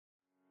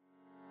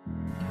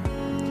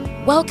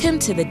Welcome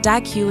to the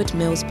Dag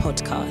Heward-Mills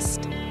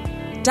podcast.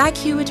 Dag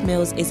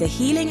Heward-Mills is a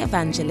healing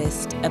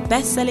evangelist, a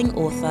best-selling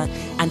author,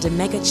 and a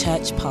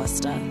mega-church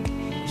pastor.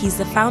 He's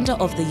the founder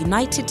of the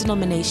United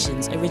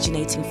Denominations,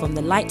 originating from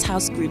the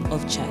Lighthouse Group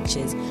of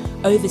churches,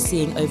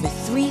 overseeing over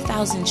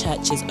 3,000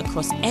 churches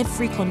across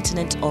every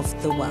continent of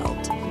the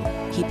world.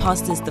 He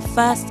pastors the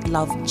First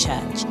Love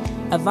Church,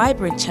 a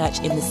vibrant church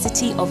in the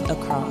city of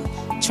Accra,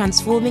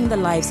 transforming the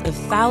lives of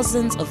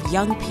thousands of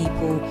young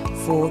people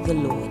for the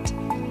Lord.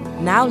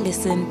 Now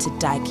listen to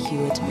Dag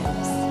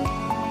Heward-Mills.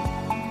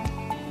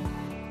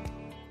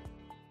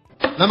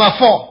 Number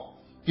 4,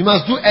 you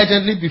must do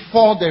urgently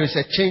before there is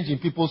a change in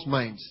people's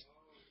minds.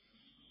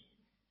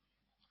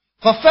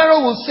 For Pharaoh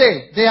will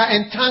say, they are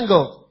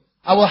entangled.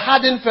 I will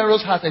harden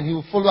Pharaoh's heart and he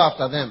will follow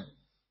after them.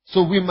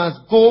 So we must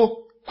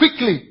go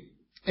quickly.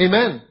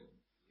 Amen.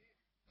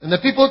 And the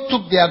people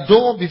took their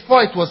dough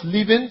before it was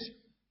leavened,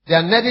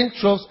 their kneading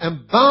troughs,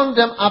 and bound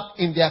them up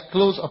in their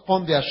clothes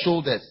upon their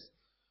shoulders.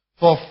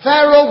 For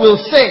Pharaoh will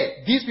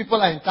say, these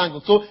people are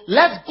entangled. So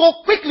let's go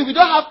quickly. We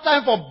don't have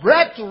time for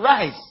bread to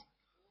rise.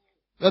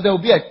 But there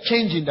will be a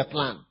change in the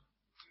plan.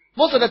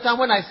 Most of the time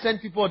when I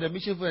send people on the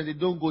mission field and they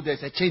don't go,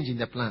 there's a change in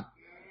the plan.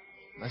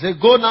 I say,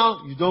 go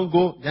now, you don't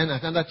go, then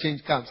another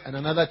change comes, and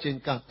another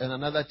change comes, and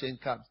another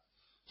change comes.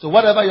 So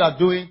whatever you are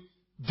doing,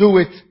 do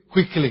it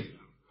quickly.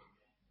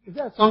 Is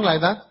there a song like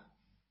that?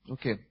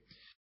 Okay.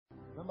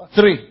 Number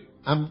 3.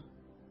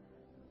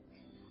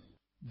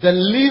 The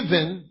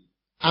leaven.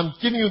 I'm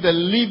giving you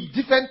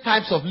different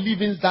types of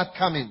leavens that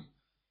come in.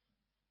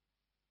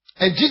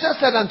 And Jesus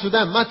said unto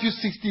them, Matthew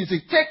 16,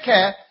 says, take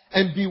care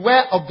and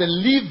beware of the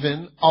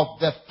leaven of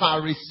the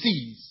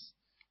Pharisees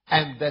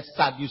and the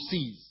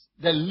Sadducees.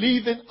 The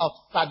leaven of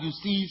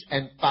Sadducees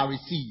and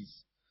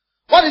Pharisees.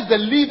 What is the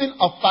leaven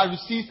of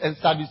Pharisees and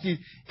Sadducees?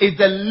 It's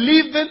the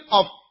leaven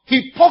of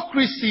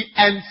hypocrisy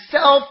and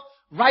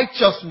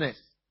self-righteousness.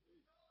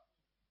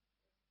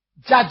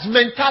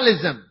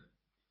 Judgmentalism.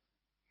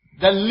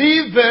 The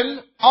leaven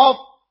of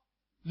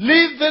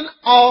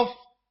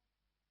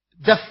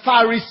the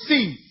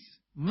Pharisees.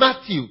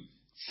 Matthew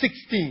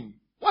 16.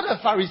 What are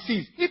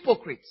Pharisees?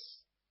 Hypocrites.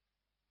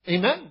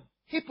 Amen?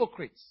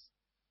 Hypocrites.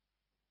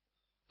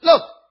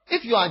 Look,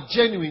 if you are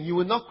genuine, you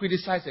will not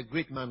criticize a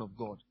great man of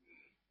God.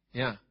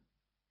 Yeah.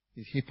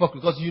 It's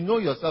hypocrite because you know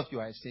yourself you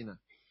are a sinner.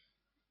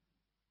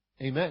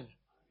 Amen.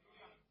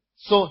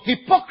 So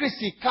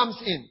hypocrisy comes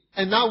in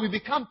and now we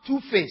become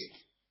two-faced.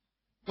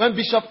 When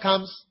Bishop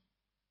comes,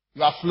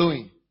 you are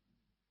flowing.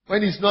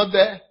 When he's not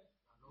there,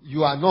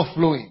 you are not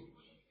flowing.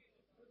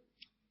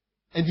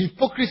 And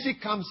hypocrisy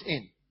comes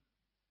in.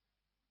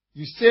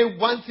 You say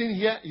one thing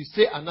here, you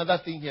say another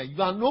thing here.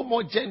 You are no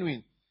more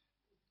genuine.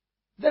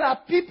 There are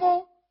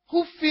people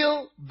who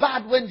feel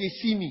bad when they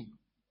see me.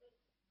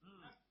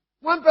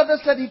 One brother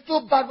said he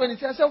felt bad when he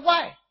said, I said,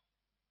 why?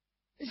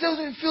 He said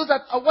he feels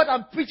that what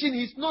I'm preaching,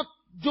 he's not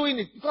doing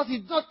it because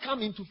he's not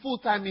come into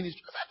full-time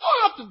ministry. I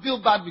don't have to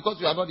feel bad because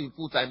you are not in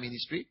full-time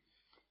ministry.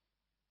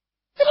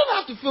 You don't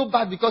have to feel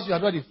bad because you are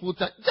not in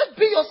full-time. Just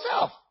be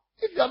yourself.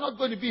 If you are not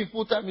going to be in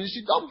full-time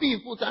ministry, don't be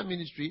in full-time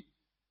ministry.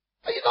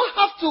 And you don't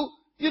have to,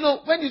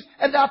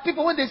 and there are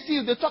people when they see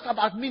you, they talk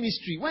about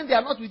ministry. When they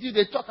are not with you,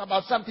 they talk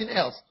about something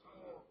else.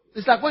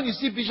 It's like when you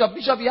see Bishop,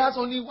 he has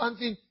only one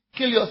thing,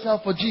 kill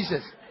yourself for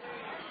Jesus.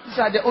 These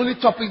are the only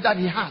topics that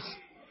he has.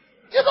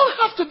 You don't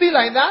have to be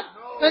like that.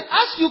 But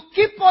as you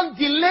keep on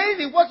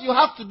delaying in what you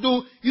have to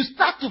do, you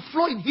start to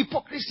flow in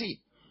hypocrisy.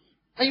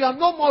 And you are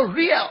no more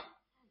real.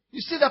 You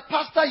see the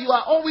pastor, you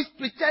are always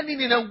pretending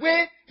in a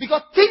way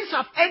because things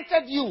have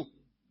entered you.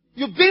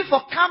 You've been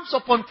for camps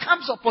upon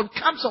camps upon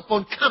camps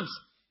upon camps.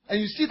 And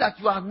you see that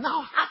you are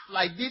now half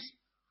like this,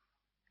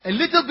 a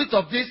little bit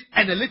of this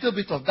and a little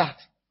bit of that.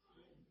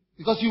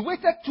 Because you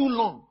waited too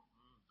long.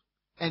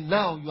 And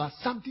now you are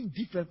something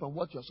different from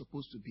what you are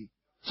supposed to be.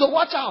 So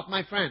watch out,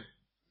 my friend.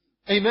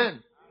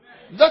 Amen.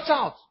 Watch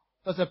out.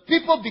 Because the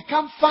people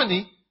become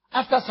funny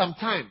after some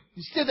time.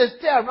 You see, they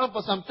stay around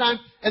for some time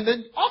and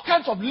then all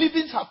kinds of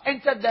livings have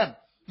entered them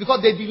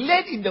because they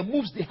delayed in the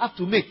moves they have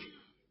to make.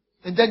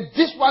 And then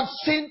this one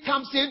sin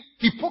comes in,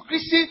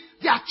 hypocrisy,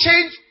 they are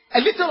changed, a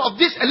little of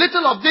this, a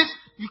little of this.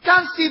 You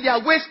can't see their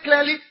ways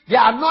clearly. They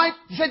are annoyed.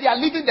 They say they are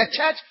leaving the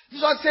church.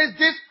 This one says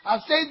this,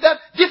 I'm saying that.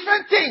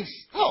 Different things.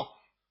 Oh.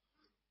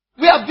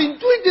 We have been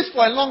doing this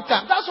for a long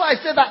time. That's why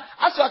I said that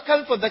as you are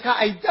coming from the car,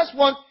 I just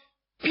want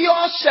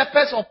pure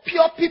shepherds or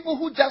pure people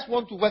who just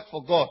want to work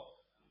for God.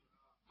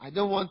 I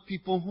don't want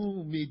people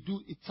who may do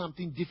it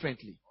something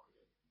differently.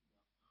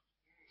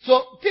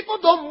 So people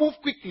don't move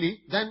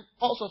quickly, then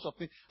all sorts of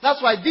things.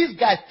 That's why these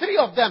guys, 3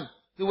 of them,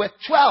 there were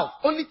 12,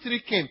 only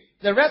 3 came.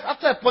 The rest,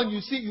 after a point,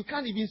 you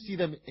can't even see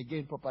them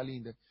again properly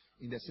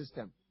in the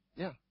system.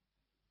 Yeah.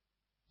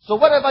 So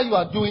whatever you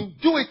are doing,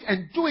 do it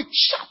and do it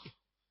sharp.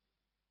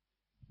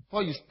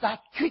 Before you start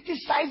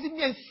criticizing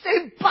me and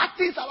saying bad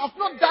things, I have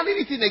not done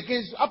anything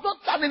against you. I've not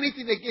done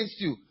anything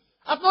against you.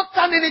 I've not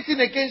done anything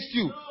against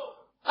you.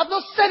 I've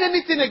not said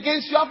anything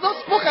against you. I've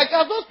not spoken.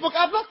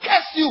 I've not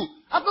cursed you.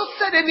 I've not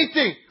said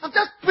anything. I'm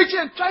just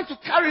preaching and trying to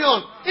carry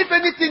on. If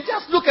anything,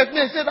 just look at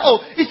me and say, oh,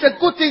 it's a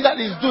good thing that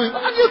he's doing.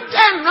 And you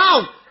turn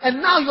around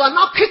and now you are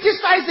now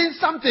criticizing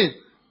something.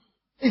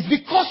 It's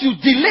because you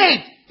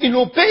delayed in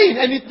obeying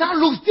and it now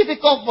looks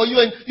difficult for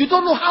you and you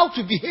don't know how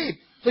to behave.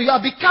 So you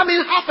are becoming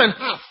half and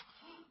half.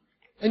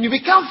 And you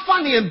become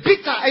funny and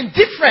bitter and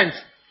different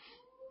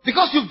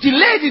because you've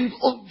delayed in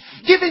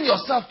giving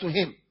yourself to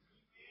him.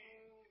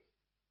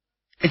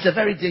 It's a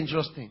very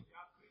dangerous thing.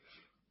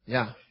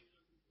 Yeah.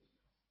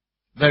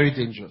 Very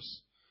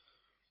dangerous.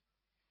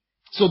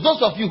 So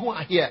those of you who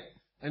are here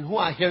and who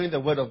are hearing the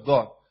word of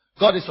God,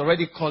 God is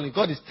already calling.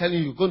 God is telling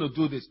you, you're going to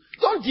do this.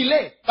 Don't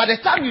delay. By the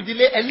time you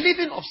delay, a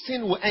leaven of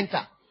sin will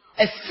enter.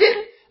 A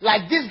sin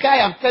like this guy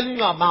I'm telling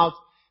you about,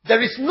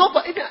 there is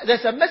nobody.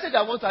 There's a message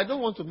I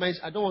don't want to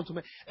mention.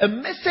 A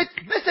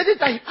messages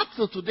that up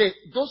till today,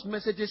 those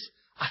messages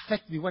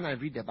affect me when I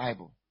read the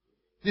Bible.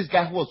 This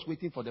guy who was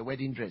waiting for the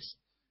wedding dress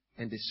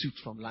and the suit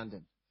from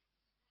London.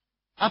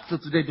 Up till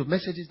today, the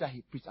messages that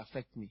he preached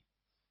affect me.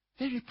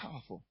 Very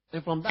powerful.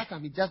 And from that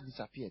time, he just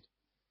disappeared.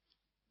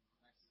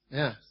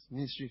 Yeah,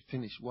 ministry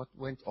finished. What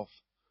went off?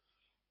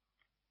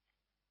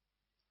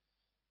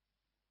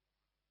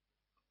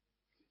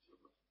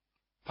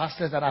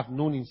 Pastors that I've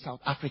known in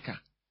South Africa,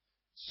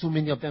 so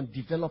many of them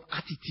developed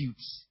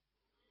attitudes.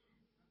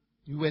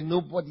 You were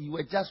nobody. You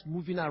were just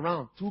moving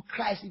around. Through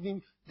Christ,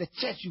 even the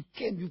church you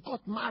came, you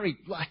got married.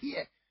 You are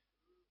here.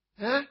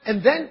 Huh?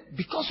 And then,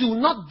 because you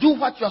will not do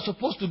what you are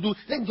supposed to do,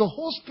 then your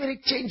whole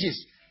spirit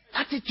changes.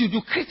 Attitude,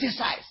 you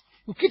criticize.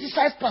 You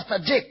criticize Pastor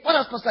Jake. What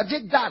has Pastor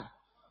Jake done?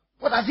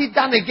 What has he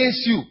done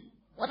against you?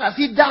 What has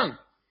he done?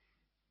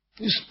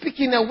 You speak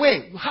in a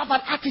way. You have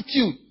an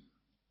attitude.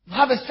 You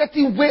have a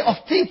certain way of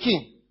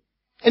thinking.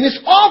 And it's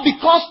all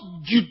because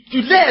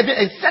you let a bit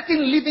and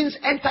certain livings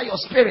enter your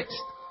spirit.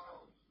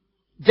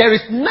 There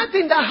is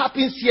nothing that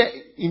happens here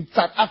in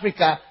South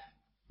Africa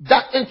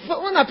that, and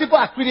when people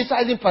are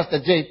criticizing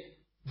Pastor Jake,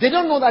 they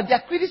don't know that they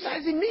are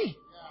criticizing me.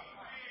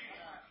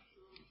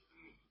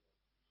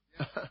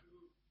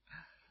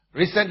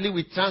 Recently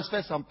we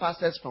transferred some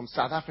pastors from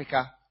South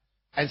Africa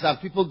and some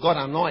people got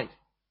annoyed.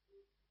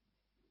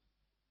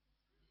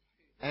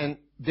 And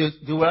they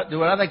were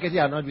rather getting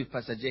annoyed with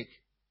Pastor Jake.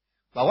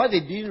 But what they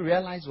didn't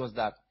realize was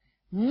that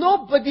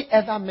nobody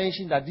ever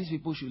mentioned that these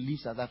people should leave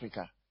South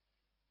Africa.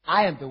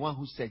 I am the one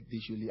who said they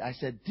should leave. I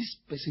said this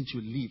person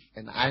should leave,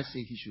 and I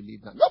say he should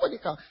leave now. Nobody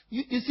can.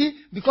 You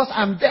see, because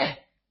I'm there.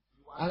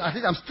 I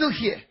think I'm still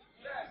here.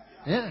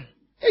 Yeah.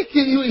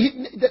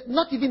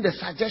 Not even the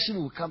suggestion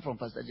will come from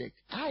Pastor Jake.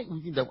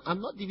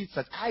 I'm not even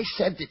such. I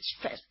said it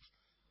first.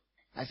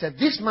 I said,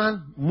 this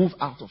man move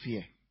out of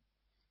here.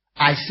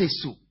 I say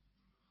so.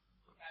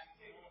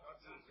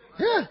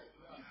 Yeah.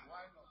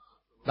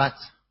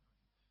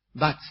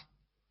 But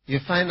you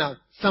find out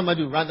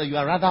somebody you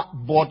are rather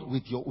bored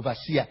with your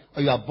overseer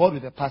or you are bored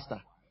with the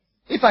pastor.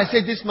 If I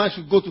say this man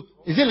should go to,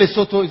 is it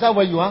Lesotho? Is that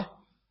where you are?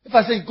 If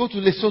I say go to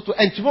Lesotho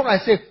and tomorrow I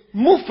say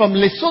move from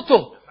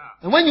Lesotho.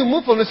 And when you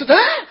move from Lesotho,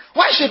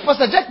 why should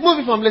Pastor Jack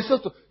move from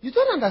Lesotho? You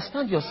don't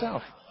understand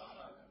yourself.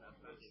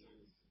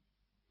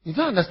 You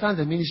don't understand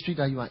the ministry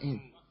that you are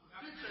in.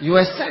 You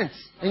are sent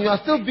and you are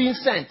still being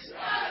sent.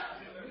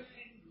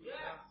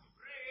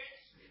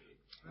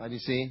 But you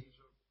see,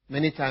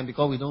 many times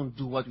because we don't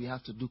do what we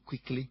have to do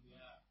quickly,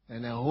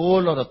 and a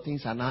whole lot of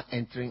things are now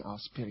entering our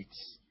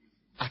spirits.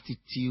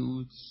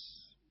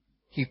 Attitudes,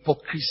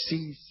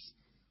 hypocrisies.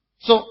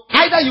 So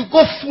either you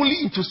go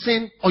fully into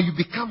sin or you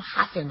become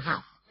half and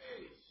half.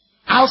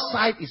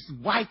 Outside is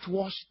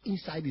whitewashed,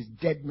 inside is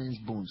dead man's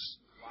bones.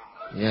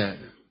 Yeah.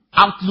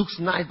 Out looks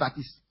nice, but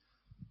it's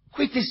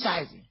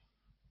criticizing.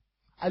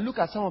 I look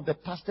at some of the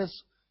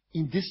pastors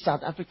in this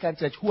South African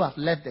church who have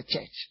left the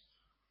church.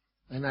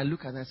 And I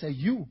look and I say,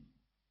 even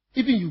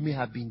you may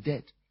have been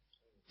dead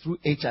through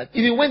HIV.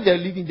 Even when they're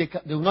leaving, they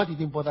will not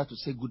even bother to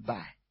say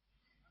goodbye.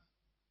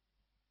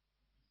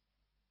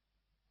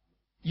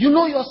 You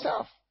know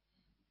yourself.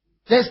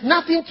 There's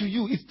nothing to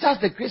you. It's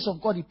just the grace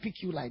of God. He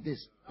picked you like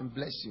this and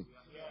bless you.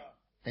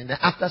 And then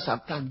after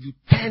some time, you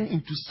turn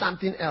into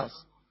something else.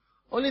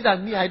 Only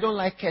that me, I don't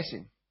like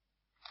cursing.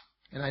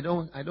 And I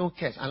don't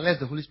curse. Unless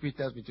the Holy Spirit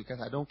tells me to curse,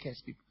 I don't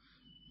curse people.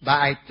 But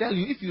I tell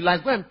you, if you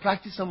like, go and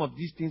practice some of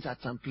these things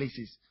at some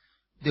places.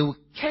 They will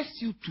curse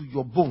you to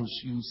your bones,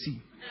 you will see.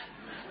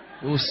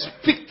 They will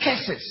speak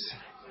curses.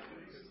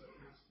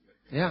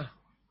 Yeah.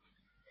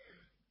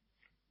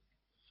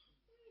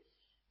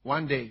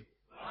 One day,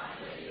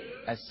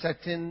 a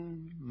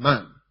certain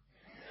man,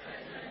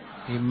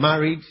 he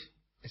married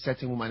a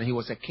certain woman, and he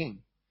was a king.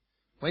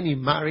 When he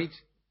married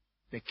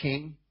the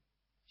king,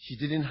 she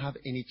didn't have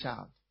any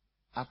child.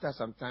 After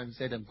some time, he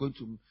said, I'm going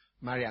to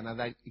marry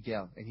another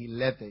girl. And he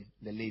left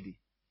the lady.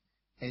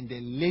 And the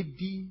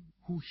lady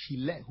who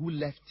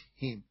left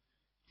him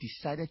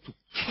decided to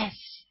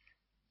curse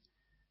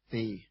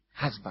the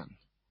husband.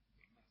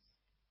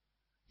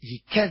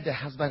 He cursed the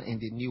husband and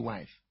the new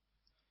wife.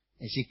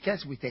 And she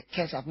cursed with a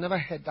curse. I've never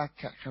heard that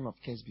kind of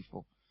curse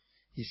before.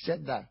 He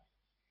said that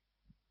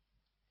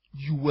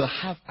you will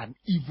have an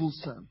evil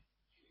son.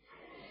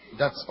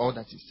 That's all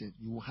that he said.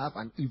 You will have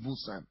an evil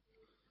son.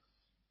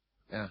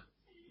 Yeah.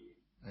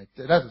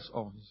 That is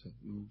all he said.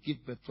 You will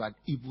give birth to an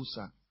evil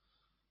son.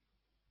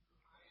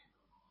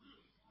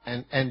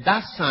 And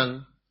that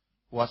son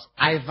was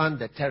Ivan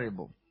the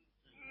Terrible.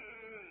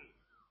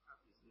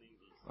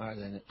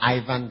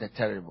 Ivan the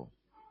Terrible.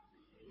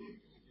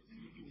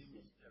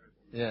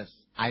 Yes,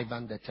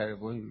 Ivan the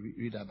Terrible. You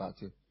read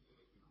about it.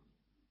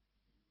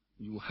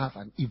 You have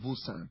an evil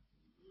son.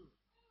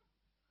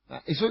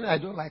 It's only I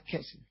don't like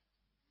cursing.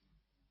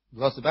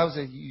 Because the Bible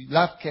says you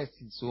love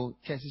cursing, so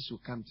curses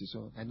will come to you.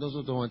 So I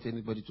also don't want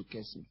anybody to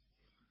curse me.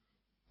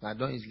 I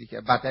don't easily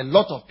curse. But a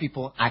lot of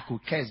people, I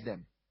could curse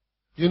them.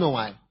 You know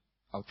why?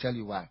 I'll tell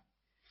you why.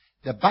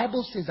 The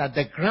Bible says that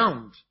the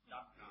ground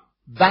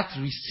that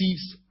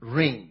receives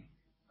rain,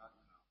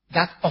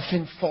 that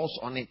often falls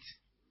on it,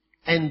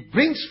 and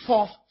brings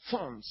forth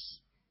thorns.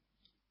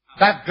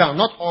 That ground,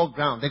 not all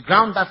ground, the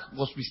ground that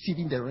was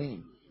receiving the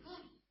rain,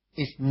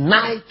 is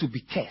nigh to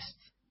be cursed.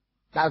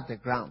 That's the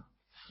ground.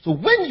 So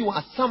when you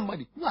are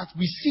somebody who has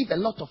received a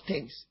lot of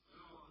things,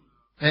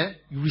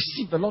 you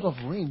receive a lot of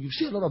rain, you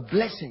receive a lot of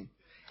blessing,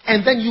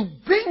 and then you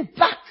bring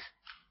back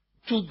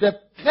to the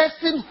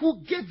person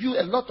who gave you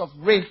a lot of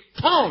rain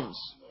thorns.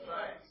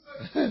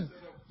 But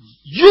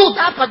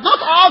not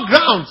all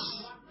grounds.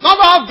 Not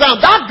all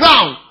ground. That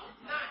ground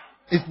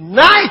is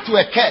nigh to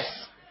a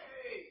curse.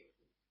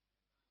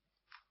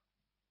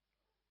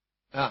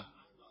 Yeah.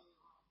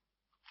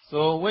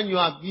 So when you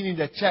have been in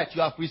the church,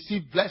 you have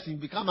received blessing,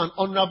 become an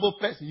honorable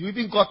person. You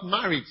even got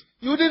married.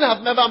 You wouldn't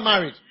have never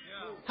married.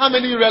 How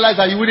many of you realize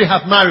that you wouldn't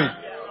have married?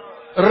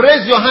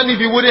 Raise your hand if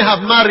you wouldn't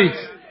have married.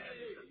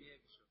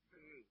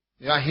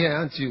 You are here,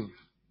 aren't you?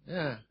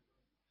 Yeah.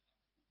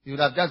 You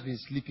would have just been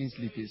sleeping.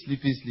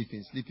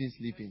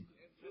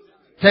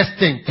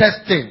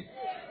 Testing.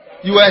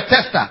 You were a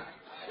tester.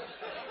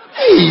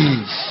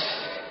 Hey!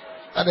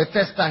 Got a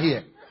tester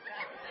here.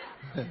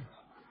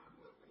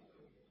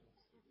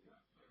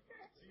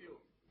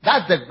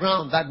 That's the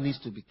ground that needs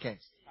to be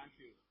cursed.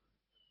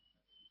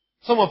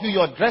 Some of you,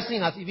 your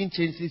dressing has even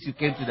changed since you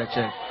came to the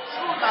church.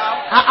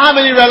 How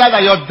many realize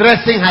that your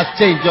dressing has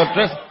changed?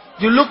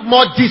 You look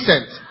more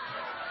decent.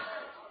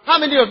 How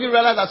many of you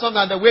realize that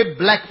sometimes the way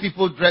black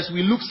people dress,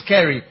 we look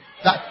scary?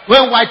 That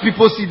when white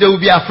people see, they will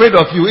be afraid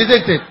of you,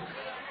 isn't it?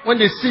 When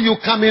they see you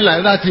coming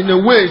like that in a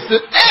way, it's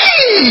like,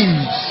 hey!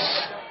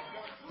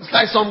 It's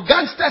like some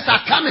gangsters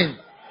are coming.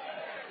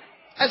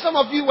 And some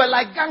of you were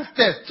like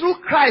gangsters. Through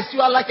Christ,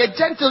 you are like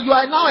you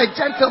are now a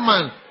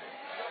gentleman.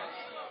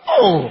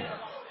 Oh.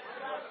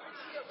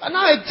 You are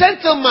now a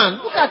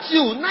gentleman. Look at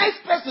you. Nice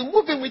person,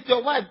 moving with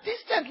your wife.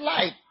 Distant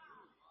life.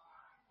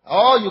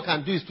 All you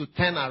can do is to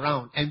turn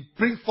around and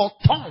bring forth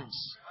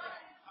tongues.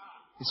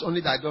 It's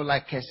only that I don't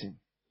like cursing.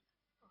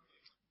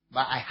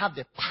 But I have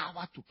the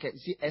power to curse.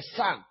 See, a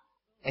son,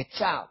 a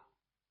child.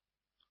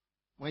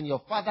 When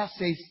your father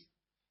says,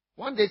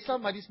 one day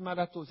somebody's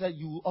mother told her,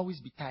 you will always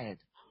be tired.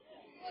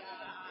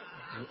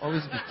 You will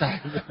always be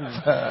tired.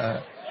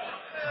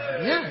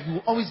 Yeah, you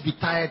will always be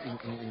tired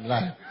in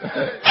life.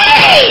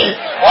 Hey!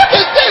 What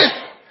is this?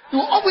 You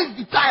will always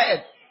be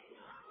tired.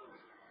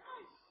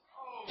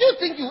 Do you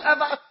think you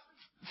ever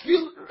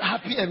feel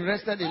happy and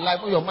rested in life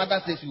when your mother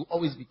says you will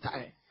always be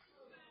tired?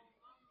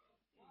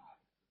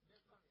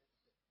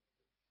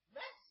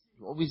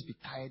 You will always be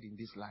tired in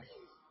this life.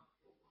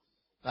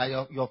 Like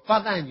your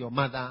father and your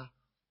mother,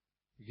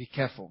 be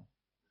careful.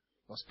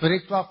 Your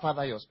spiritual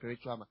father, your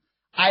spiritual mother.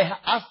 I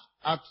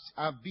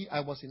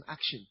was in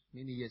action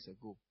many years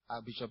ago.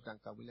 Bishop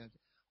Duncan Williams.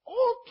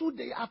 All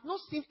today, I've not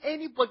seen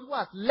anybody who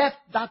has left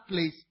that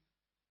place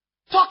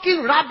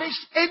talking rubbish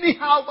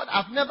anyhow, but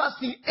I've never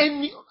seen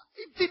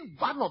even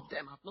one of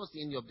them. I've not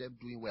seen any of them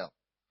doing well.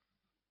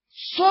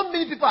 So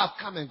many people have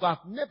come and gone.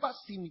 I've never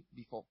seen it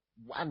before.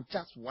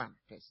 Just one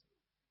person.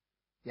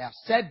 They have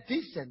said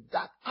this and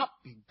that, up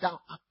and down,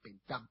 up and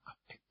down, up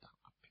and down,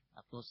 up and down.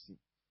 I've not seen.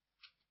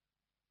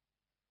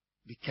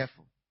 Be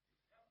careful.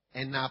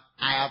 And I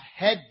have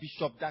heard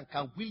Bishop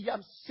Duncan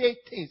Williams say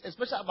things,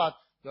 especially about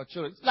your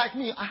children. It's like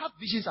me, I have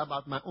visions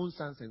about my own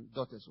sons and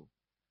daughters.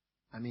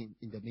 In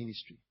the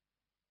ministry.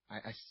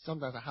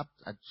 Sometimes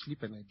I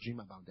sleep and I dream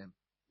about them.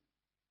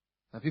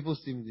 And people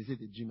see me, they say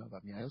they dream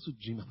about me. I also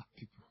dream about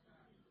people.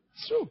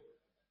 It's true.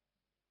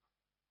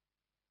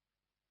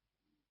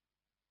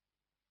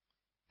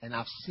 And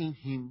I've seen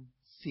him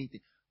say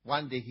it.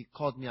 One day he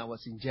called me, I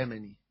was in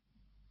Germany.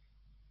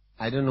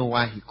 I don't know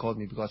why he called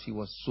me, because he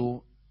was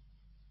so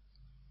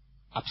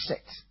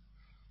upset.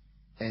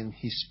 And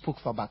he spoke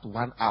for about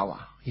 1 hour.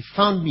 He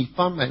found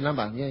my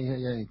number.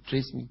 Yeah. He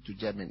traced me to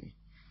Germany.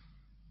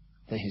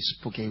 Then he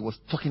spoke, and he was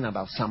talking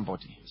about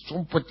somebody.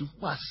 Somebody who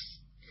was.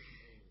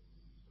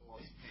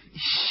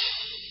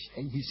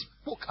 And he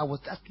spoke, I was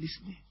just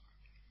listening.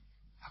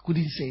 I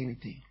couldn't say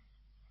anything.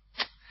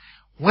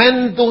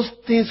 When those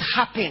things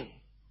happen,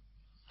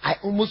 I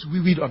almost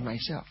wearied on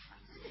myself.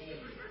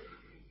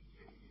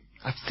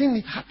 I've seen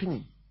it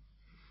happening.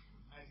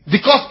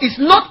 Because it's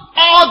not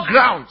all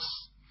grounds.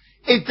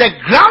 It's the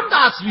ground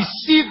that has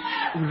received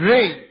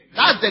rain.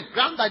 That's the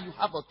ground that you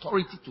have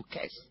authority to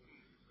curse.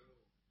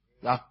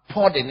 You have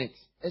poured in it.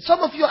 And some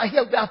of you are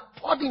here, we have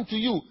poured into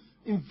you,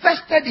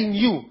 invested in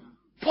you,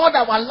 poured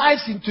our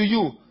lives into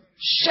you,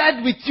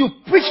 shared with you,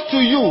 preached to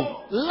you,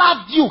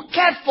 loved you,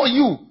 cared for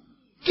you,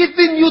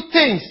 given you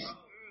things.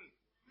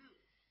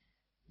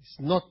 It's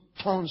not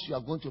thorns you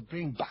are going to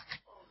bring back,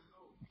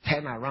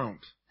 turn around.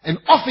 And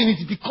often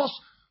it's because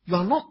you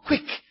are not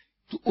quick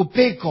to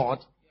obey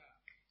God.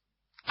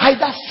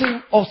 Either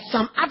sin or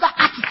some other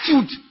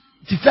attitude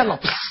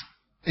develops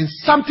and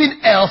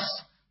something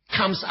else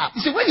comes up.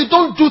 You see, when you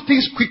don't do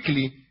things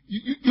quickly,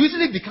 you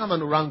easily become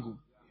an orangu.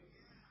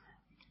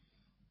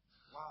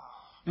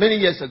 Many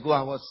years ago,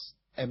 I was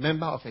a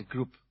member of a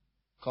group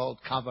called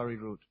Calvary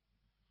Road.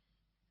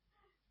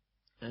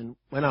 And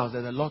when I was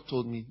there, the Lord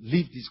told me,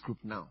 leave this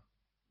group now.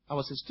 I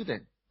was a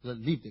student. He said,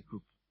 leave the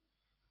group.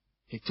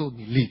 He told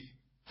me, leave.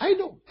 I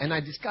know. And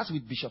I discussed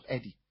with Bishop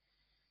Eddie.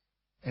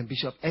 And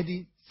Bishop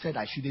Eddie said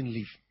I shouldn't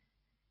leave.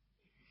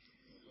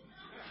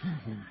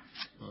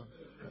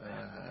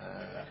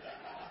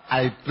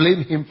 I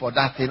blame him for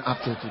that thing up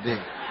till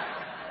today.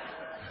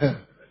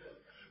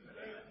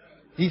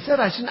 He said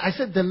I shouldn't. I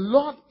said the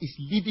Lord is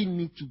leading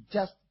me to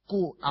just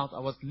go out. I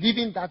was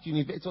leaving that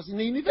university. It was in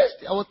the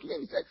university. I was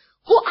leaving. He said,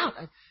 go out.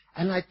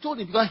 And I told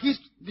him, because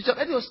Bishop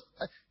Eddie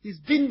he's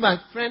been my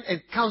friend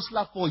and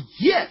counselor for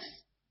years.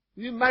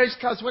 Marriage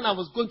counselor, when I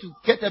was going to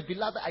get a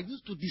beloved, I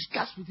used to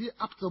discuss with him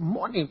up till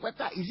morning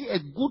whether is it a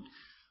good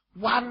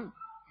one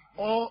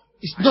or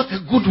it's not a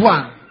good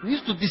one. We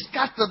used to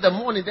discuss till the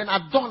morning. Then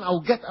at dawn, I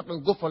would get up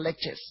and go for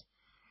lectures.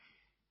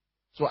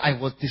 So I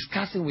was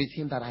discussing with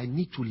him that I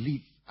need to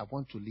leave. I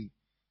want to leave.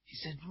 He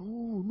said,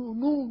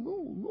 no.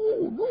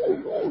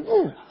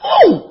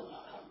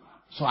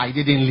 So I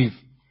didn't leave.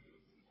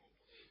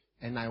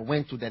 And I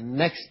went to the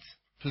next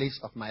place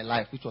of my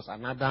life, which was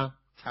another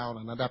town,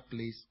 another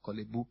place,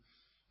 Korle Bu.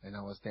 And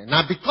I was there.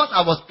 Now, because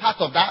I was part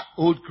of that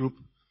old group,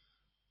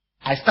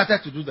 I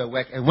started to do the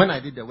work. And when I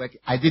did the work,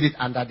 I did it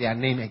under their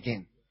name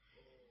again.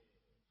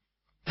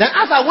 Then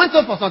as I went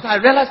on for some time,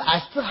 I realized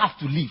I still have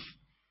to leave.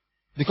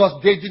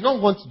 Because they did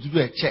not want to do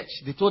a church.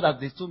 They told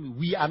me,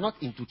 we are not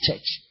into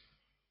church.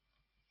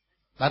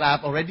 But I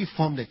have already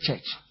formed a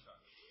church.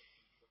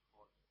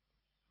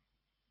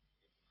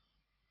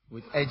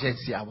 With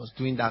urgency, I was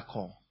doing that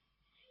call.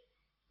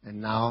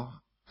 And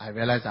now I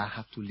realized I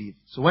have to leave.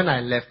 So when I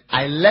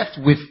left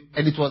with,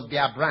 and it was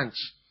their branch.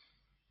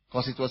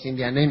 Because it was in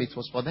their name, it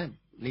was for them,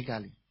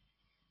 legally.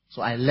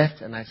 So I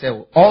left and I said,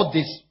 well, all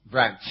this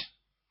branch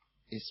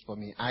is for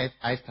me. I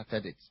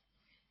started it.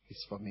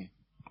 It's for me.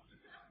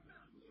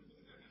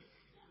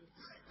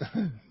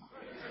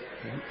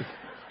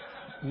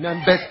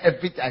 Members,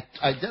 everything.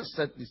 I just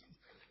said this.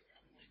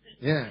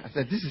 Yeah, I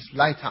said, this is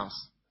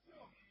Lighthouse.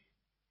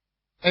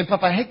 And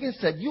Papa Hagin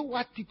said, you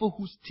what people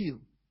who steal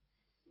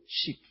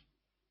sheep.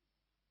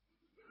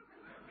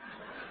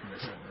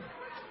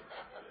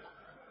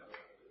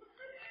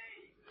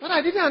 But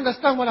I didn't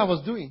understand what I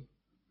was doing.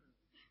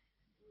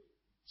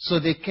 So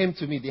they came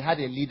to me. They had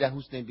a leader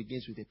whose name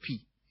begins with a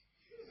P.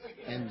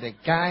 And the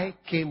guy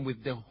came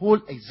with the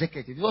whole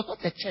executive. It was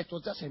not a church, it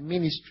was just a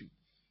ministry.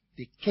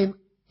 They came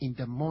in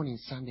the morning,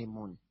 Sunday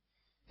morning.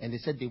 And they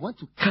said they want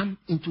to come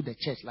into the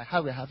church, like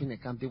how we're having a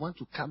camp. They want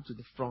to come to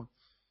the front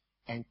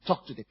and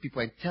talk to the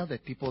people and tell the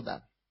people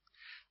that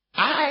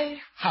I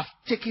have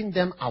taken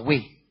them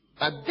away,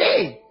 but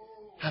they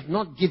have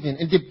not given.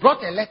 And they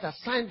brought a letter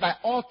signed by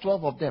all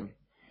 12 of them.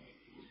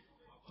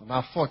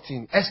 About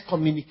 14.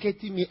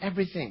 Excommunicating me,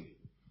 everything.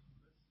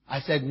 I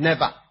said,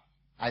 never.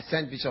 I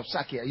sent Bishop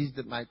Saki. I used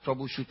my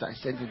troubleshooter. I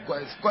said, go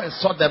and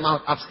sort them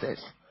out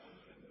upstairs.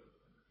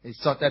 He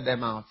sorted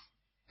them out.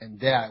 And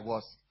there I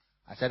was.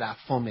 I said, I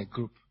formed a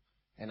group.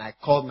 And I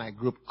called my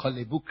group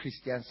Korle Bu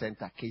Christian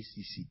Center,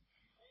 KCC.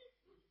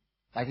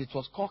 But it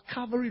was called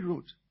Calvary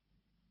Road.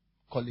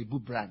 Korle Bu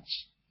branch.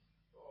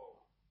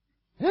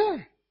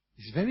 Yeah.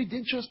 It's a very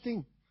dangerous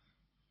thing.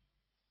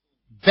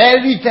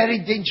 Very, very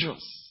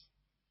dangerous.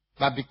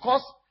 But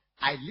because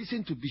I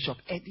listened to Bishop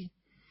Eddie,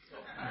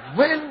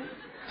 when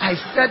I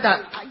said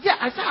that,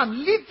 I said, I'm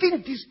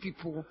leaving these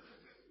people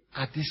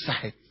at this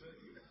side.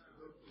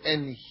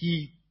 And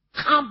he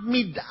calmed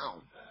me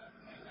down.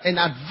 And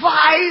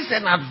advised,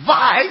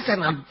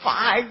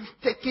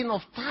 taking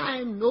of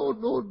time. No.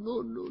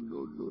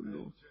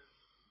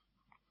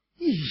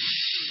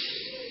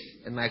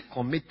 Eesh. And I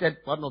committed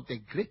one of the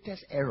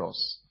greatest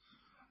errors.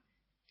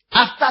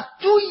 After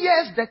 2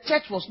 years, the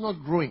church was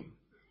not growing.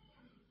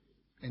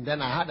 And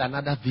then I had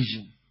another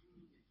vision.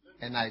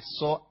 And I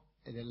saw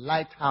the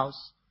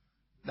lighthouse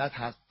that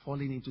has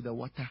fallen into the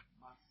water,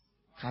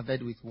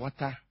 covered with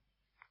water.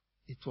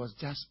 It was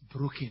just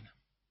broken.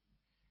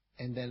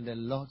 And then the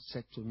Lord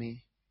said to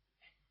me,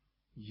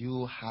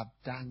 you have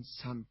done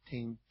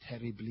something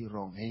terribly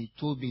wrong. And he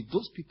told me,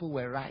 those people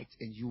were right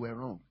and you were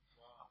wrong.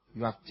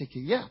 You have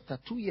taken, after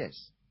 2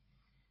 years.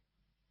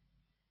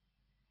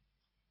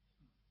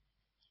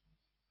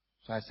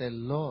 So I said,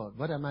 Lord,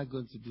 what am I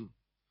going to do?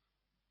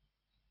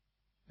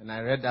 And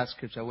I read that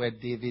scripture where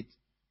David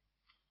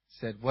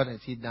said, what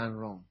has he done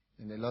wrong?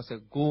 And the Lord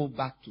said, go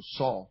back to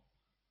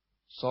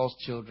Saul's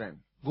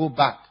children. Go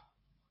back.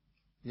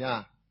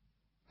 Yeah.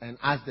 And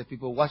ask the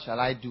people, what shall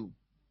I do?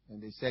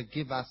 And they said,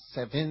 give us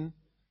 7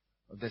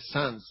 of the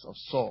sons of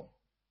Saul.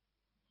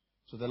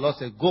 So the Lord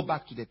said, go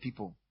back to the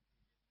people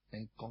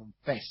and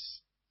confess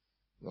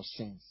your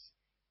sins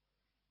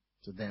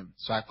to them.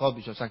 So I called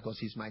Bishop because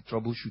he's my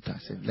troubleshooter. I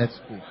said, let's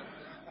go.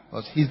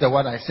 Because he's the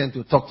one I sent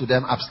to talk to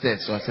them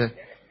upstairs. So I said,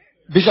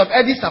 Bishop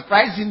Eddie,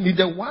 surprisingly,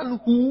 the one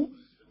who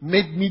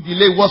made me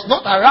delay was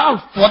not around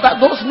for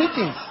those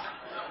meetings.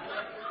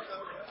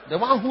 The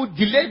one who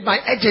delayed my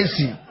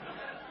agency.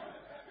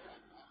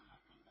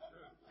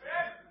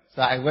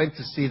 So I went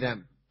to see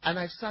them. And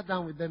I sat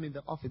down with them in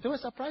the office. They were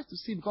surprised to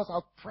see because I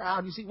was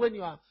proud. You see, when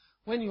you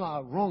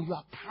are wrong, you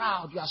are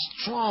proud, you are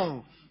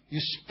strong. You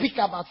speak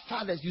about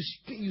fathers,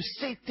 you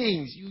say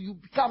things, you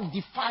become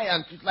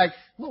defiant. It's like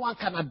no one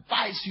can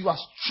advise you. You are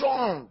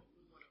strong.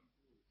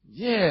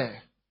 Yeah.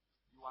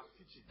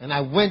 And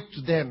I went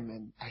to them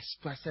and I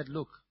said,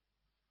 look,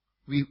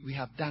 we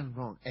have done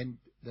wrong. And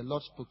the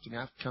Lord spoke to me.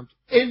 I've come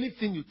to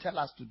anything you tell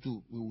us to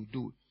do, we will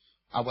do.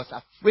 I was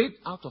afraid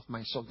out of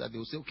myself that they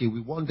will say, okay,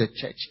 we want the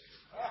church.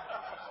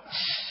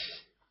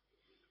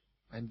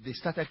 And they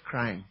started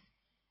crying.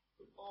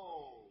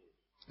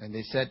 And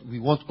they said, we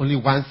want only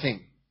one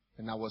thing.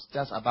 And I was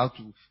just about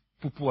to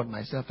poo-poo on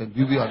myself and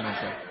wee-wee on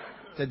myself.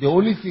 Said, the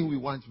only thing we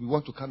want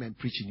to come and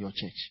preach in your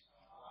church.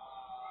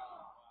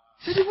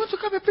 Said, you want to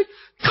come and preach?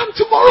 Come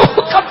tomorrow!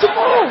 Come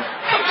tomorrow!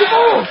 Come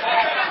tomorrow!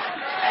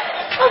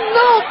 Come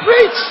now,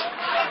 preach!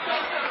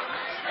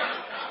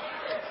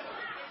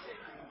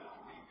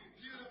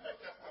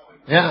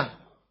 Yeah.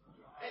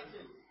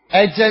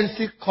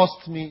 Agency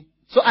cost me.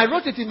 So I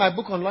wrote it in my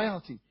book on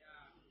loyalty.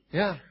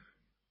 Yeah.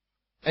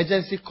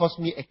 Agency cost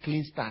me a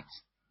clean start.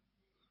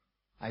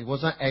 I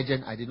wasn't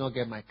agent. I did not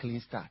get my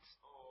clean start.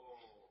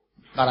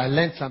 But I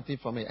learned something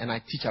from it and I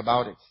teach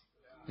about it.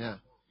 Yeah.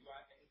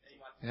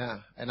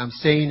 Yeah. And I'm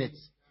saying it.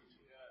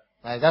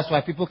 That's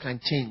why people can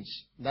change.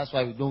 That's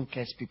why we don't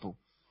curse people.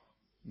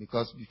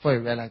 Because before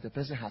you realize the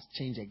person has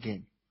changed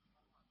again.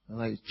 And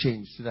when it's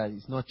changed, so that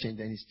it's not changed,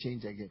 then it's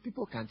changed again.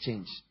 People can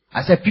change.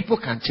 I said people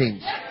can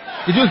change.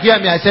 Did you hear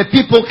me? I said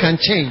people can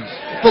change.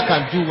 People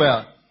can do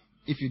well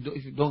if you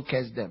don't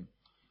curse them.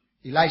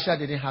 Elisha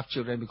didn't have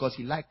children because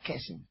he liked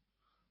cursing.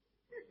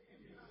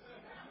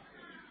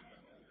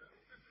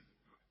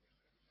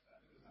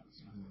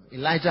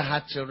 Elijah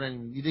had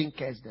children, he didn't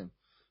curse them.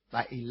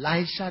 But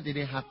Elisha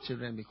didn't have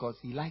children because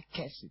he liked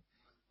cursing.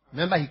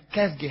 Remember, he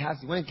cursed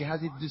Gehazi. When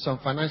Gehazi did some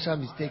financial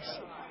mistakes,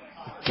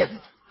 he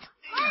cursed.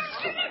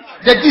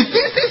 The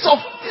diseases of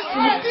this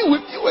will be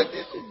with you and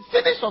this is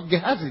finish of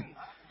Gehazi.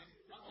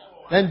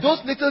 And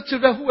those little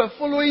children who were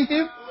following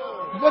him,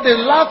 because they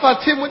laugh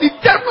at him when he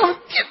turned on.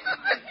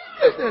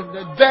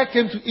 The bear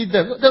came to eat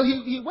them.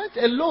 He went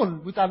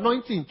alone with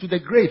anointing to the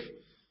grave.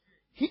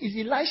 He is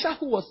Elisha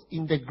who was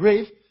in the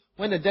grave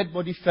when the dead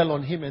body fell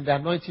on him and the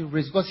anointing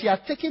raised. Because he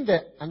had taken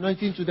the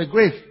anointing to the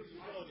grave.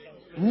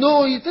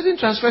 No, he didn't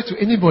transfer to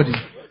anybody.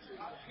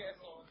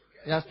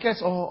 He has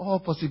cursed all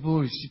possible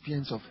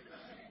recipients of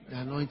the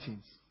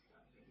anointings.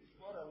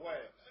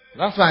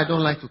 That's why I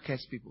don't like to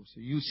curse people. So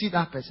you see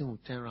that person will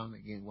turn around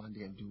again one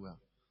day and do well.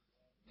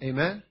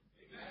 Amen?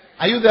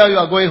 Are you there or you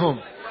are going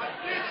home?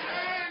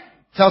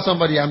 Tell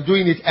somebody, I'm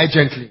doing it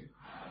urgently.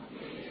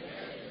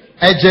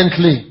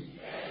 Urgently.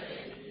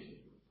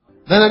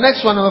 Then the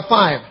next one, number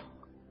 5.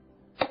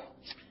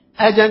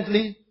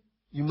 Urgently,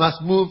 you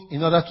must move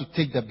in order to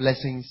take the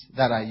blessings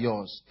that are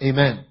yours.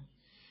 Amen.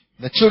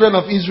 The children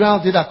of Israel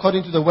did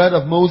according to the word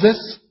of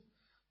Moses.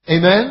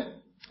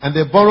 Amen. And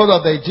they borrowed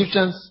of the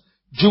Egyptians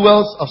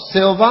jewels of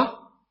silver.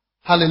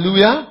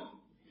 Hallelujah.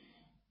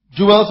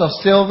 Jewels of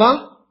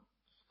silver,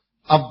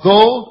 of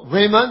gold,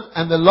 raiment.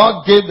 And the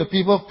Lord gave the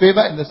people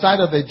favor in the sight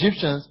of the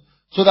Egyptians,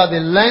 so that they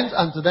lent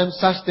unto them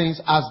such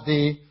things as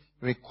they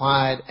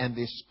required, and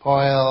they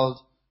spoiled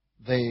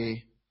the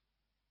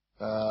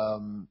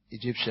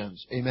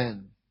Egyptians.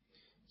 Amen.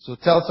 So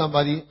tell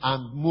somebody,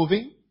 I'm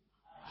moving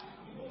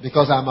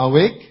because I'm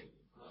awake.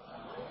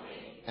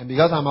 And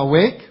because I'm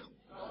awake,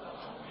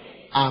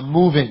 I'm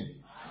moving.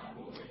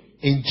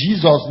 In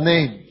Jesus'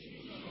 name.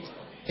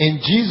 In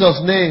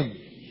Jesus' name.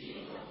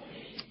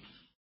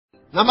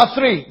 Number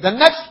 3, the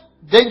next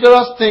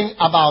dangerous thing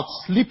about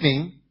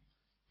sleeping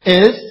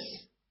is,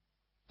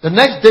 are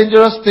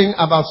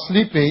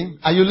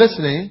you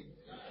listening?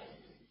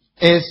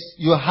 Is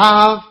you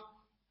have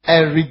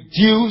a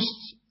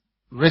reduced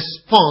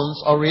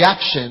response or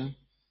reaction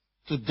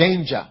to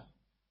danger.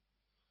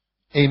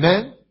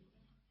 Amen?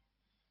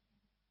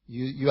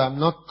 You are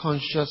not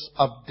conscious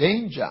of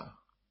danger.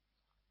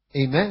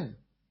 Amen.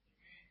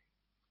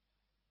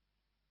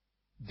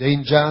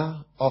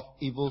 Danger of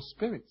evil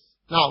spirits.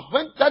 Now,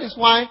 that is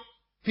why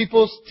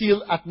people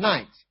steal at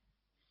night.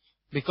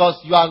 Because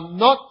you are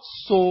not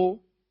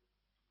so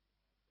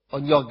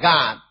on your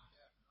guard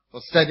for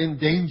certain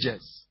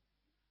dangers.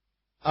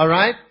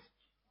 Alright?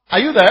 Are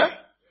you there?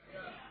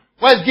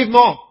 Where's Give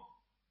More?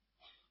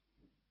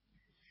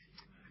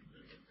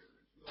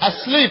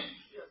 Asleep.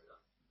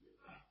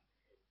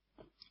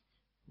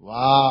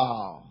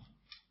 Wow.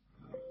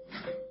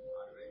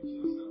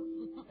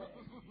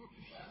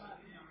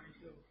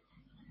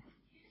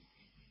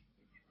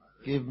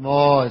 Give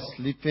more.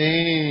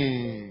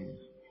 Sleeping.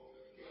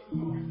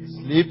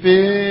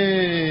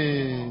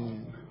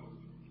 Sleeping.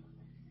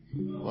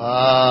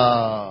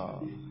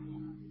 Wow.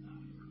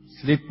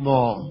 Sleep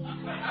more.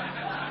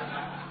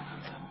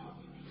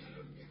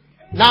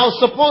 Now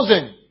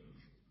supposing,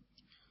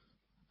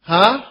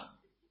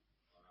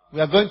 we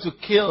are going to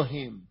kill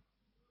him.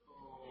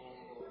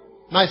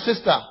 My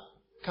sister,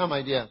 come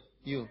my dear,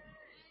 you.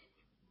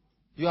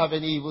 Do you have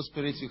any evil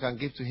spirits you can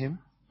give to him?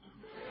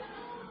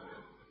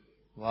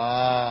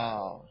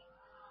 Wow.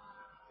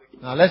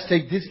 Now let's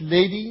take this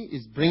lady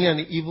is bringing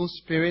an evil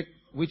spirit,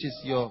 which is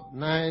your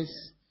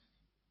nice.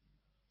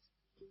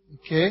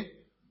 Okay.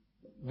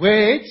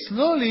 Wait,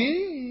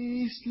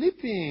 slowly, he's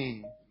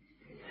sleeping.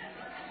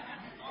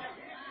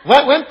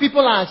 When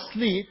people are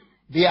asleep,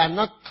 they are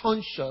not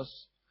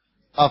conscious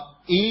of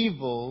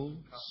evil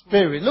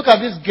spirit. Look at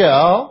this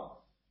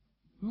girl.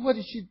 What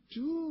is she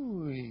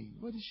doing?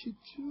 What is she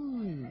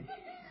doing?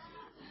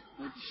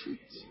 What is she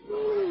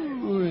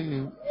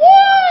doing?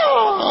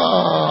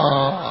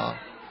 Wow!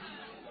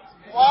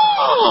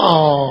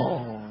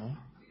 Wow!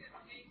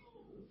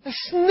 A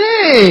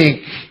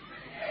snake!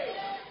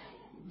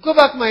 Go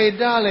back, my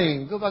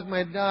darling. Go back,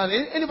 my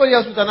darling. Anybody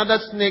else with another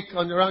snake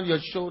around your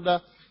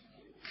shoulder?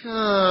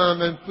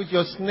 Come and put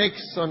your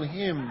snakes on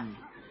him.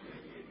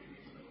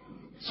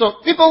 So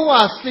people who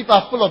are asleep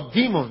are full of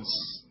demons.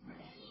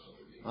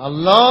 A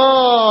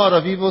lot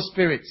of evil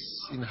spirits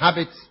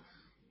inhabit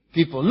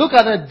people. Look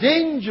at the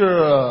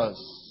dangerous.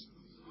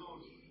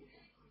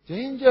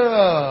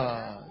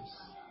 Dangerous.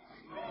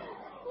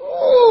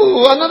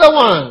 Ooh, another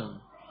one.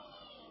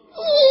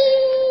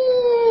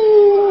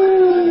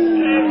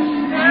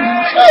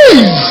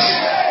 Jeez.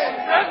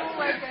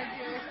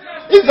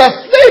 He's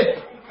asleep.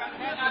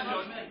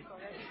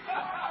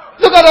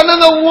 Look at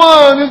another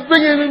one. He's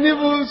bringing an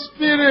evil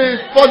spirit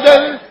for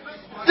them.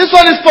 This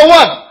one is for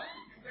what?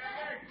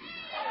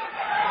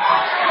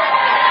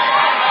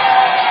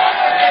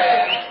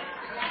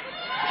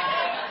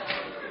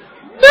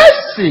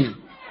 Mercy.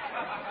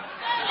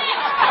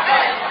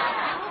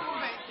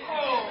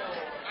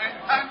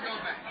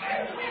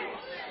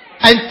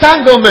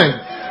 Entanglement.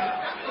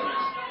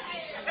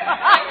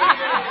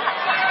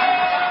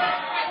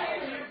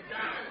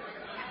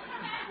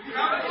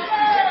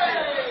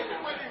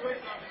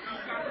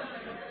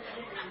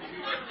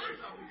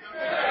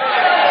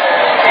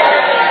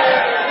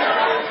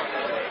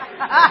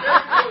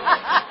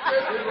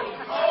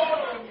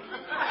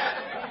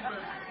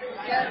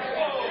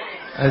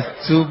 That's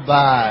too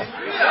bad.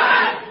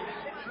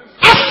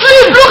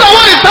 Asleep! Look at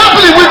what is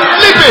happening with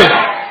sleeping!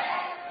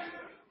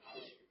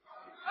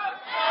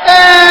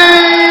 Hey!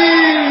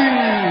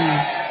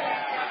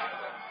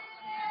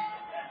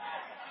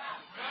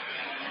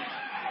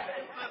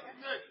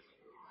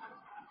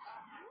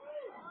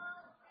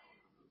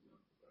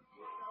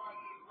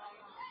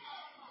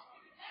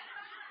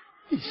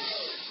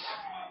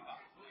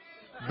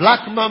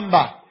 Black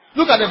mamba.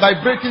 Look at the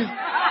vibrating.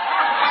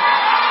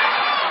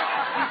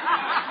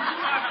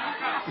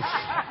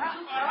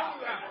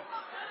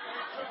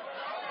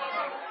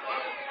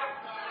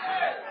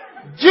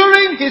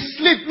 During his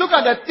sleep, look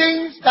at the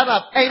things that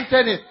have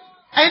entered it.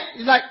 And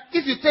it's like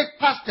if you take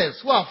pastors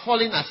who are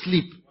falling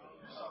asleep.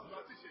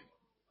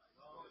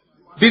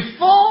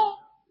 Before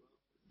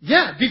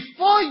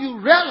you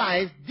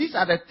realize these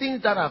are the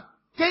things that are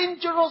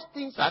dangerous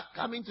things are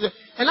coming to them.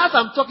 And as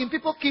I'm talking,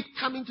 people keep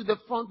coming to the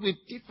front with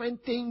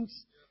different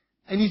things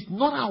and he's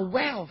not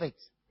aware of it.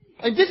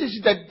 And this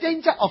is the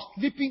danger of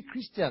sleeping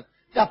Christians.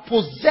 They are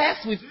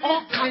possessed with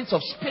all kinds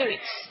of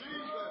spirits.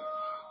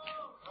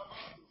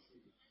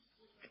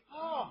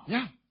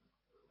 Yeah.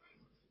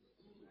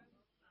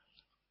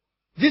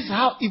 This is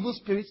how evil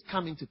spirits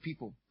come into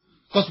people.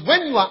 Because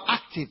when you are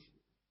active,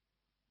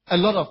 a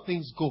lot of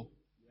things go.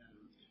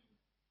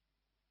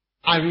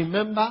 I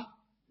remember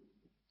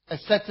a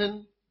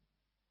certain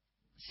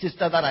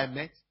sister that I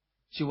met.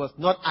 She was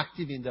not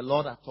active in the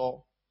Lord at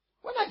all.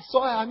 When I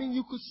saw her,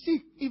 you could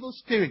see evil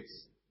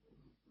spirits.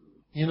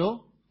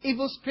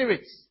 Evil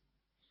spirits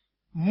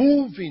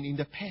moving in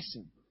the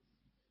person.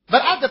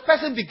 But as the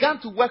person began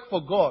to work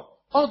for God,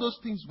 all those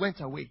things went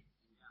away.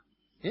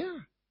 Yeah.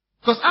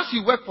 Because as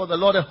you work for the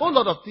Lord, a whole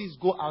lot of things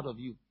go out of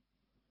you.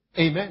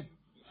 Amen.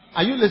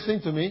 Are you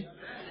listening to me?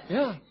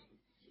 Yeah.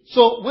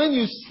 So when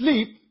you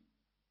sleep,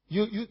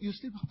 you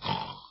sleep.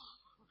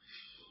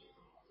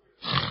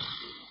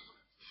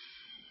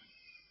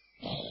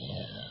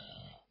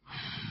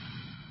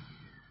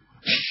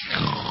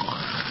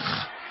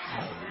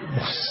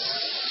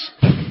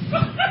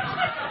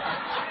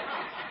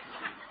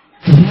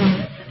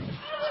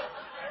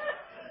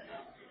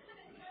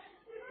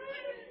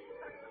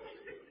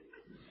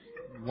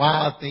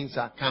 Wild things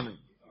are coming.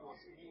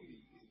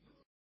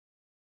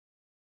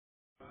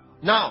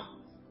 Now,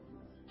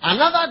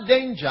 another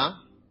danger,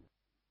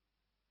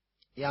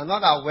 you are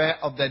not aware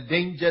of the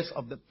dangers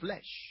of the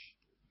flesh.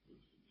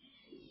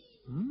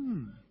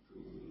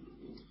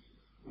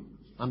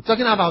 I'm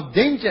talking about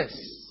dangers.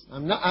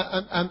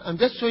 I'm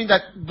just showing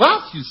that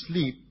whilst you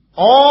sleep,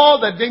 all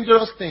the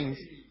dangerous things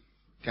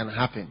can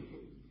happen.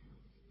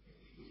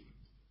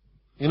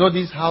 You know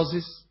these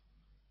houses?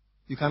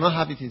 You cannot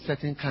have it in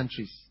certain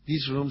countries.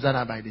 These rooms that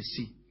are by the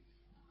sea.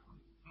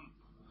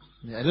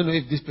 I don't know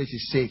if this place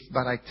is safe,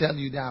 but I tell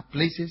you there are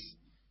places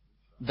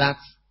that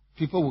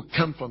people will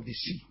come from the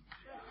sea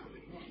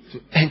to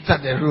enter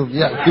the room.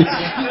 Yeah.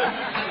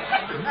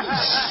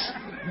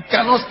 You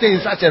cannot stay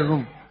in such a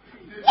room.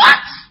 What?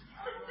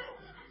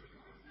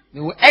 They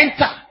will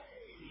enter.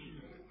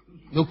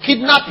 They'll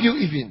kidnap you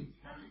even.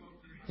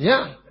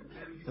 Yeah.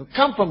 They'll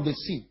come from the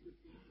sea.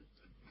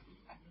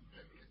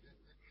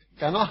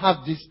 Cannot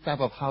have this type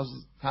of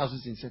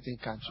houses in certain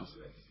countries.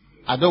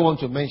 I don't want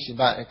to mention,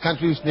 but a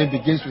country whose name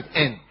begins with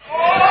N.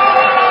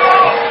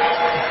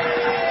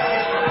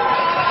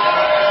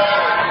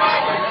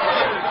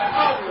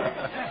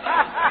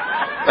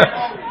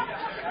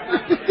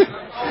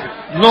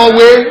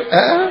 Norway?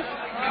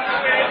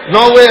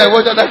 Norway,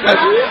 what other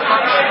country?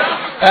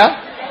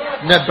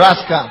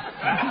 Nebraska.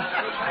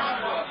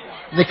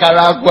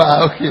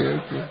 Nicaragua. Okay.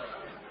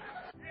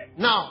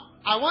 Now,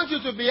 I want you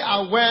to be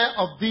aware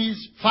of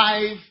these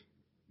 5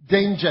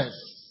 dangers.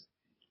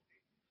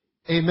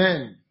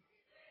 Amen.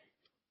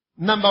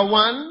 Number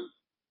 1,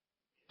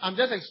 I'm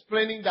just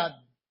explaining that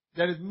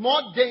there is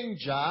more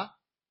danger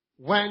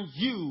when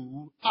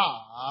you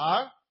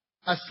are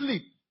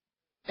asleep.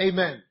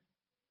 Amen.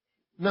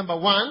 Number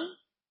 1,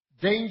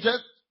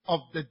 dangers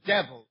of the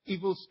devil,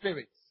 evil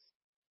spirits.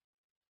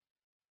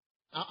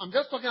 Now, I'm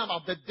just talking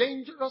about the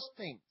dangerous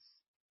things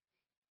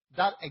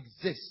that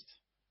exist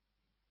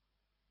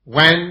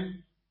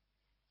when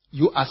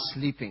you are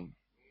sleeping.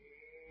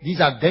 These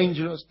are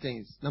dangerous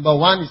things. Number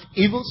 1 is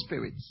evil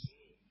spirits.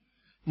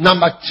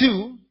 Number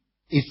 2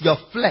 is your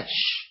flesh.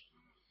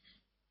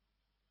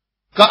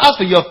 Because as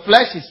for your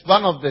flesh is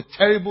one of the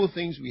terrible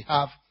things we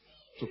have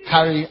to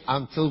carry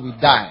until we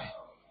die.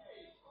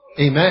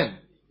 Amen.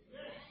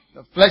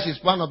 The flesh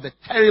is one of the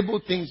terrible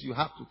things you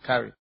have to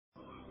carry.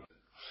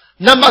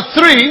 Number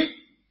 3,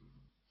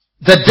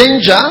 the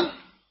danger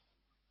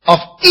of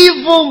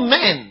evil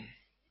men.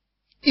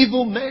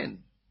 Evil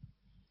men.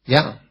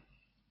 Yeah.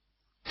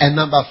 And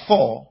number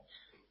 4,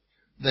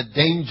 the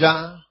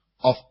danger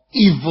of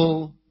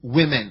evil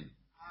women.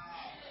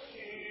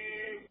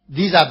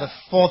 These are the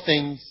 4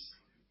 things.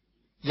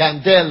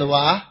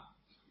 Yandelwa,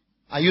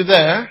 are you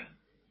there?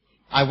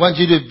 I want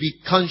you to be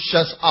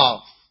conscious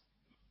of.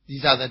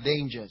 These are the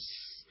dangers.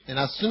 And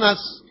as soon as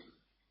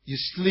you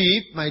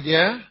sleep, my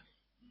dear, as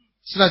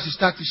soon as you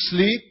start to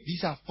sleep,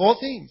 these are 4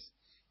 things.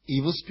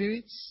 Evil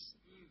spirits,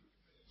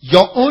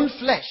 your own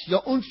flesh,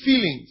 your own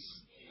feelings.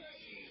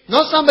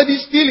 Not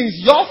somebody's feelings.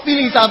 Your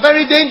feelings are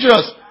very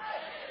dangerous.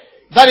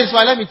 That is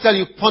why, let me tell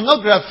you,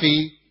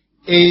 pornography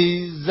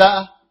is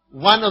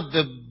one of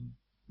the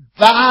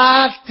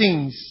bad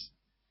things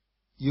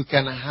you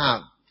can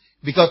have.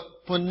 Because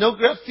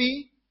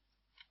pornography,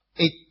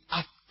 it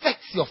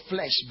affects your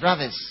flesh,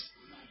 brothers.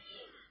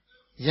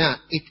 Yeah,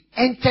 it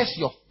enters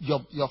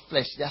your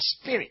flesh, their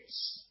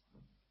spirits.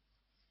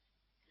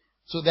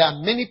 So there are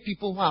many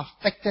people who are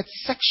affected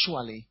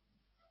sexually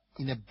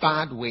in a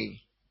bad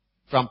way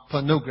from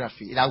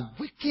pornography. It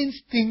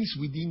awakens things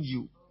within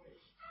you.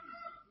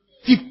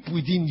 Deep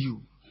within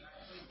you.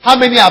 How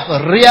many have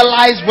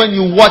realized when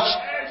you watch?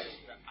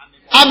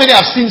 How many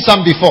have seen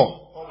some before?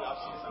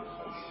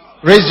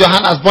 Raise your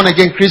hand as born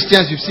again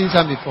Christians. You've seen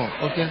some before.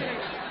 Okay.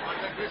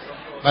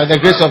 By the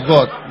grace of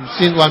God. You've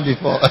seen one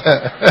before.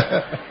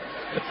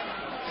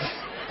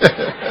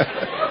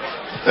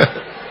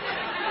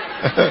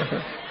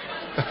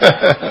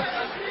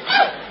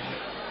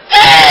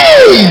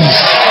 Hey!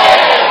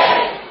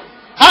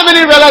 How many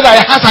realize that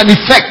it has an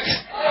effect?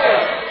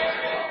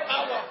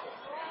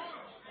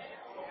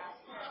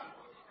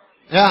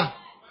 Yeah.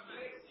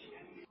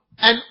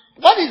 And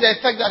what is the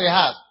effect that it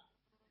has?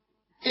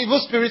 Evil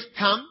spirits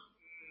come,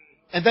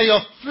 and then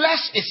your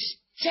flesh is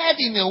stirred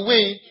in a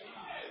way.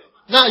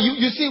 Now,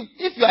 you see,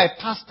 if you are a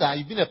pastor,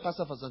 you've been a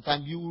pastor for some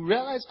time, you will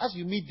realize as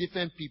you meet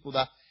different people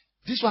that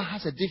this one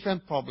has a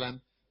different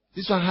problem,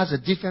 this one has a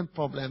different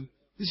problem,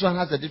 this one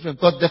has a different,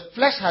 because the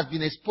flesh has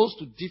been exposed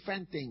to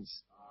different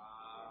things.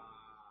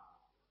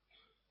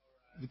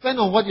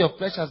 Depending on what your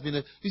flesh has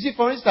been. You see,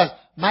 for instance,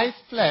 my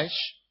flesh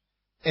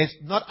is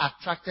not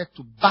attracted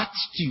to bat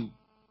stew.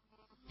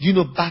 Do you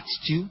know bat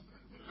stew?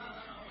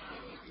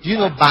 Do you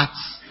know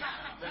bats?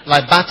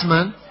 Like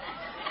Batman?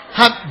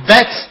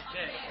 Bat.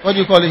 What do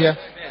you call it here?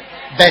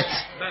 Bat.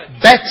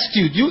 Bat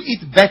stew. Do you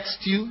eat bat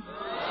stew?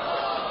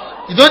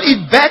 You don't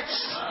eat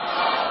bats?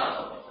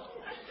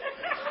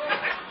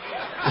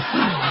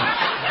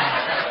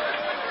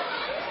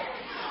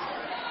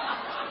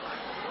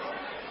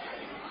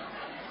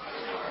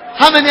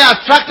 How many are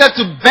attracted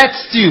to bat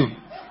stew?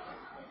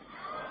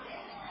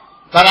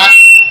 But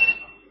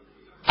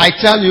I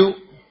tell you,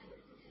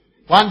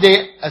 one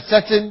day a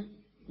certain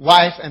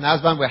wife and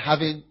husband were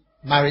having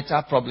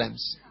marital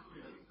problems.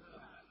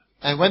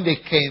 And when they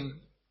came,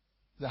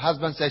 the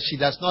husband said, she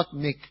does not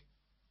make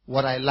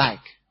what I like.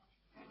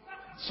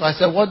 So I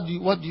said, what do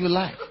you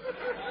like?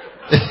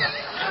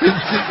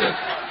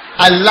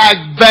 I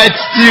like bird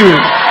stew.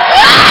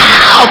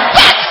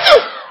 Bird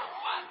stew!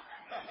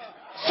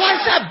 So I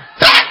said,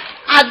 bird?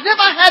 I've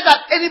never heard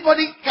that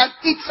anybody can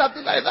eat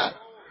something like that.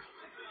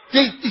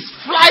 They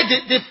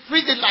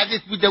freeze it like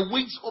this with the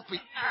wings open.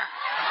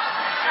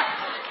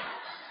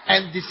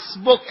 And they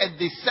smoke and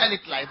they sell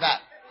it like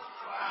that.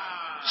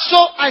 So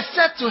I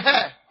said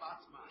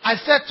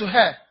to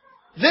her,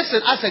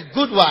 listen, as a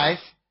good wife,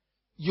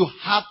 you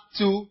have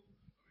to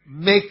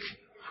make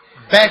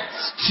bird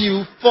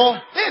stew for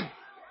him.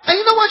 And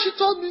you know what she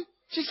told me?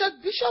 She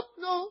said, Bishop,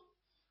 no,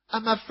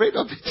 I'm afraid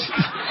of it.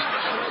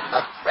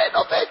 I'm afraid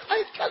of it.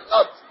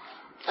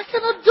 I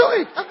cannot do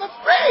it. I'm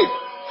afraid.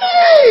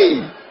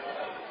 Hey!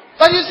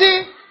 But you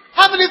see,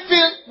 how many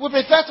feel we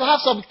prefer to have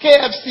some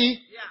KFC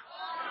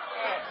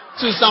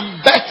to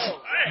some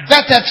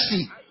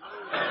BFC?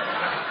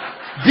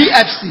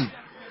 BFC.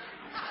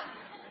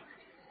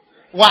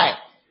 Why?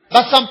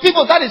 But some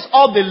people, that is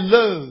all they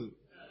love.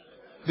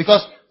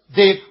 Because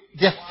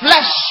their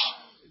flesh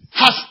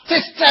has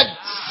tasted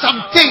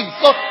something.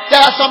 So there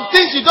are some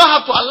things you don't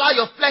have to allow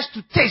your flesh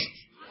to taste.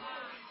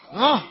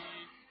 No.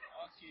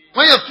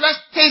 When your flesh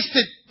tastes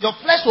it, your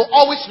flesh will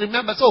always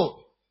remember.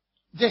 So,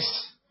 this.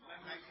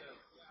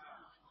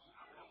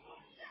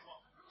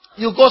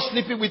 You go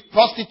sleeping with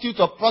prostitute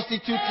or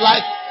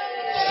prostitute-like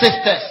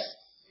sisters.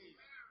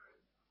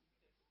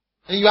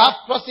 And you have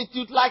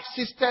prostitute-like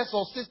sisters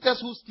or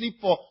sisters who sleep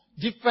for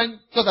different,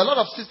 because a lot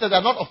of sisters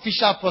are not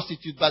official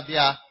prostitutes, but they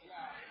are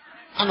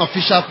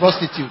unofficial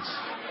prostitutes.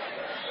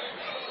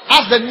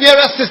 Ask the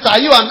nearest sister,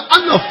 are you an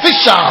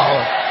unofficial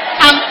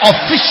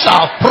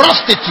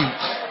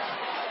prostitute?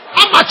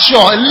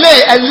 Amateur,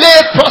 a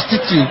lay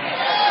prostitute.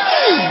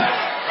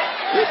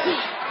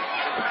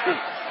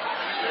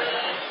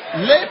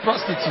 Lay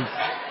prostitute.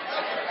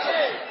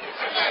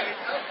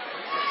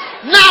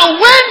 Now,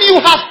 when you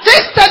have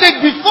tasted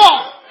it before,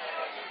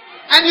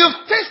 and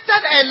you've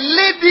tasted a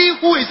lady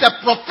who is a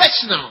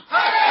professional,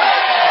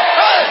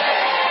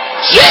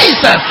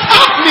 Jesus,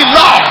 help me,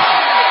 Lord,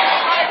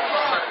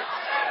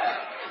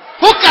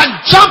 who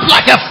can jump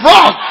like a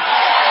frog,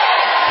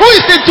 who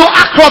is into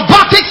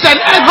acrobatics and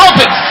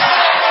aerobics,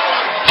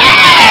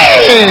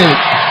 hey,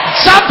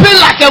 jumping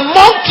like a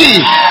monkey,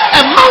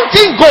 a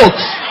mountain goat.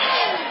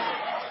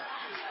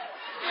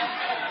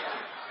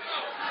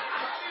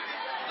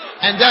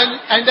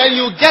 And then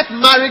you get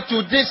married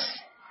to this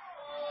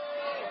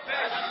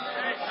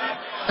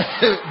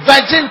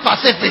Virgin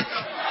Pacific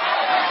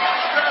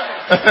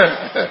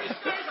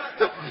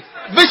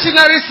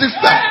missionary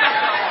sister,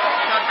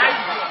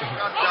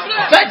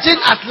 Virgin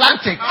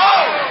Atlantic,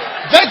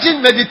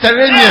 Virgin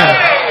Mediterranean.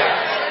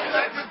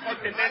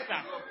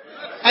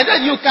 And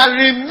then you can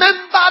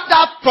remember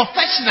that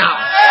professional.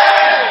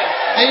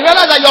 And you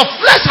realize that your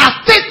flesh has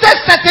tasted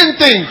certain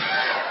things.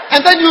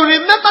 And then you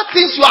remember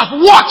things you have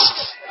watched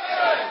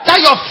that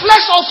your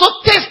flesh also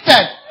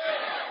tasted.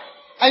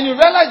 And you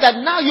realize that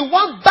now you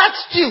want that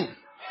stew.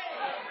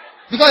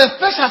 Because the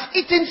flesh has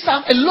eaten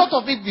a lot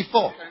of it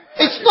before.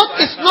 It's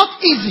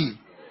not easy.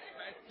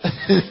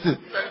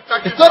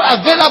 It's not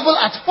available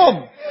at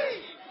home.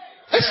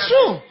 It's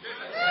true.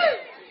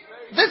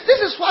 This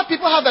is why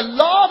people have a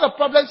lot of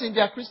problems in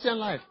their Christian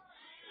life.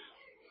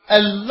 A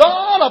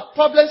lot of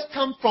problems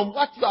come from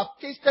what you have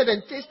tasted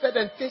and tasted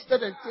and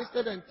tasted and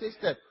tasted and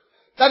tasted.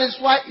 That is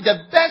why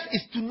the best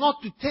is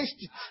not to taste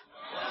it.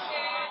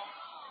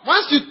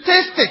 Once you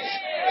taste it,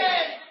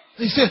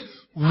 you say,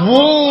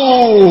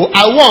 whoa,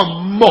 I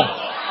want more.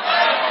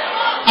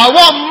 I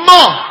want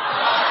more.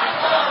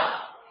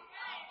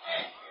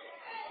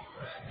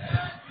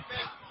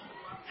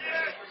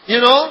 You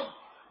know,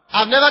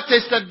 I've never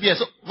tasted beer.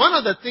 So one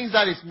of the things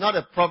that is not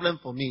a problem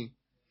for me,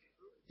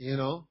 you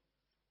know,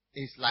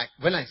 is like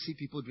when I see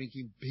people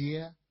drinking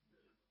beer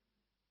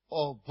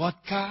or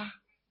vodka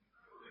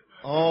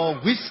or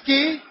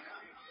whiskey.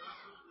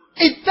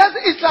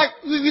 It's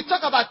like we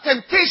talk about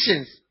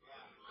temptations.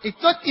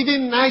 It's not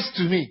even nice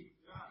to me.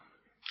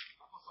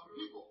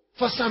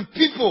 For some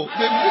people,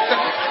 they look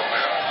at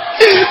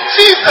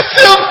Jesus,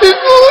 help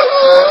people.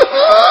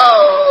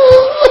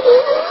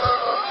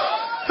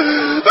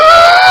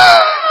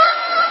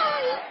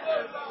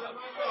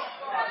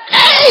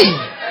 Hey!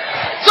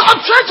 So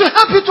I'm trying to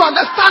help you to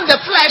understand the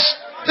flesh.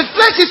 The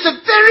flesh is a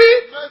very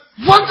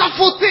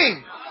wonderful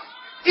thing.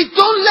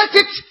 Don't let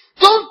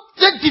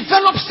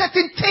develop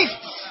certain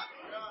tastes.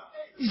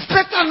 It's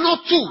better not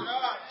to.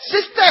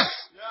 Sisters,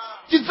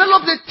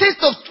 develop the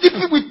taste of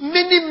sleeping with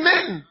many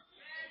men.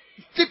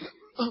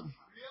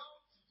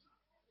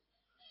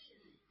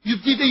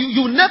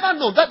 You never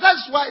know. That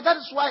is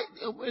why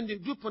when they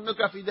do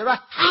pornography, there are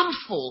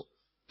harmful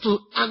to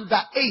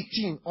under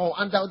 18 or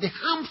under the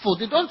harmful.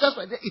 They don't just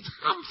like that. It's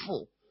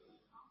harmful.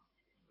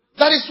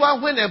 That is why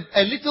when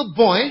a little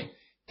boy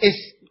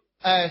is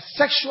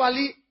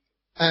sexually,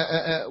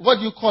 what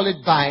do you call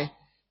it by?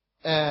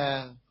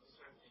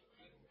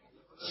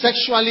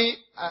 Sexually,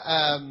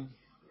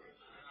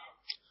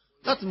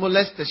 not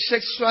molested,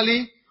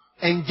 sexually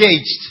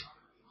engaged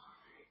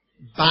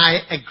by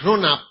a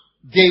grown-up,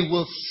 they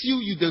will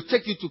sue you. They'll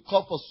take you to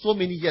court for so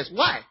many years.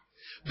 Why?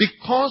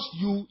 Because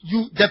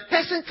the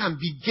person can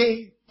be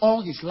gay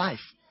all his life.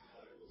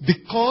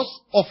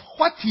 Because of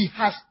what he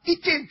has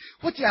eaten,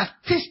 what he has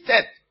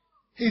tasted.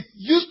 He's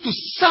used to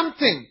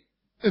something.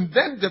 And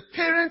then the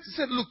parents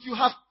said, look, you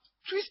have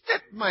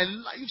twisted my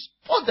life. You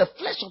spoiled the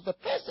flesh of the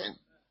person.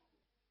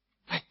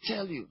 I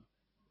tell you.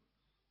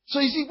 So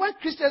you see, when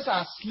Christians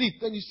are asleep,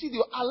 then you see they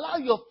allow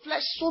your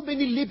flesh so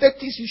many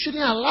liberties, you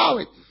shouldn't allow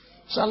it.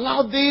 So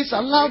allow this,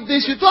 allow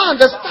this. You don't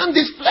understand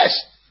this flesh.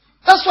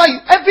 That's why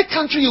every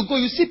country you go,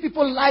 you see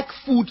people like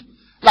food.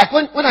 Like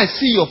when I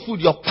see your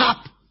food, your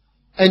pap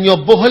and your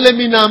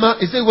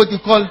boholeminama, is that what you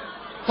call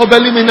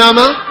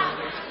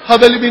hobeliminama?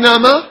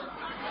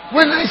 Hobeliminama?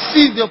 When I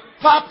see your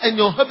pap and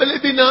your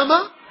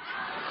hobeliminama,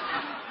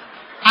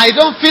 I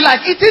don't feel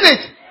like eating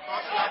it.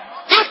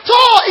 At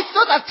all. It's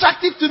not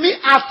attractive to me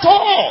at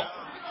all.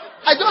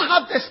 I don't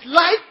have the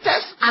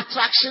slightest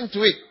attraction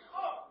to it.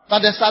 But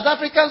the South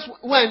Africans,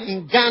 when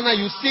in Ghana,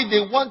 you see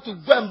they want to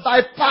go and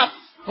buy pap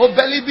or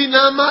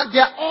belibinama, they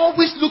are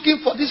always looking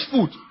for this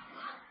food.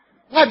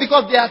 Why?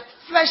 Because their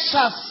flesh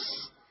has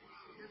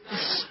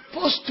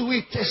exposed to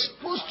it.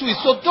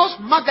 So those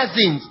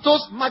magazines,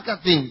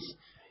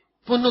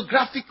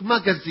 pornographic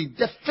magazines,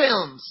 the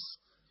films,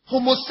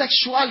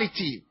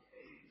 homosexuality,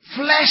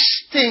 flesh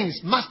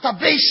things,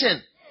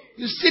 masturbation.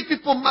 You see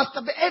people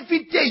masturbate.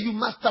 Every day you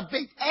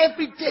masturbate.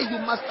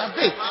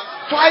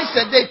 Twice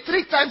a day,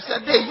 3 times a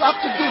day. You have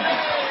to do this.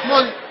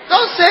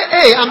 Don't say,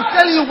 hey, I'm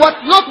telling you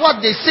not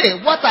what they say.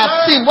 What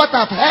I've seen, what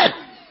I've heard.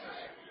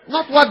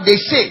 Not what they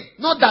say.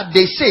 Not that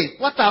they say.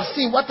 What I've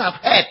seen, what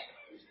I've heard.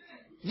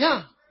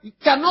 Yeah. You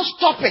cannot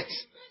stop it.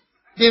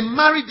 They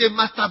marry, they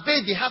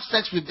masturbate, they have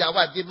sex with their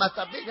wife. They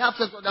masturbate, they have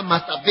sex with them,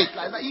 masturbate.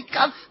 Like that. You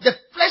can't, the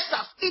flesh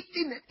has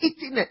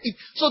eaten it.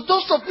 So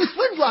those of this,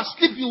 when you are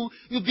asleep,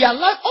 you'll be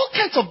alive. All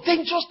kinds of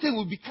dangerous things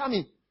will be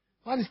coming.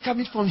 One is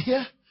coming from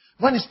here.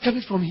 One is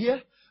coming from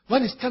here.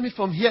 One is coming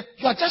from here.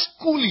 You are just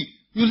coolly.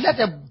 You let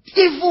the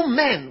evil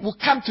man who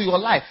come to your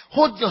life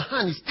hold your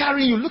hand. He's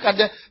carrying you. Look at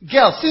the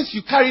girl. Since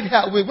you carried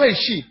her away, where is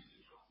she?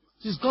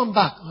 She's gone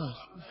back.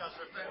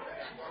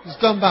 She's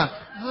gone back.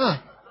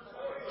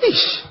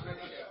 Ish.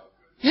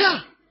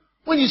 Yeah.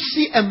 When you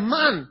see a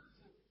man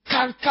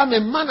come, a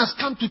man has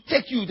come to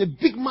take you, the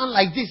big man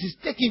like this is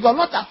taking you, are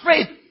not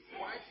afraid.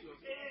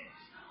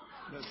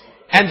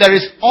 And there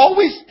is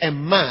always a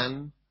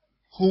man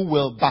who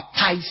will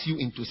baptize you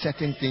into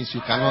certain things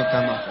you cannot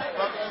come out of.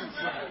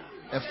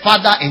 A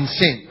father in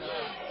sin.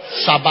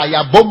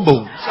 Shabaya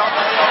Bombo.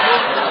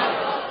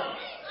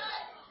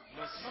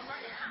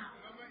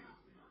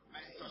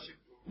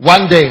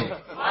 One day,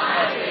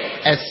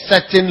 a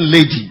certain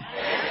lady,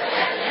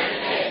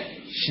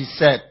 she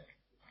said,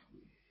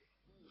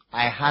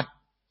 I had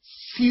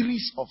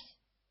series of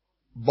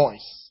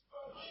boys.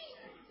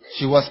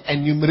 She was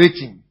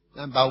enumerating.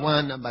 Number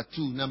 1, number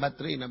 2, number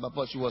 3, number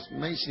 4. She was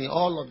mentioning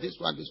all of this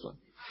one.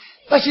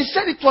 But she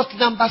said it was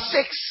number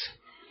 6.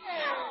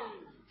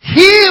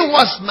 He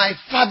was my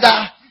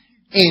father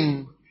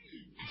in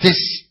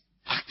this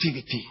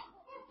activity.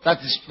 That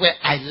is where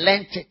I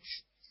learnt it.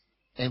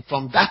 And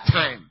from that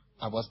time,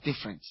 I was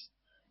different.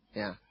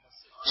 Yeah.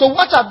 So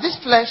what are this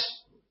flesh?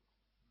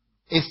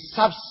 Is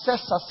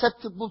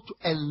susceptible to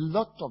a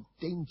lot of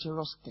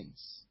dangerous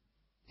things.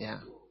 Yeah.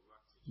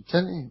 I'm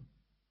telling you.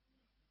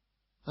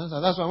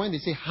 That's why when they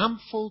say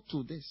harmful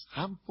to this,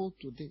 harmful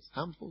to this,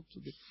 harmful to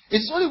this.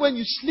 It's only when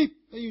you sleep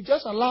and you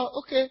just allow,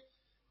 okay,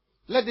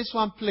 let this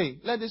one play,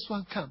 let this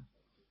one come,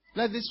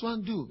 let this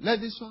one do,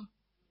 let this one.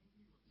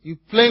 You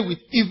play with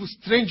evil,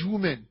 strange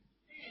women.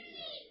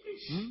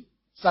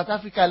 South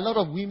Africa, a lot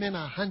of women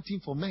are hunting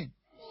for men.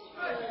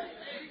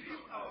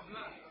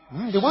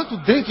 They want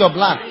to drink your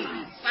blood.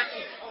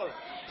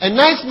 A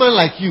nice man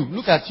like you,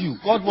 look at you.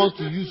 God wants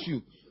to use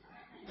you.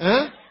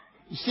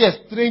 You see a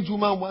strange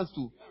woman wants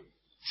to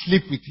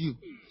sleep with you.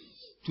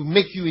 To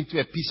make you into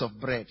a piece of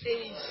bread.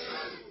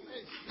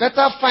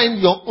 Better find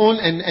your own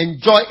and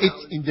enjoy it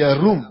in the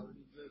room.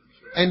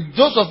 And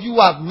those of you who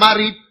are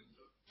married,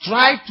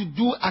 try to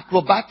do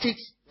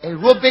acrobatics,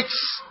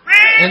 aerobics,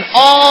 and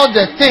all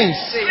the things.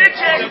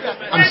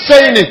 I'm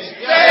saying it.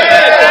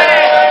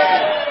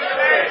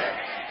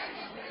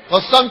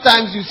 But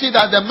sometimes you see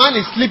that the man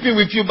is sleeping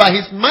with you, but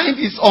his mind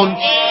is on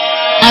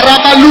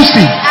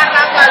Arabalusi.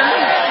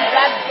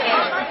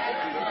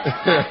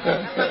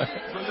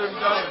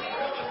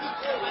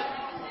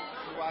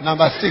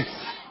 Number 6.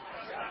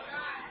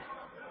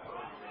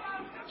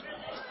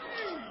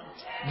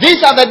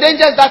 These are the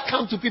dangers that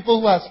come to people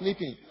who are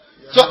sleeping.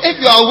 So if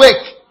you are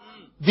awake,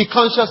 be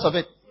conscious of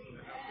it.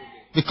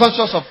 Be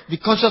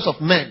conscious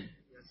of men.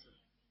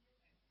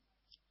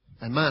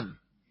 A man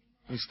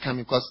is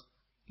coming because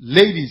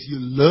ladies, you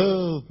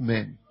love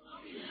men.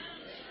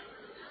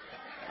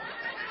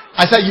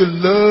 I said you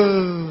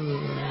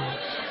love.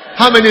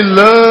 How many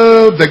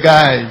love the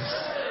guys?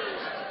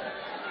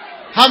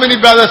 How many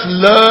brothers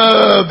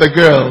love the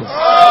girls?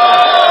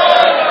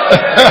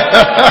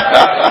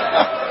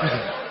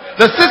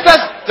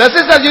 The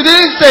sisters, you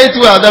didn't say it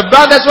well. The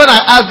brothers, when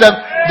I asked them,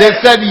 they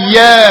said,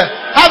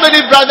 yeah. How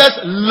many brothers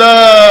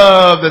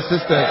love the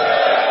sisters?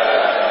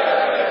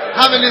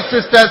 How many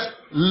sisters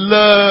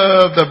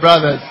love the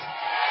brothers?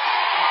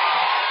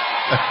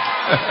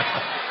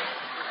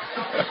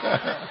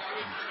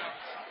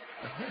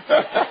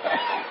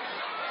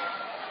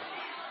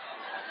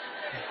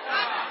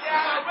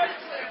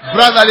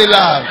 Brotherly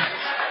love.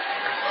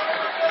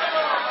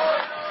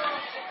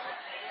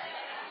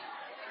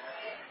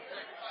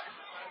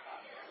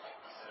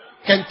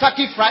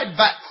 Kentucky Fried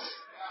Bats.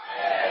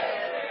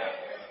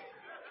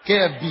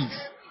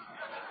 KFBs.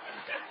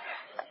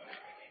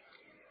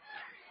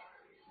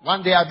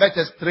 One day I met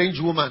a strange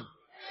woman.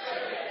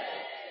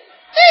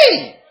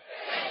 Hey!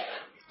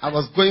 I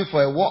was going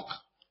for a walk.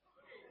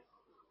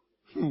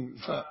 And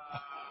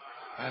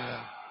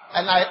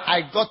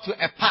I got to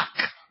a park.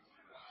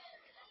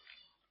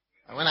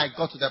 And when I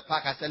got to the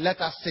park, I said, let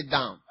us sit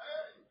down.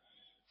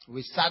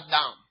 We sat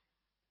down.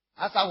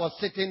 As I was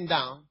sitting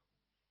down,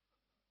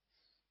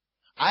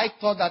 I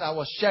thought that I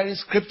was sharing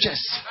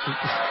scriptures. I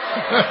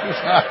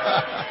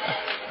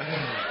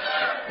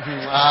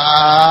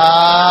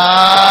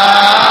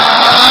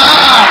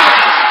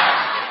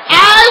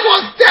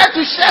was there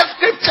to share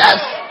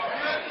scriptures.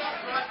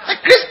 A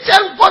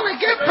Christian born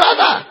again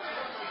brother.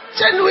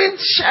 Genuine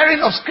sharing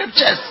of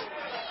scriptures.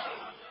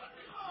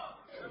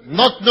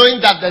 Not knowing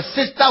that the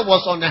sister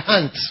was on a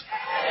hunt.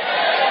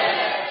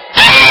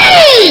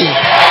 Hey!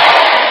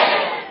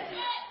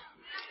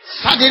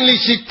 Suddenly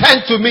she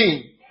turned to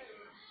me.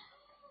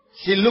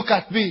 She looked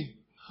at me.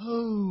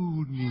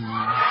 Hold me.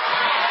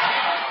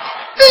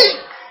 Hey!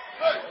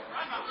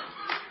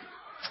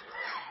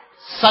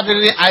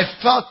 Suddenly I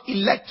felt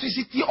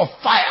electricity of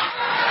fire.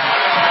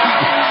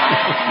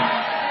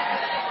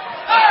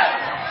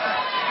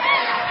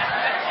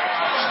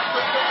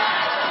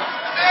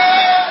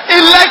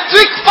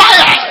 Electric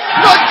fire.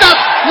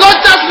 Not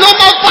just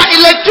normal fire.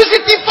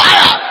 Electricity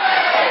fire.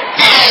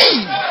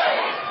 Hey!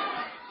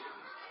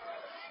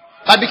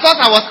 But because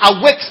I was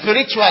awake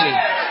spiritually,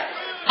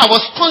 I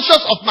was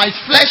conscious of my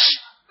flesh,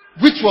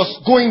 which was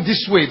going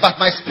this way, but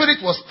my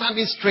spirit was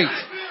standing straight.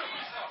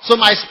 So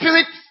my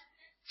spirit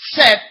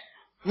said,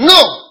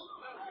 no,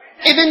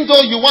 even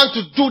though you want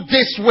to do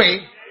this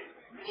way,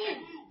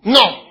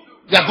 no,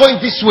 we are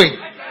going this way.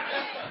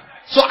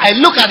 So I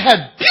look at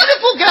her,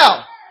 beautiful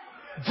girl,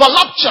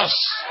 voluptuous,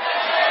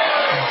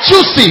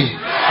 juicy,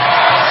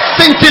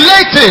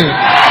 scintillating.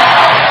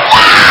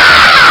 Wow!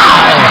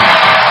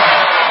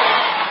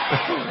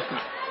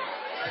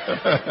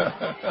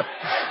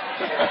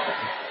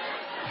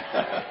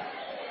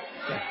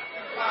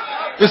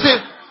 You see,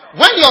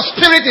 when your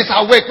spirit is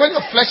awake, when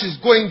your flesh is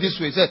going this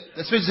way,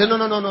 the spirit says, no.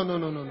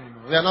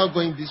 We are not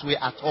going this way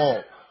at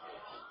all.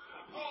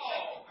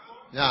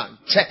 Yeah,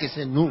 check it,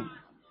 say, no.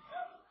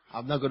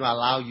 I'm not going to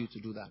allow you to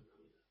do that.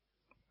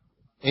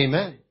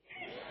 Amen.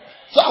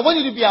 So I want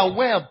you to be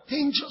aware of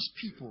dangerous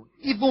people,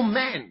 evil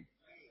men,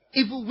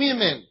 evil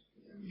women,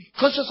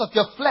 conscious of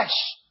your flesh,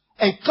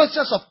 and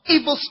conscious of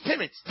evil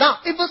spirits. Now,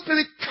 evil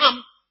spirits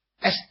come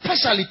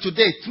especially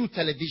today through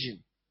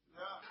television.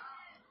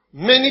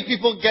 Many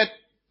people get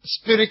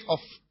spirit of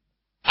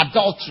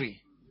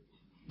adultery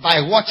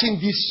by watching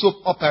these soap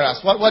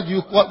operas. What do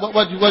you call?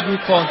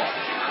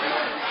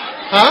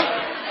 Huh?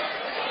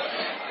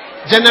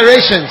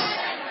 Generations.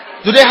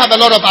 Do they have a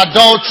lot of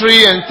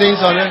adultery and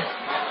things on it?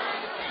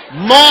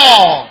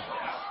 More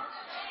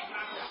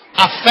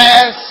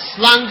affairs,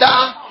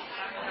 slander,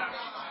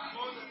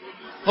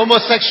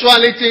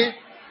 homosexuality.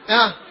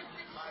 Yeah.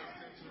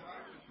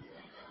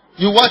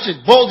 You watch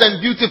it, Bold and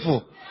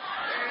Beautiful.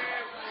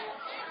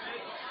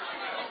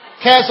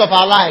 Cares of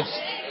our lives.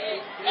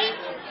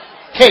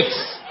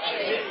 Cakes.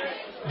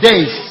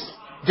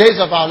 Days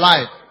of our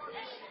life.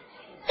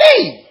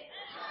 Hey!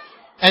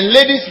 And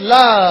ladies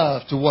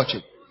love to watch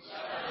it.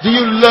 Do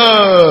you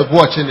love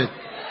watching it?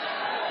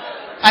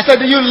 I said,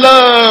 do you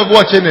love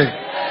watching it?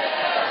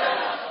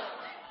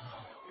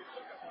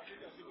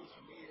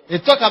 They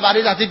talk about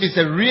it as if it's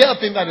a real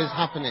thing that is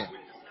happening.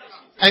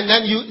 And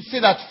then you see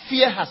that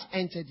fear has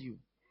entered you.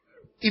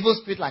 Evil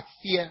spirit like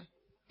fear,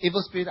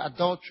 evil spirit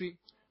adultery,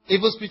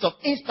 evil spirit of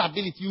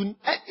instability.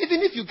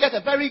 Even if you get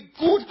a very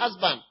good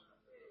husband,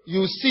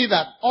 you see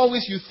that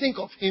always you think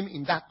of him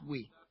in that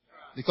way.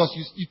 Because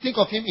you think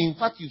of him in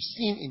what you've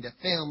seen in the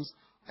films,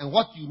 and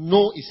what you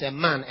know is a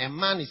man. A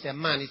man is a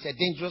man. He's a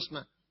dangerous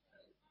man.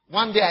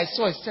 One day I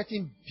saw a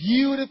certain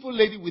beautiful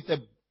lady with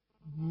a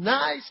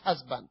nice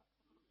husband.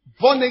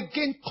 Born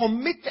again,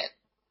 committed.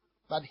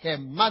 But her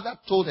mother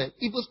told her,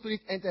 evil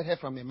spirit entered her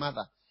from her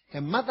mother.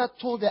 Her mother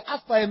told her,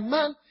 as for a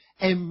man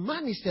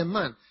is a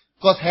man.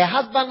 Because her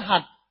husband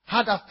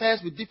had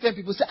affairs with different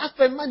people. Say, as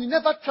for a man, you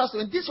never trust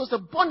him. And this was a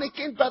born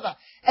again brother.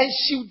 And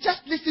she would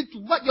just listen to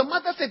what your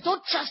mother said.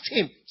 Don't trust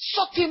him.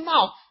 Shut him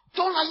out.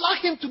 Don't allow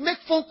him to make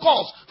phone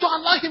calls. Don't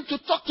allow him to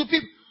talk to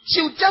people.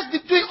 She would just be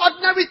doing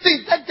ordinary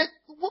things.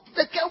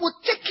 The girl would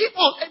take him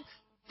on. And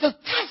the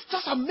guy's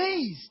just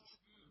amazed.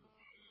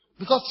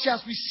 Because she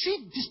has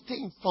received this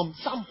thing from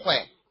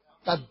somewhere.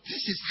 That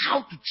this is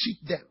how to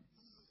treat them.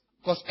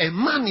 Because a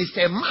man is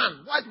a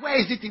man. Where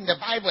is it in the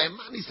Bible? A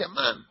man is a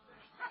man.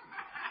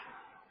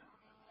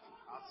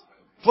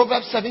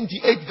 Proverbs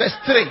 78 verse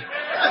 3.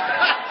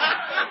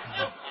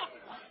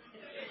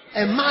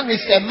 A man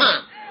is a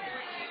man.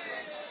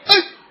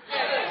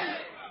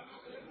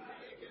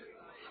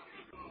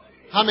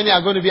 How many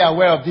are going to be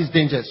aware of these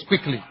dangers?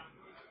 Quickly.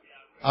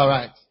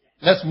 Alright.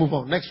 Let's move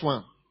on. Next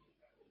one.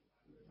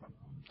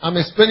 I'm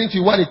explaining to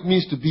you what it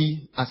means to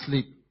be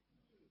asleep.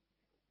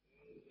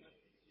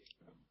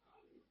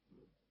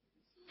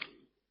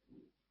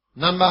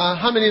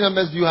 How many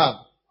numbers do you have?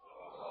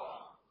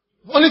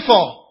 Only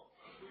 4.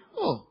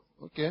 Oh,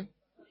 okay.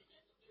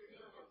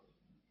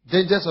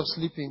 Dangers of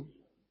sleeping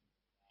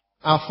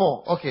are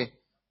 4. Okay.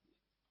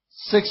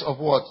 6 of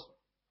what?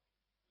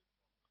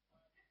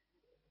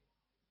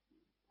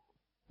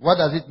 What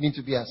does it mean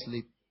to be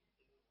asleep?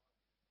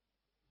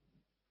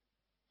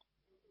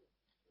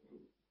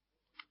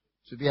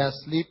 To be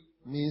asleep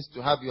means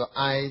to have your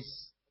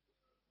eyes,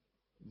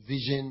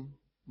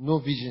 no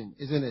vision,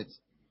 isn't it?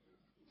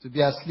 To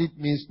be asleep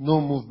means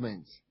no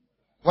movement.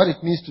 What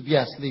it means to be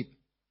asleep.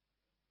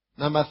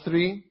 Number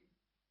 3,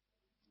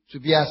 to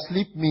be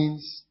asleep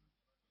means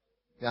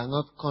you are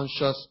not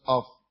conscious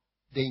of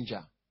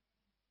danger.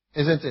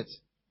 Isn't it?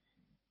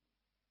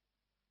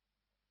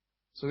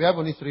 So we have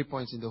only 3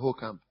 points in the whole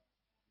camp.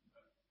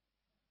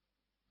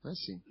 Let's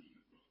see.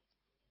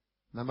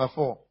 Number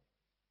 4.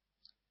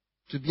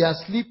 To be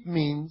asleep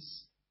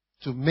means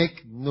to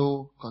make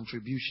no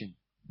contribution.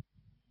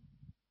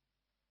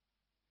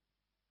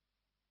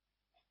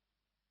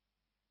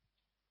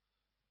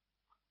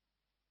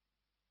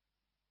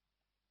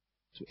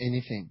 To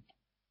anything.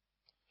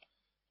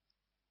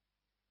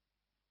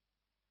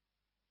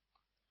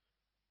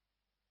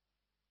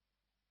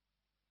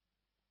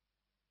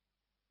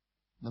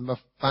 Number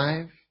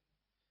 5,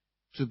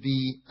 to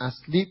be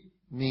asleep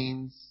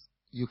means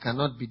you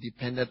cannot be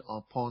depended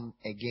upon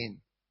again.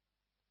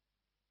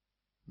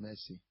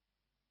 Mercy.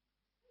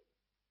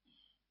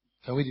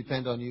 Can we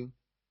depend on you?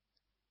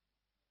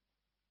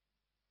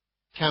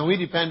 Can we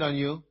depend on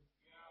you?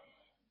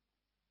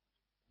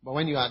 But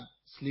when you are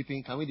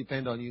sleeping, can we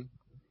depend on you?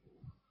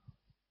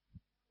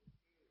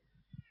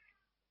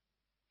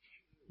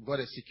 You've got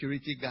a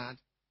security guard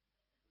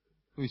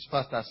who is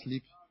fast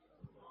asleep.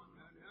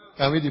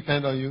 Can we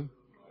depend on you?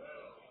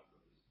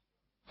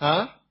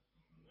 Huh?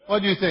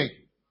 What do you think?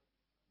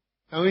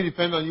 Can we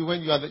depend on you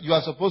when you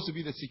are supposed to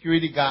be the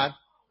security guard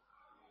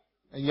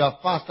and you are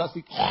fast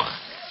asleep?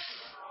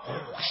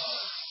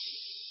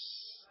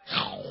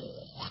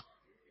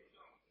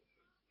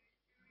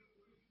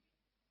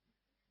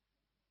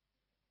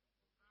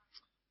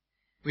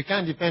 We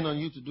can't depend on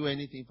you to do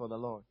anything for the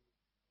Lord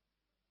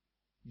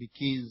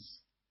because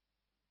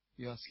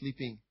you are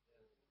sleeping.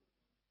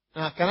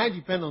 Now, can I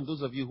depend on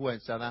those of you who are in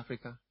South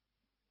Africa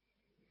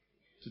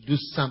to do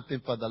something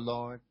for the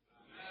Lord?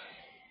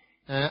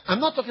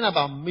 I'm not talking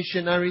about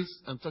missionaries.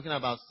 I'm talking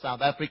about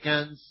South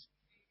Africans.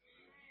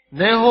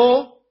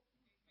 Neho,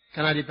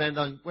 can I depend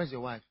on you? Where's your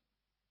wife?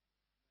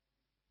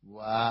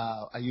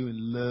 Wow, are you in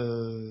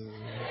love?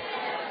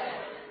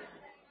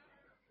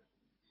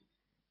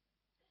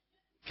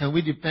 Can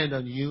we depend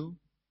on you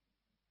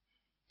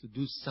to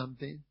do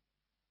something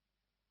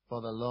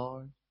for the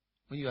Lord?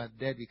 When you are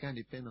dead, we can't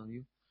depend on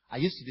you. I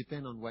used to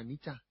depend on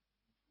Juanita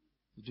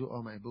to do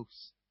all my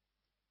books.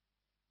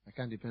 I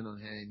can't depend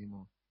on her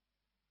anymore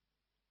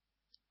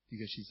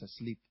because she's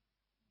asleep.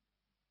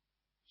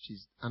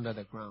 She's under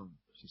the ground.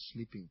 She's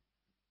sleeping.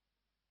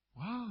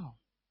 Wow.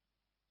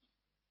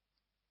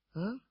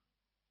 Huh?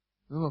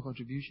 No more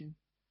contribution?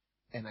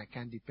 And I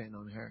can't depend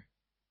on her.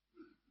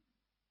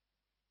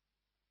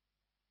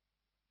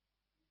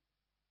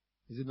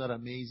 Is it not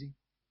amazing?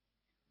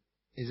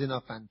 Is it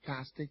not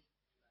fantastic?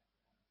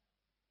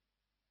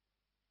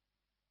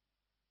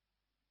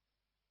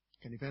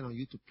 Can depend on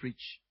you to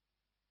preach.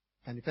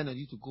 Can depend on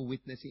you to go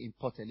witnessing in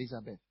Port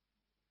Elizabeth.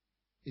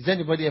 Is there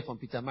anybody here from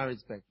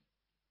Pietermaritzburg?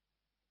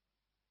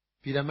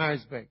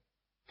 Pietermaritzburg.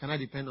 Can I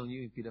depend on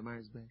you in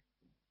Pietermaritzburg?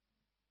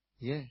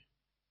 Yeah.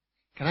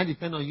 Can I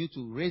depend on you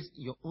to raise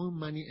your own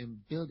money and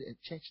build a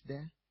church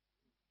there?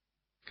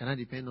 Can I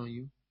depend on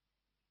you?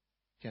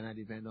 Can I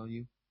depend on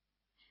you?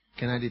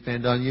 Can I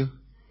depend on you?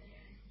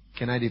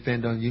 Can I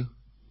depend on you?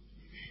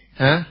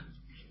 Huh?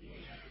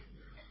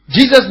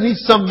 Jesus needs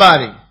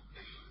somebody.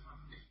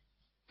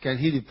 Can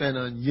he depend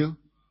on you?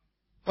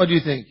 What do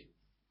you think?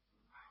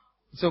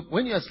 So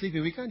when you are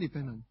sleeping, we can't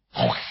depend on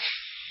you.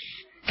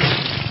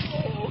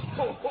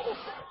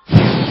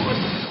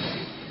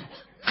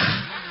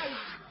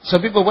 So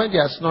people, when they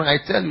are snoring, I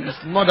tell you, it's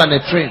more than a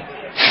train.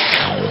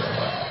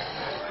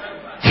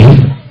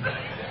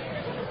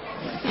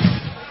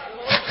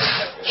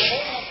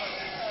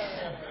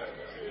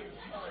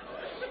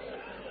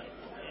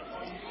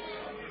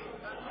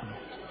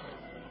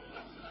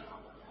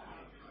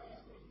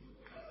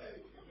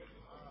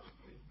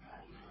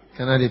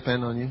 Can I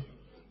depend on you?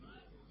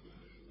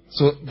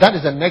 So that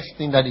is the next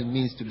thing that it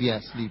means to be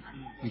asleep.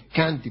 We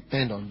can't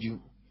depend on you.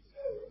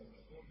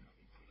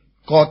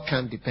 God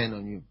can't depend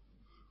on you.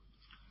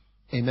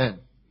 Amen.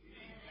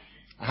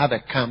 I have a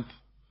camp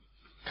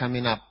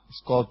coming up.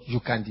 It's called You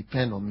Can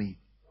Depend on Me.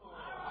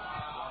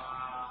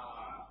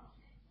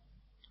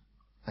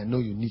 I know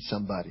you need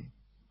somebody.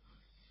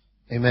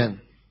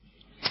 Amen.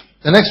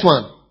 The next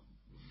one.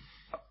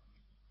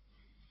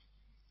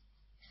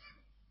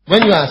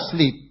 When you are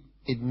asleep,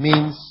 it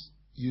means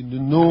you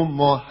no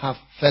more have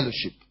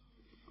fellowship.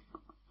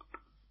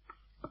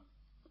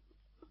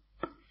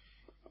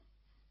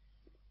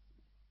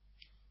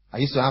 I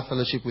used to have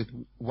fellowship with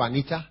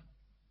Juanita.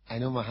 I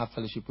no more have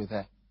fellowship with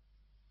her.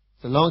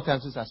 It's a long time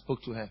since I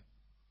spoke to her.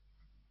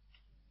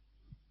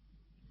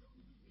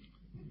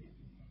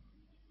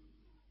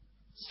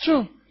 It's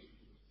true.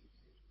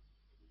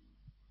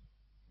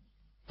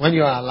 When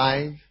you are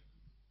alive,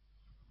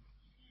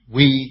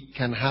 we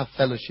can have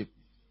fellowship.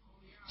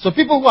 So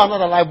people who are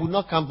not alive will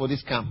not come for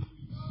this camp.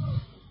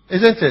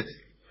 Isn't it?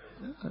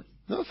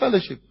 No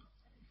fellowship.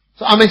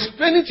 So I'm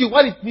explaining to you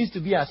what it means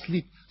to be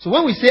asleep. So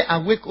when we say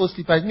awake or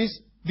sleeper, it means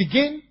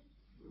begin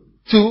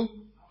to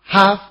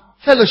have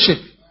fellowship.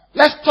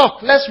 Let's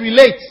talk. Let's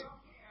relate.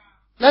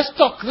 Let's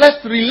talk.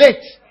 Let's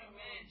relate.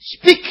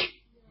 Speak.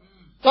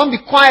 Don't be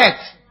quiet.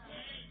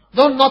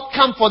 Don't not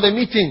come for the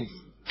meetings.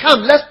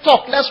 Come. Let's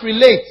talk. Let's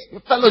relate.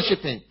 You're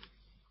fellowshipping.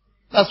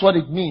 That's what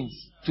it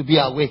means to be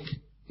awake.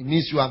 It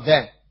means you are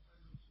there.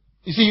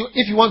 You see,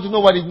 if you want to know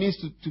what it means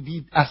to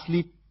be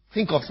asleep,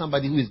 think of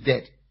somebody who is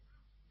dead.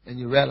 And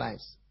you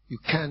realize you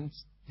can't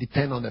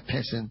depend on the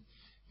person.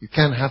 You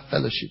can't have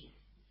fellowship.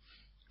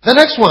 The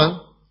next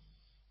one.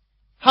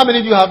 How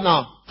many do you have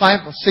now?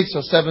 5 or 6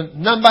 or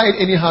 7. Number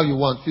it anyhow you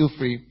want. Feel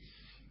free.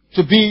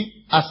 To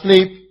be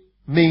asleep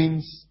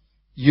means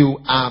you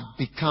are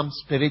become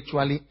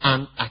spiritually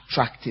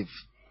unattractive.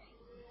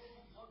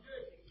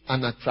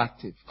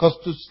 Unattractive. Because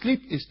to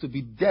sleep is to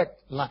be dead.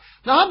 Now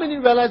how many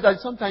realize that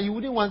sometimes you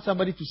wouldn't want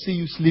somebody to see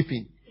you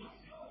sleeping?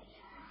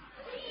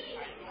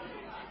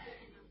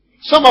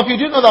 Some of you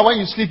do know that when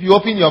you sleep you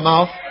open your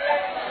mouth.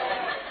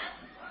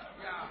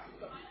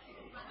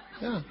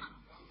 Yeah.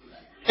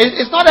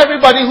 It's not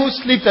everybody who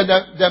sleeps and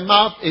their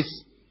mouth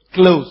is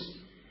closed.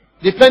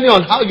 Depending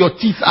on how your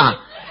teeth are.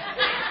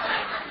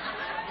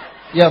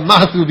 Your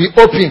mouth will be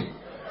open.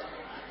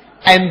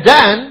 And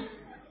then,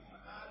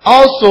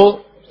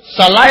 also,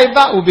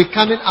 saliva will be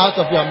coming out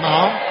of your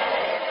mouth.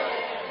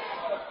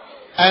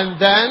 And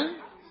then,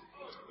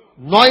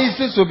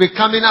 noises will be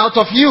coming out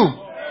of you.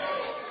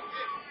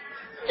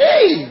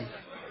 Hey!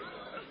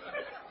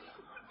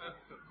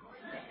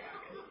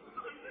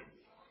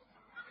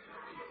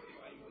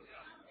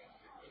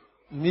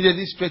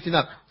 Immediately straighten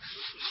up.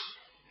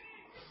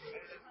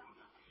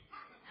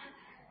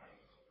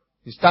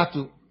 You start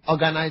to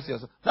organize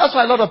yourself. That's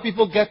why a lot of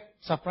people get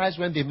surprised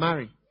when they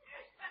marry.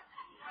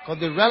 Because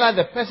they realize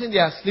the person they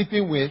are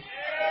sleeping with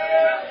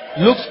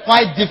looks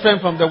quite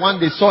different from the one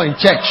they saw in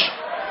church.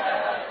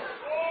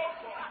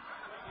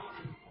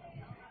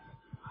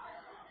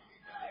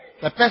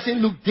 The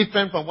person looked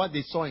different from what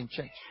they saw in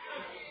church.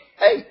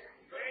 Hey!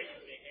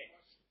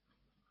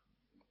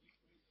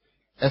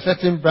 A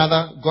certain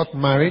brother got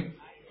married.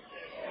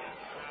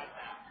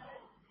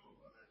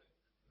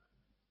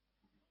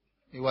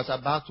 He was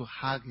about to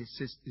hug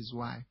his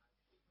wife.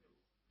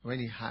 When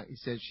he hugged,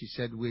 she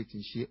said, wait,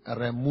 and she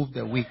removed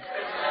the wig.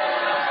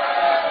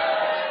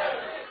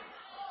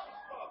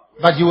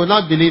 But you will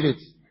not believe it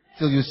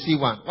till you see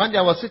one. One day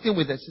I was sitting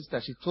with a sister.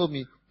 She told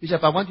me,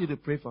 Bishop, I want you to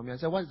pray for me. I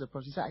said, what is the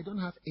problem? She said, I don't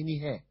have any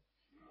hair.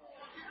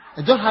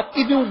 I don't have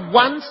even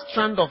one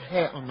strand of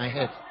hair on my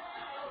head.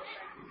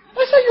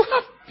 I said, you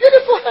have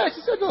beautiful hair.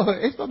 She said, no,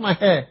 it's not my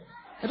hair.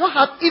 I don't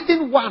have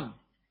even one.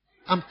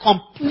 I'm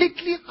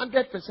completely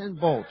 100%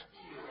 bald.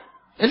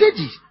 A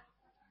lady.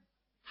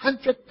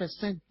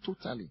 100%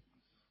 totally.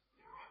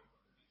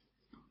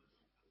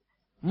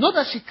 Not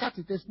that she cut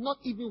it. There's not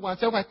even one.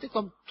 So I think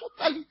I'm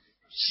totally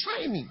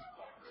shining.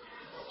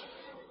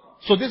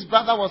 So this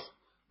brother was,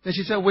 then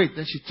she said, wait.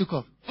 Then she took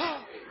off.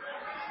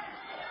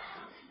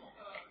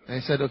 And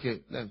he said,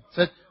 okay. Then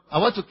said, I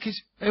want to kiss.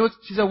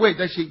 She said, wait.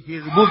 Then he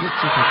removed it.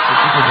 She took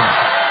it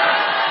down.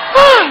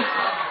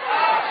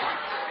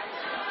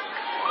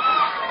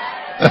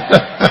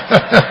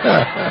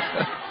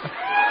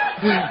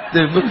 They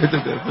look at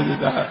them, they put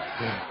it down.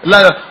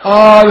 Like,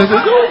 oh, they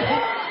said, oh.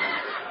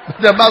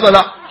 Their mouth are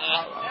like,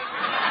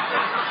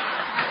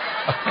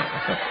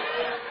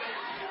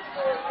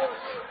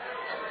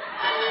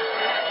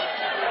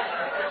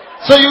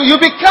 so you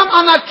become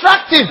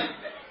unattractive.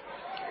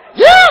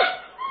 Yeah.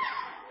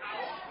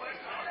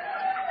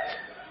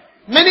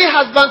 Many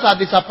husbands are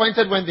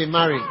disappointed when they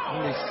marry.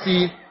 When they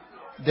see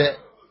the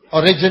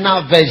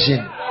original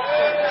version.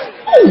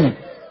 Ooh.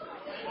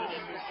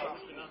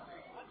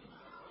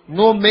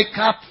 No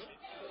makeup.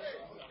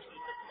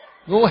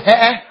 No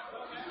hair.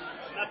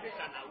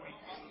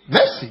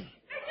 Mercy.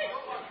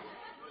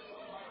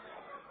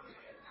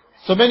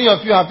 So many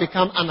of you have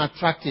become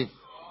unattractive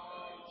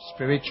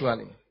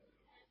spiritually.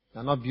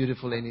 You're not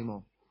beautiful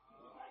anymore.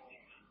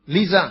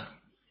 Lisa,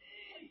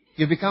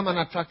 you become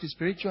unattractive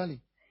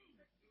spiritually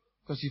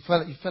because you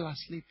fell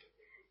asleep.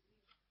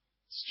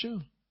 It's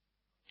true.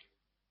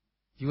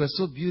 You were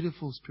so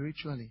beautiful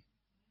spiritually.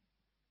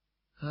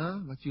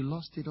 But you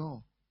lost it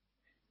all.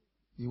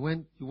 You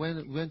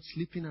went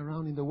sleeping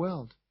around in the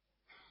world.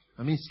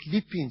 I mean,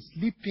 sleeping,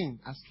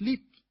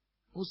 asleep.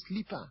 Oh,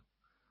 sleeper.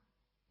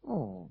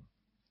 Oh.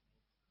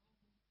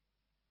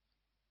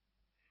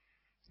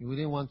 You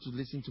wouldn't want to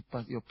listen to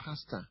your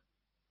pastor.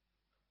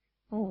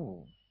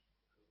 Oh.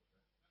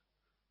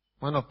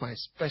 One of my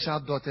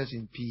special daughters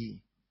in PE.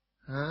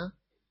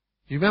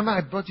 You remember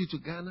I brought you to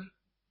Ghana?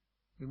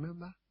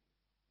 Remember?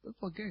 Don't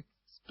forget.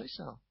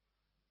 Special.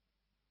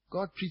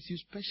 God treats you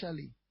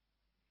specially.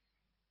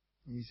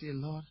 And you say,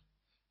 Lord,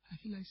 I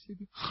feel like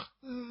sleeping.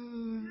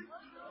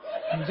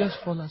 You just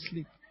fall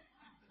asleep.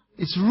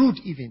 It's rude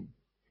even.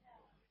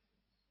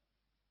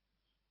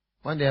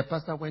 One day a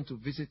pastor went to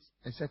visit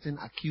a certain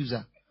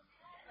accuser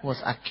who was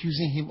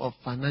accusing him of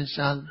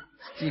financial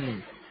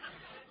stealing.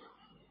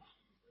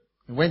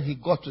 And when he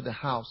got to the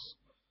house,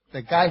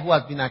 the guy who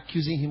had been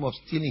accusing him of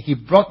stealing, he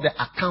brought the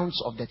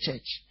accounts of the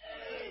church.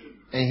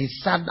 And he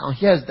sat down.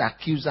 Here's the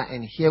accuser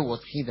and here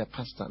was he, the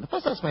pastor. The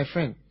pastor is my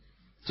friend.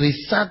 So he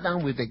sat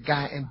down with the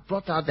guy and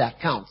brought out the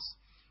accounts.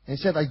 And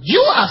said that you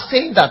are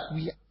saying that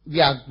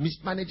we are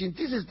mismanaging.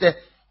 This is the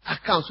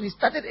account. So he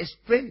started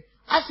explaining.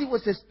 As he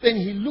was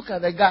explaining, he looked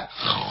at the guy.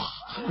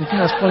 The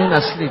guy was falling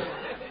asleep.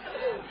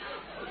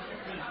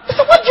 He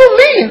said, what do you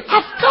mean?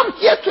 I've come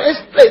here to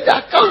explain the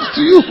accounts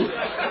to you.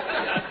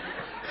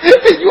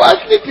 You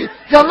are sleeping.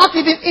 You are not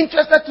even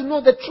interested to know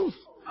the truth.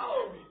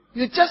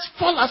 You just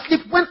fall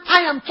asleep when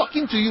I am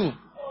talking to you.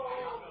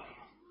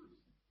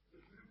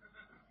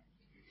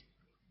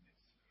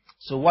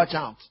 So watch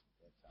out.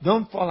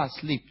 Don't fall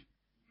asleep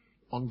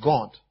on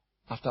God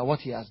after what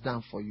He has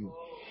done for you.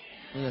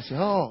 And you say,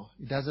 oh,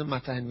 it doesn't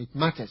matter, and it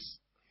matters.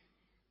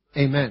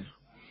 Amen.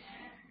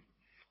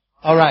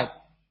 Alright.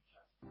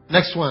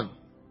 Next one.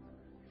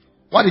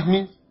 What it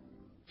means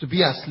to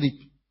be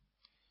asleep.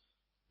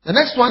 The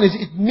next one is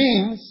it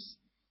means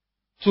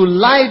to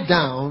lie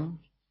down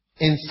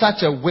in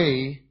such a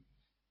way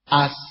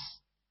as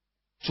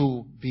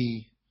to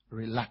be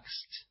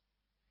relaxed.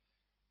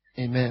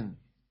 Amen.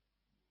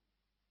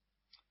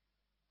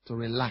 To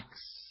relax.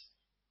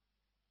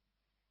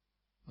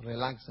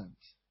 Relaxant.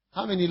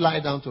 How many lie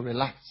down to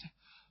relax?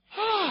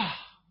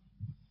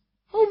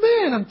 Oh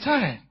man, I'm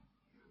tired.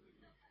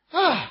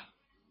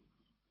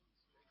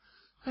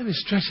 Let me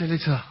stretch a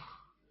little.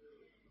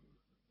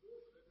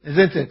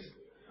 Isn't it?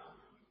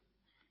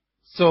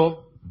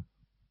 So,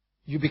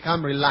 you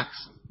become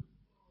relaxed.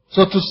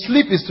 So to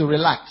sleep is to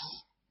relax.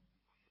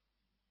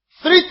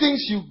 3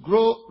 things you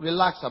grow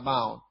relaxed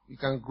about. You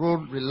can grow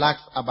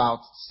relaxed about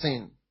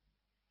sin.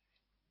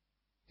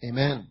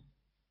 Amen.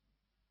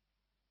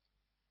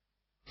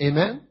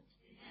 Amen.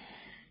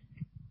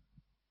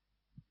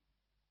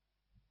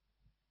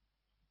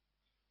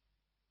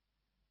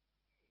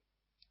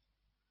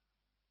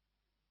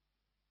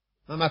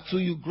 Number 2,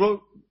 you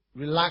grow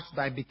relaxed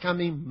by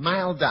becoming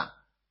milder,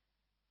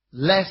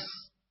 less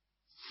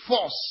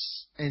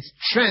force and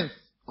strength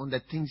on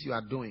the things you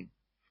are doing.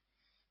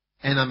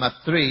 And number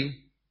 3,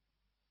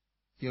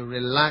 you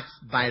relax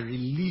by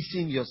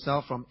releasing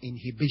yourself from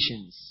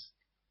inhibitions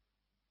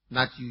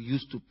that you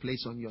used to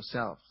place on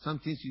yourself. Some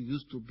things you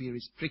used to be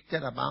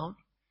restricted about,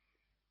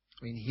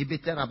 or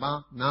inhibited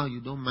about, now you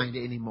don't mind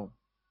it anymore.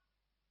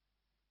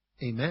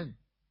 Amen.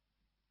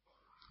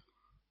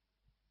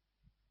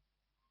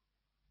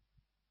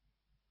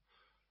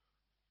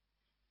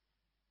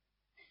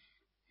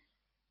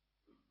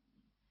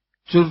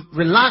 To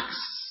relax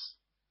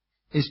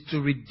is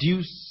to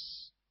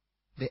reduce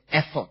the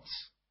effort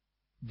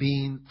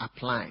being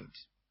applied.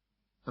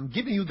 I'm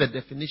giving you the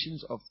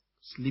definitions of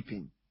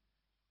sleeping.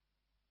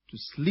 To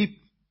sleep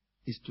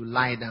is to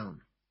lie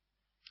down.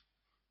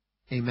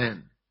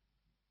 Amen.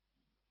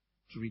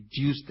 To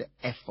reduce the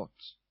effort.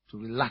 To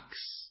relax.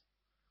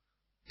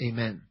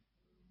 Amen.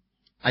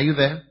 Are you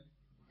there?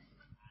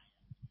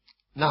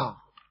 Now,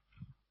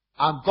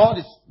 our God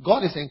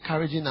is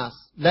encouraging us.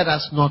 Let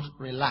us not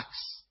relax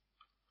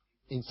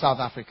in South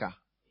Africa.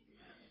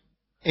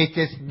 It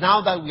is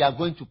now that we are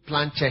going to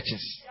plant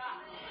churches.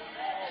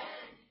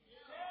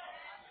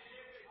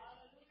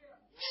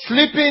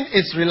 Sleeping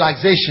is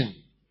relaxation.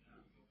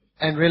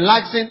 And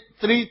relaxing,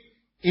 3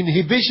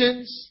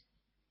 inhibitions.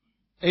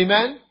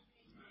 Amen.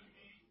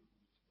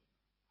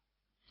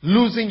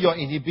 Losing your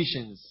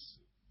inhibitions.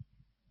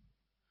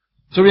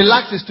 To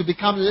relax is to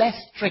become less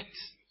strict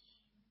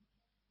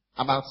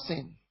about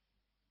sin.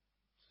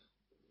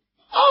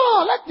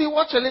 Oh, let me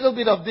watch a little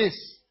bit of this.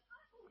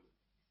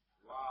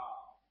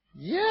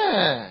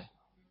 Yeah.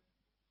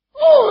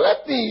 Oh,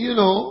 let me,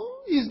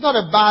 he's not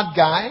a bad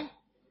guy.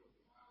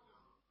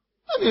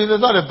 I mean, he's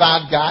not a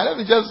bad guy. Let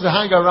me just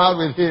hang around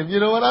with him. You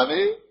know what I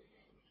mean?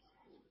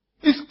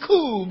 It's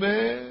cool,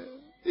 man.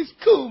 It's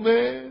cool,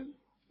 man.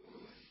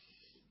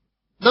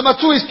 Number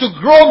 2 is to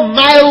grow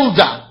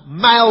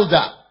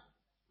milder.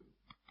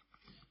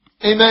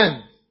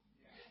 Amen.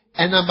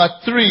 And number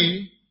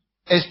 3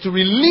 is to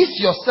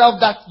release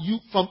yourself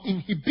from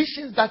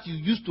inhibitions that you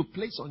used to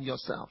place on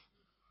yourself.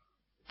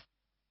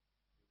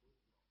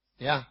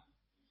 Yeah.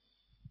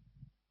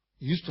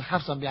 You used to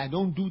have something, I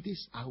don't do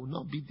this, I will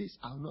not be this,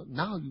 I will not.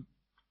 Now you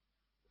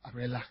are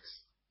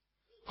relaxed.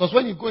 Because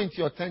when you go into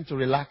your tent to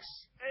relax,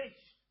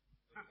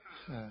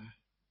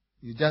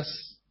 you just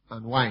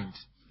unwind.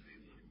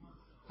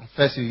 At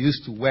first you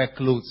used to wear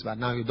clothes, but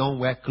now you don't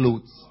wear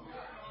clothes.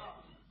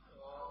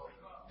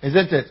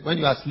 Isn't it? When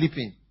you are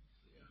sleeping,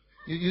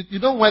 you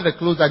don't wear the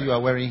clothes that you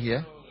are wearing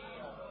here.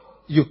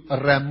 You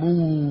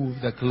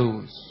remove the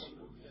clothes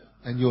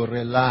and you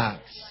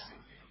relax.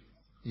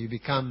 You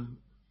become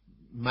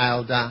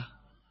milder.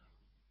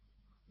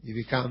 You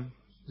become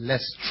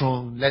less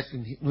strong,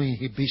 no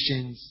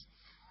inhibitions.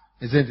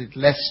 Isn't it?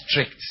 Less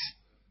strict.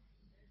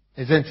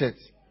 Isn't it?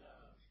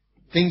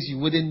 Things you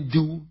wouldn't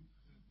do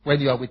when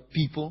you are with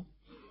people,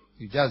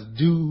 you just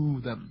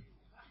do them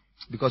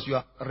because you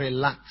are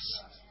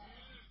relaxed.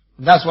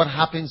 And that's what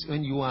happens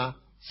when you are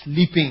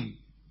sleeping.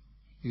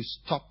 You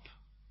stop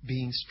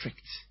being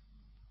strict.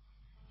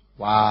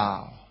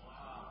 Wow.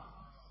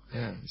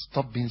 Yeah,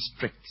 stop being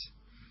strict.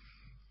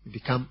 You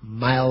become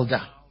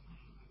milder,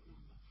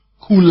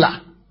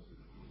 cooler.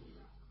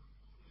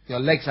 Your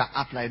legs are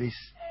up like this.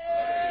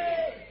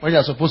 When you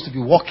are supposed to be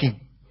walking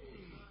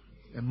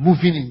and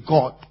moving in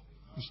God,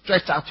 you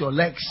stretch out your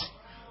legs.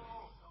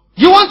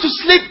 You want to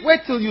sleep?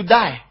 Wait till you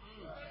die.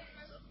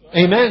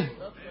 Amen.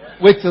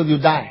 Wait till you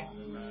die.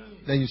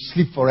 Then you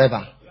sleep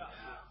forever.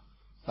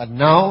 But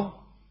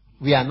now,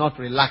 we are not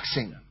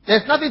relaxing.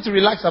 There's nothing to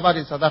relax about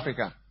in South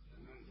Africa.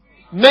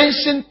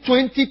 Mention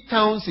 20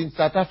 towns in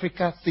South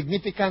Africa,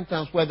 significant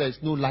towns where there is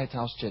no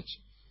Lighthouse Church.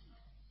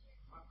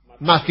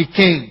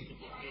 Mafeking,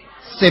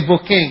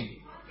 Sebokeng,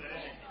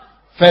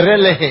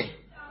 Ferelehe,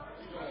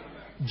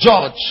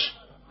 George.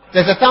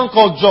 There's a town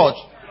called George.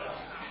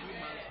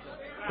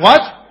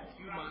 What?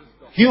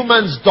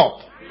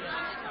 Humansdorp.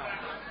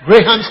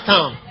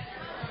 Grahamstown.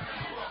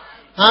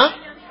 Huh?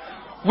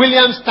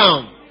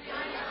 Williamstown.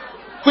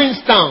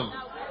 Queenstown.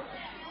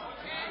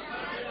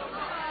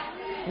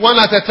 One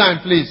at a time,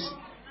 please.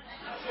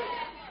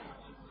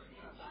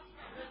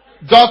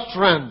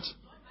 Dortrand.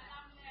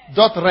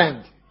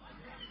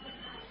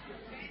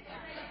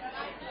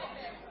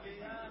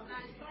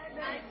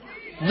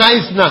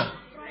 Knysna.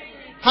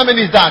 How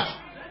many is that?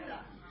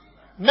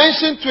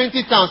 Mention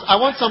 20 towns. I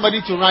want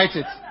somebody to write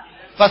it.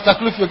 Pastor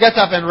Cliff, you get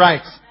up and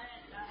write.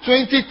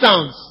 20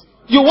 towns.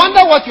 You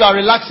wonder what you are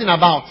relaxing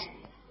about.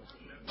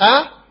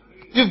 Huh?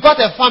 You've got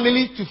a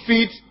family to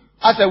feed.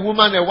 As a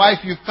woman, a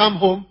wife, you've come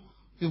home.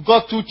 You've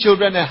got 2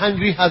 children, a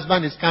hungry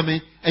husband is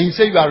coming, and you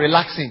say you are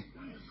relaxing.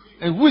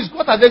 And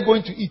what are they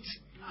going to eat?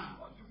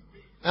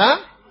 Huh?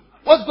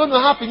 What's going to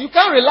happen? You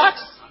can't relax.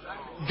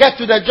 Get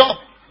to the job.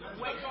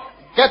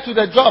 Get to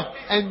the job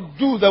and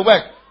do the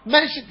work.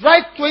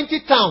 Write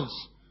 20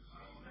 towns.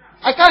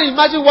 I can't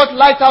imagine what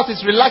Lighthouse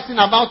is relaxing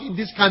about in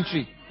this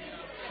country.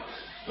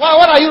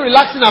 What are you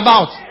relaxing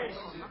about?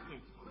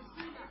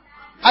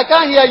 I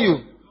can't hear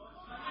you.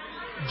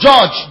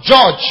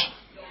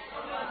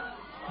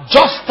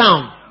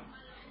 Georgetown.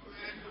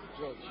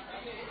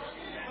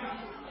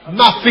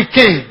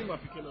 Mafeking.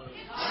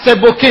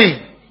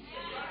 Sebokeng.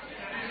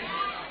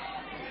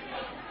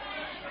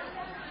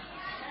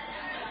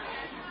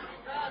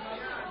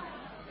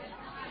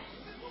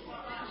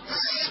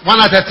 One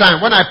at a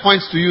time. When I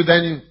point to you,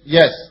 then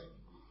yes.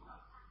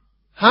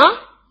 Huh?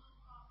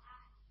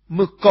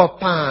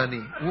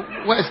 Mukopane.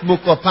 Where's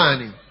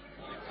Mukopane?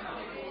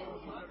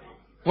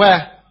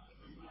 Where?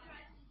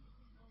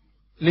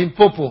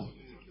 Limpopo.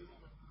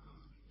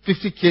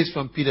 50 km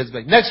from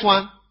Petersburg. Next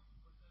one.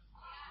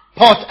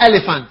 Port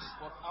Elephant.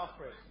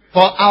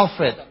 Port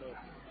Alfred.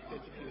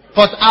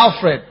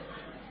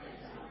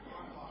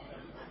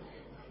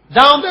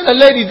 Down there, the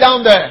lady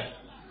down there.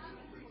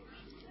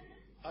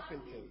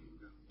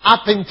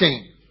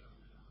 Uppington.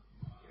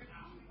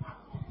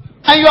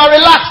 And you are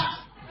relaxed.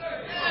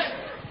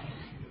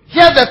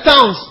 Here are the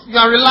towns. You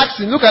are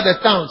relaxing. Look at the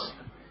towns.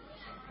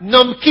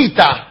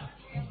 Nomkita.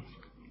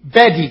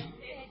 Pedi.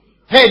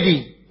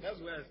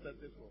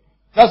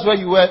 That's where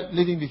you were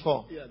living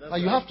before.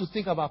 But you have to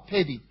think about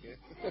Pedi.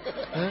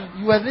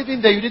 You were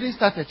living there. You didn't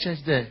start a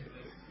church there.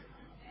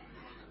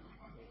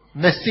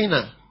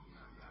 Messina.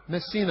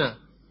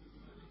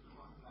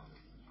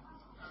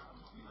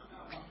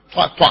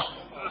 Twatwa.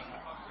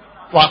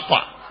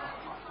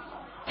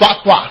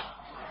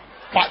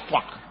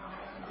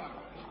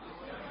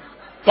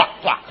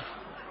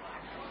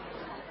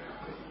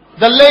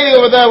 The lady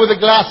over there with the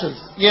glasses.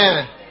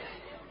 Yeah.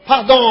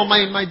 Pardon,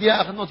 my dear,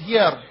 I'm not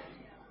here.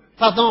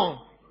 Pardon.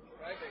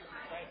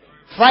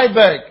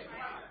 Freiburg.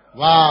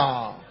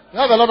 Wow. You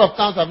have a lot of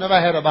towns I've never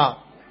heard about.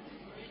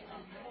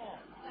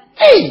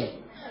 Hey!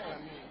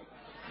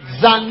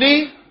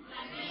 Zaningi.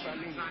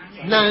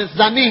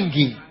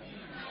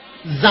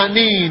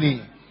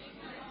 Zanini.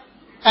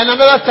 And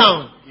another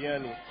town.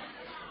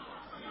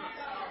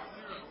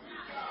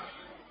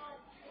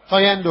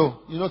 Toyando.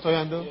 You know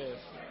Toyando? Yes.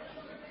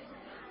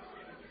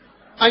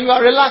 And you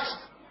are relaxed.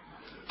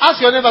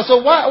 Ask your neighbor,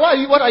 so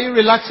what are you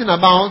relaxing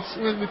about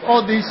with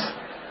all this?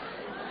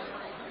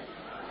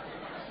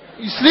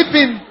 You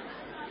sleeping?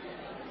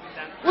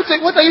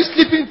 What are you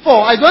sleeping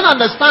for? I don't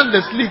understand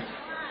the sleep.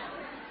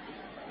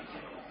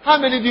 How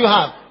many do you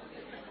have?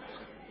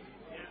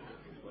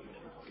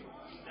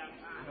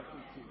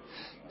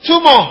 2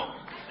 more.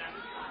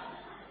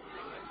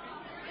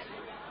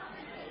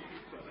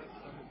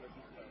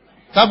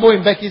 Thabo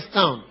Mbeki's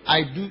town.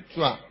 I do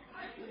too.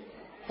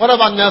 What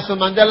about Nelson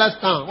Mandela's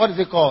town? What is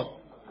it called?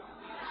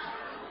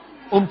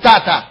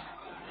 Umtata.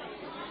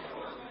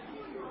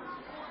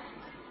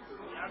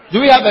 Do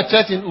we have a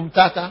church in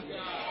Umtata?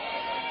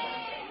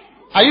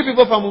 Are you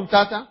people from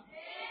Umtata?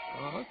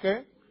 Oh,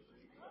 okay.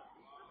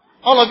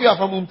 All of you are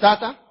from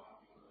Umtata?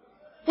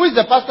 Who is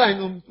the pastor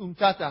in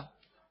Umtata?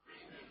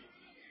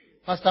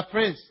 Pastor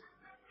Prince.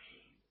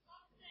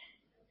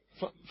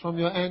 From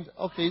your end?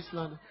 Okay, East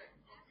London.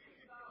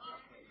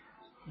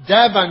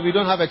 Durban, we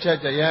don't have a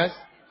church there, yes?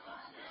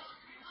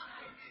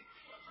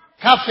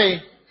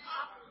 Cafe.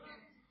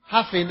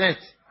 Half a net.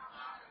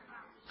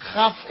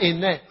 Half a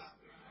net.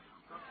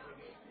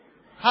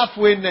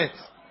 Halfway net.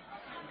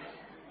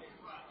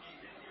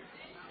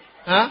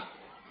 Huh?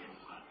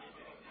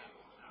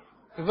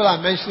 People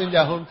are mentioning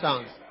their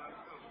hometowns.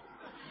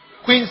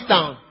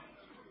 Queenstown.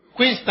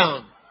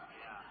 Queenstown.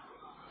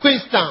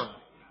 Queenstown.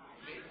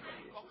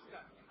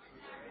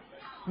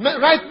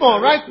 Write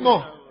more, write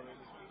more.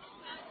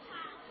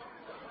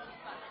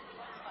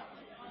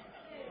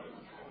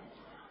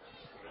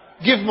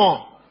 Give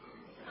more.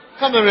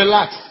 Come and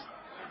relax.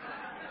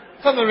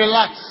 Come and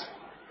relax.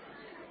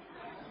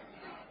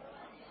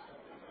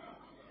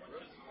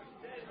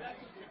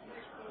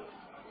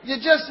 You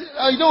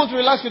don't want to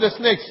relax with the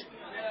snakes.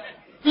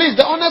 Please,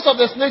 the owners of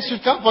the snakes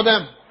should come for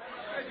them.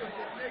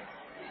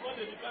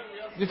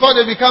 Before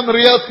they become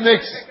real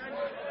snakes.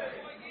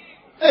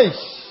 Hey.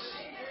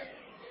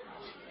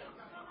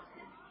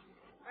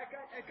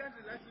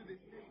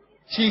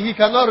 He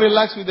cannot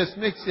relax with the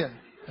snakes here.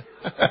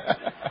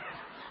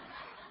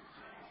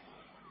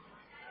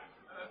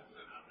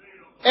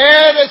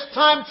 It is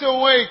time to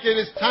wake. It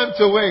is time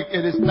to wake.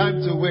 It is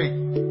time to wake.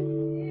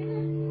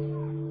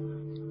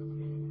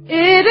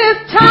 It is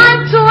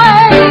time to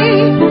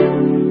wake,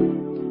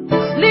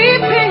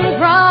 sleeping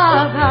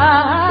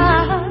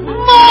brother,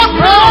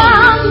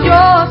 from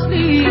your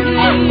sleep.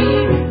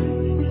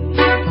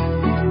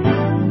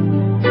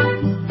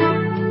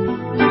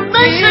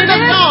 Mention the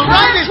town.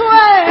 Write it.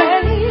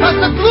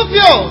 Pastor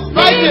Clufio.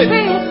 Write it.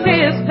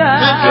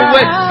 Time to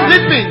wake.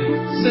 Sleeping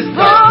sister.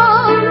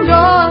 From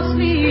your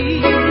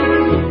sleep.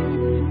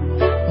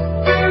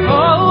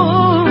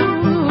 Oh,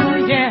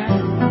 yeah.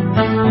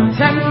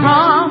 Turn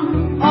from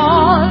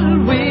all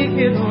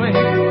wicked ways,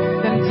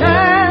 then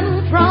turn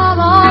from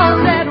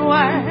all that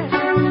way,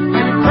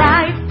 and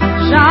Christ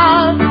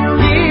shall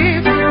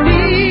give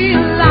thee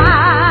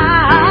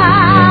light.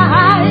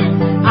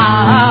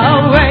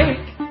 Awake,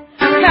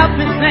 help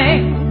me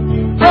sing,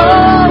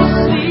 oh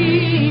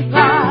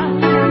sleeper,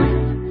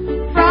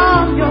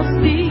 from your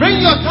sleep. Bring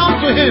your town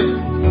to him.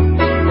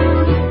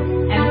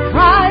 And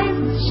Christ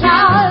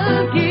shall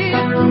give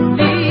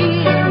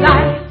thee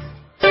light.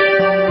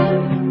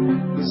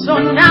 So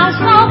now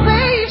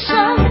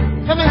salvation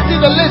Come and see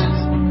the list.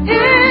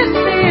 is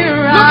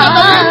nearer Look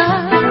at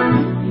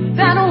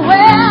than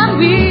when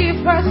we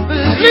first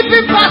believed.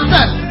 Sleeping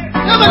pastors.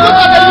 Come and look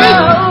at the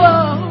list.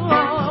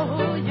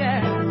 Oh,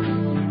 yeah.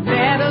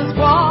 Let us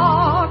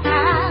walk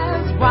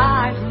as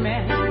wise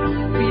men,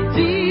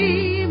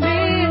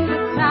 redeeming the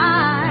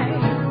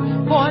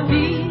time, for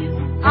these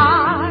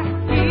are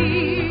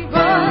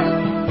evil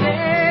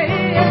days.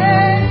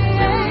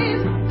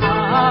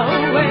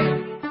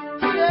 Awake,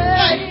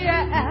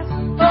 yes,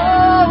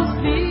 oh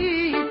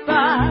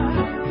sleeper,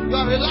 You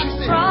are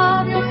relaxing.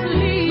 from your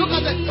sleep. Look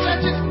at the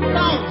churches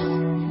towns.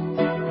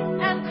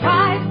 And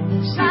Christ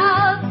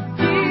shall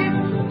give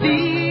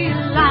thee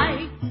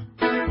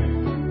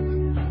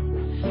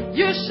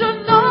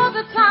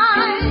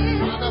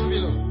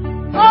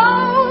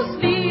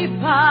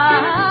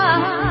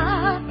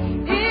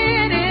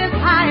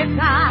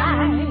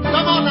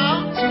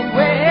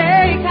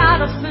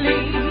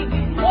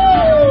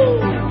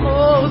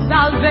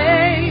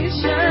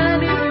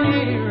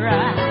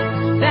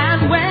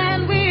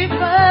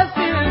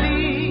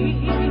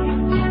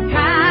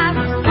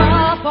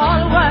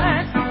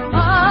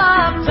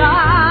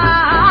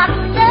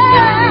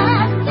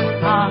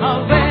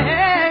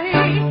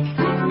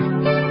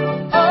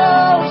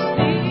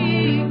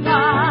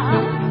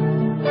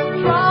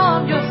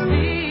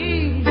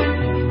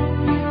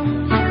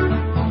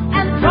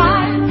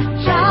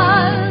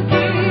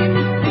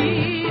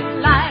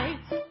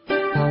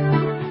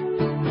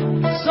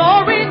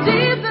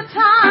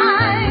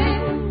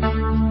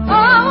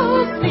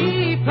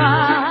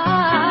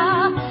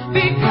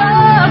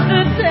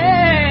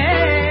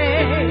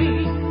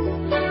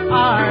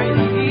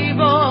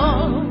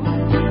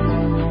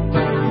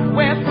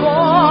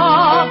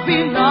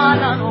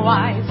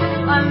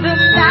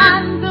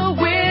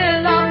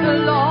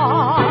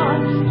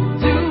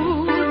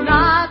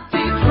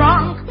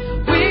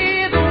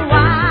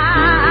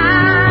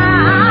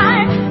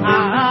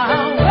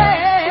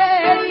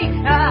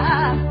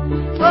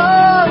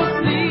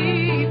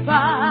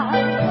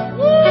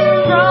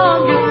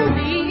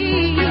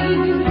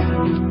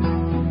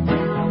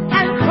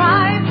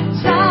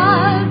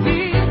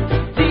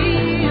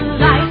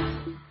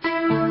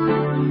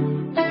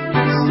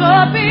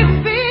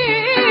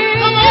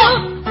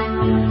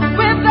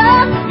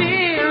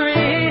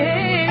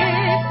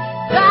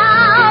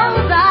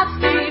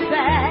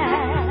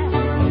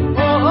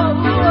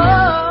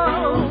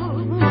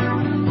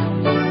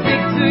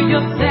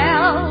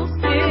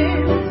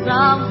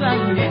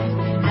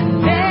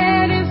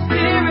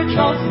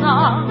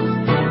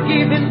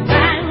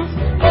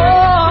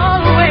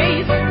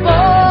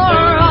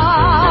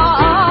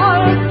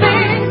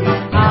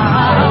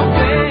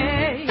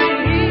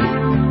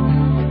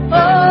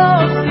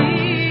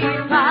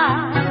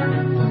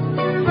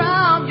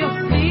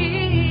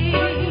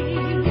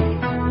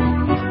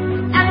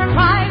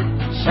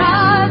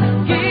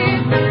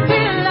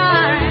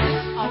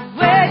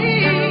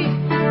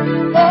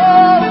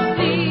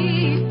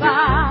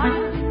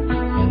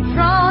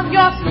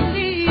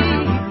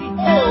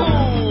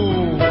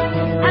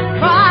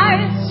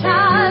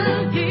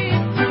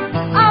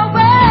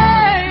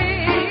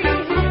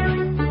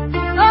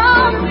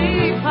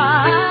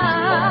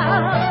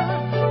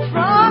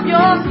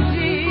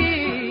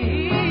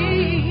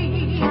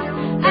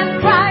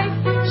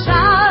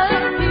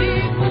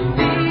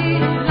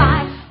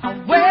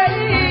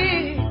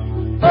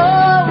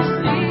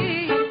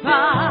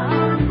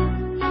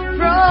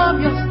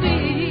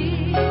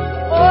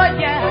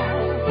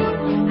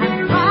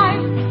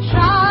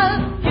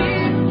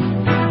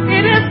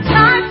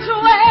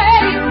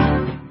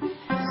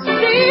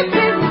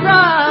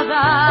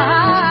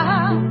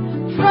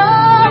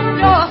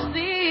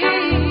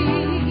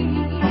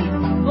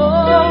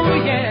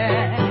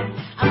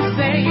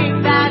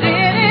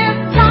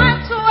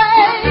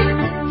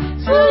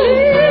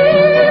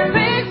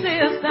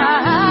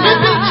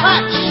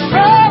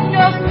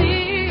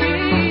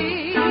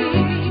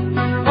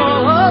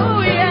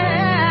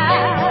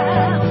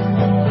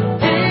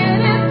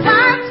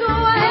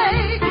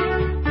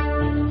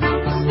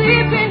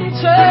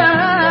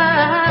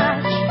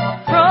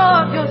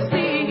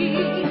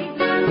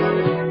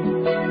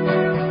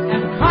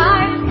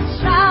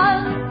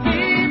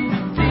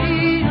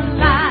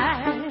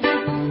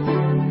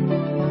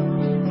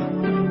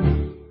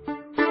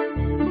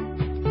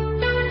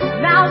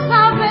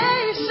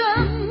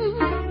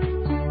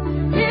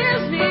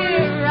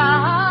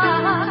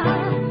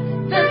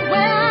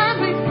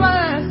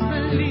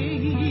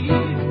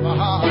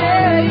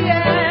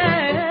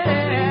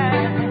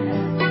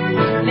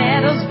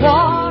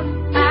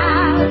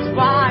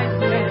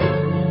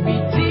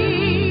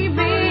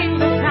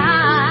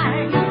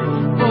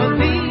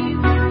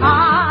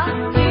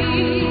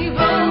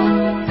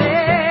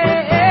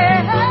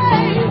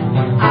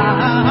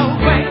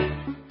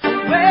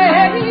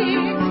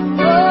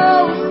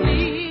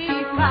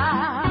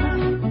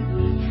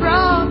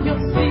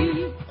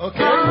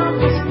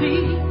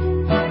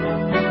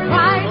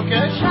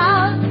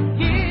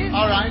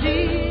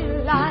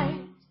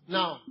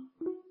Now,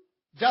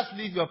 just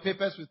leave your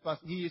papers with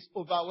Pastor. He is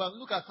overwhelmed.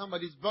 Look at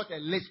somebody who's brought a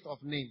list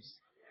of names.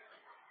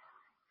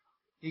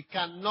 He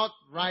cannot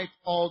write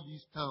all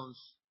these towns.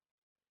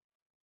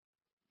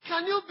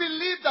 Can you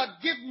believe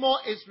that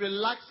Givemore is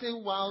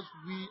relaxing whilst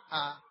we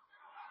are?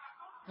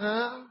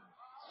 Huh?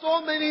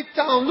 So many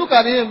towns. Look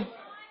at him.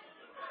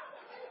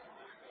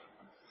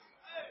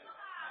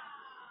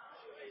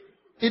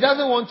 He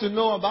doesn't want to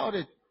know about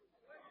it.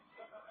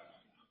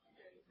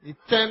 He's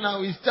turned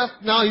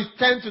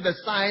to the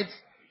sides,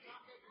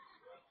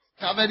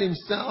 covered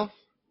himself.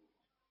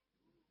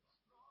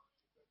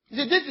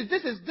 You see,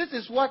 this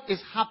is what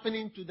is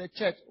happening to the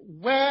church.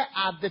 Where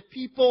are the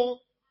people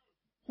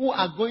who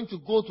are going to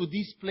go to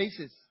these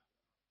places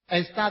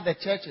and start the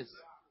churches?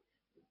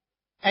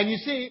 And you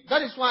see,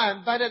 that is why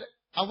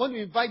I want to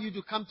invite you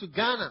to come to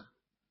Ghana.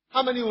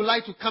 How many would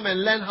like to come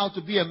and learn how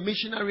to be a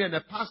missionary and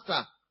a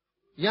pastor?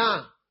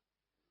 Yeah.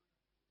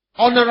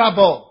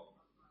 Honorable.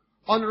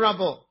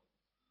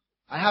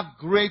 I have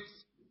great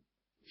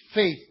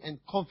faith and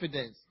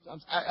confidence.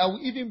 I will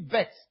even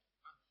bet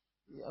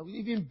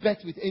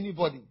with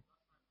anybody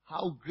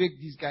how great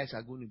these guys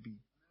are going to be.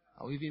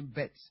 I will even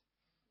bet.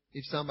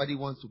 If somebody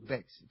wants to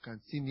bet, you can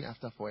see me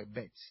after for a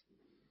bet.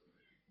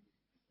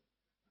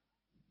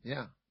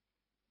 Yeah.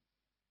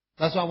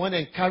 That's why I want to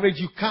encourage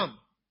you, come.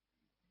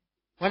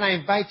 When I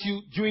invite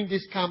you during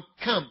this camp,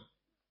 come.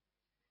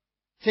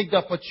 Take the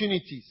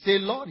opportunity. Say,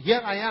 Lord,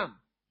 here I am.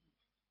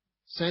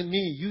 Send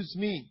me, use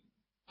me.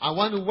 I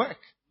want to work.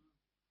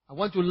 I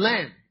want to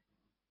learn.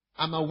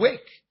 I'm awake.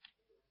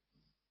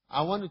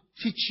 I want to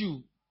teach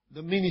you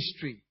the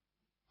ministry.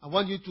 I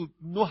want you to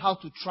know how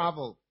to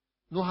travel,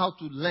 know how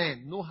to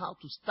learn, know how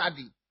to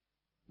study,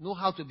 know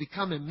how to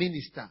become a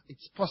minister.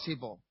 It's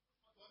possible.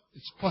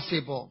 It's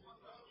possible.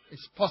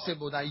 It's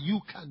possible that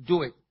you can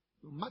do it,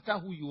 no matter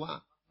who you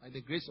are, by the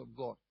grace of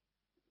God.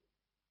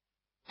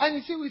 And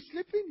you see, we're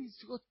sleeping,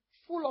 it's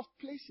full of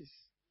places.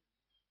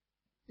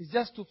 It's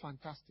just too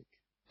fantastic.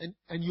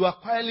 And you are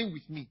quarreling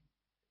with me.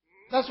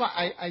 That's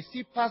why I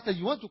see, Pastor,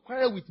 you want to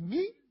quarrel with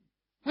me?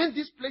 When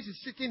this place is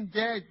sitting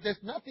there,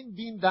 there's nothing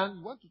being done.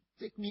 You want to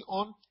take me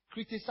on,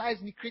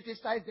 criticize me,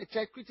 criticize the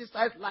church,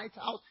 criticize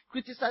Lighthouse,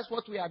 criticize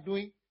what we are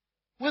doing.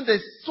 When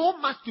there's so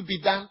much to be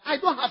done, I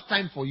don't have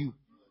time for you.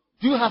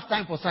 Do you have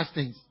time for such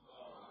things?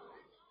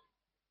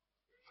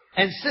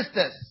 And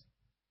sisters,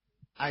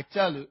 I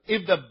tell you,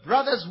 if the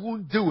brothers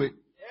won't do it,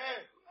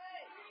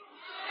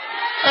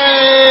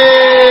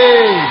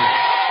 hey,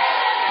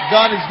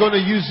 God is going to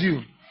use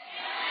you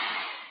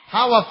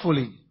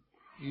powerfully.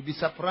 You'll be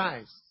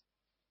surprised.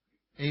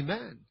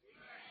 Amen.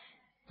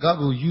 God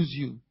will use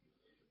you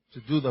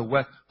to do the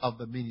work of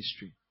the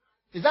ministry.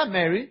 Is that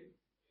Mary?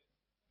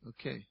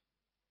 Okay.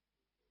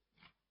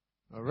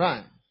 All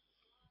right.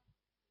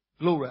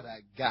 Glory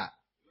to God.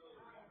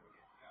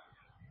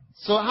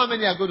 So how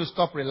many are going to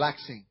stop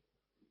relaxing?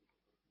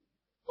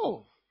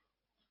 Oh.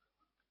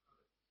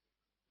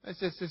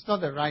 It's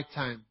not the right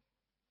time.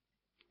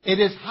 It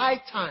is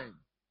high time.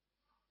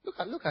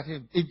 Look at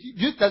him.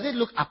 Does it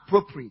look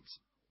appropriate?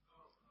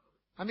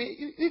 I mean,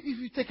 if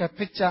you take a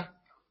picture,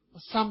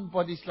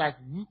 somebody's like,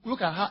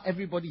 look at how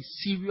everybody's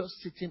serious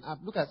sitting up.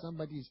 Look at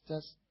somebody's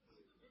just.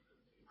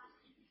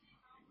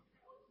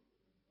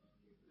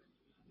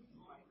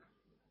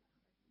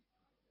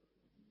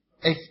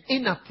 It's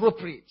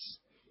inappropriate.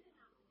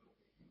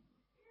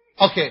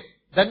 Okay,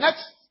 the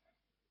next,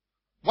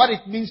 what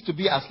it means to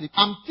be asleep.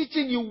 I'm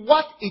teaching you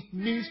what it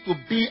means to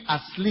be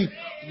asleep.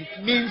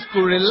 It means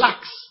to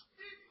relax.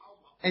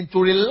 And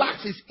to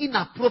relax is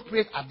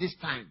inappropriate at this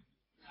time.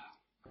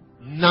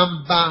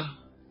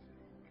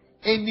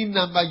 Any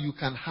number you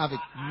can have it.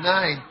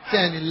 9,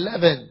 10,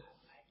 11.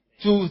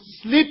 To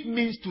sleep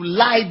means to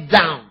lie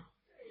down.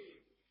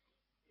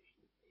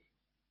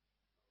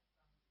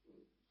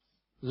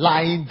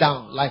 Lying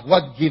down, like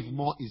what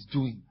Givemore is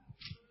doing.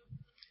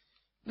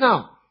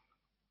 Now,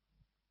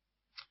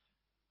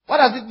 what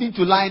does it mean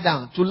to lie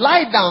down? To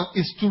lie down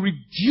is to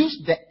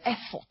reduce the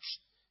effort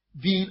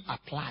being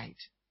applied.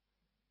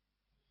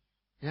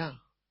 Yeah.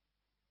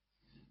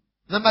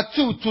 Number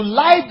 2, to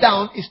lie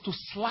down is to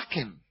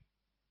slacken.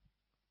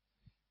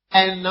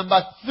 And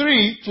number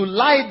 3, to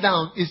lie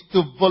down is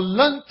to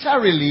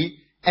voluntarily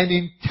and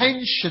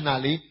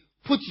intentionally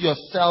put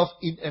yourself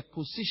in a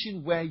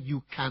position where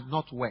you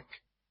cannot work.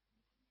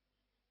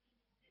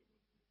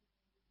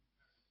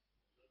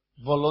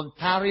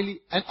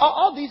 Voluntarily. And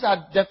all these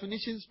are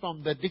definitions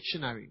from the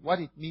dictionary. What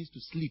it means to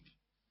sleep.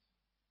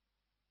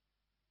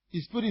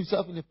 He's put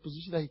himself in a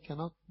position that he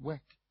cannot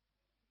work.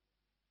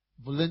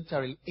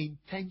 Voluntarily,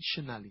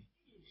 intentionally.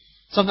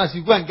 Sometimes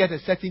you go and get a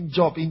certain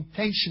job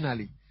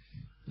intentionally.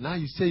 Now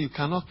you say you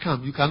cannot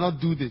come, you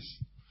cannot do this.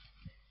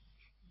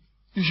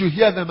 You should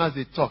hear them as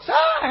they talk. Say,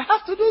 I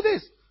have to do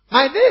this,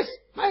 my that,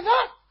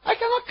 I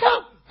cannot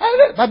come.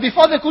 But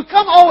before they could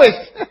come always.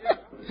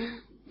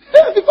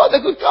 Before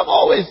they could come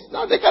always.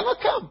 Now they cannot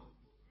come.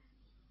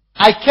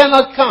 I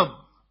cannot come.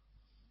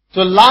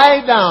 To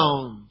lie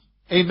down.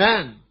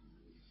 Amen.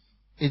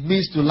 It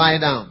means to lie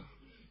down.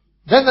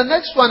 Then the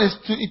next one is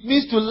it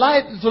means to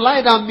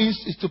lie down means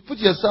is to put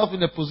yourself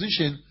in a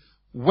position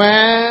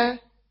where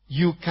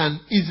you can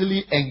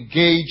easily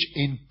engage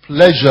in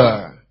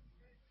pleasure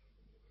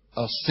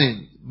or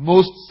sin.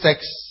 Most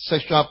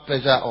sexual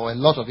pleasure, or a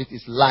lot of it,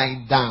 is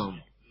lying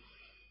down.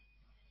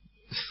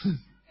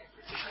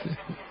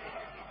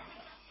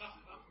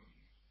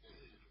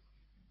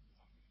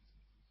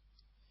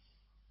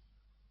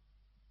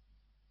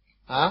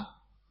 Huh?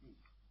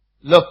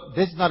 Look,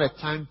 this is not a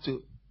time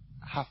to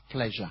have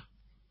pleasure.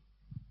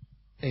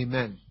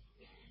 Amen.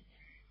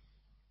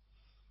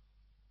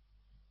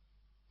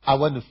 I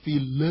want to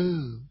feel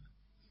love.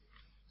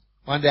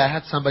 One day I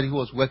had somebody who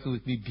was working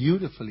with me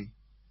beautifully.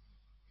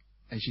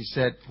 And she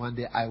said one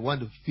day, I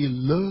want to feel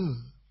love.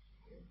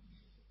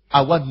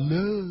 I want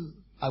love.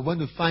 I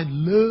want to find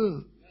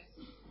love.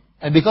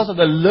 And because of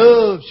the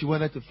love she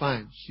wanted to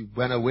find, she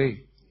went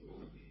away.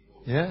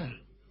 Yeah.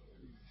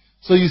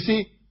 So you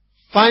see,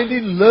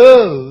 finding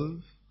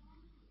love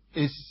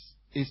is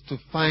to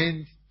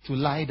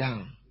lie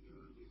down.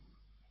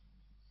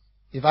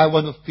 If I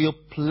want to feel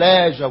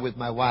pleasure with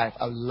my wife,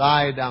 I'll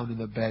lie down in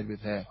the bed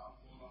with her.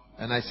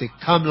 And I say,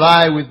 come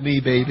lie with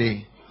me,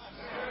 baby.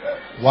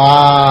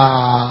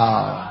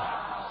 Wow.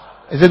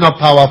 Is it not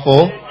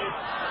powerful?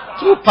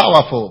 Too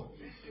powerful.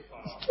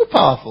 It's too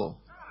powerful.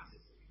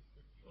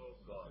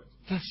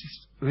 That's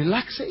just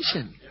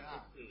relaxation.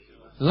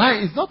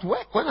 Lying is not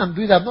work. When I'm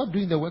doing that, I'm not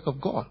doing the work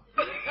of God.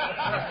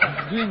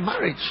 I'm doing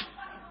marriage.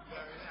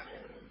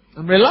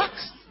 I'm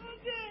relaxed.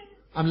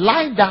 I'm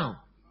lying down.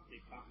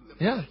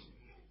 Yeah.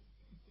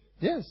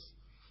 Yes.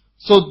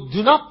 So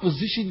do not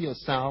position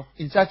yourself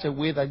in such a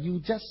way that you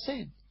just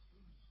sin.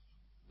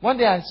 One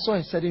day I saw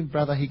a certain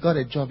brother, he got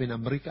a job in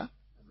America.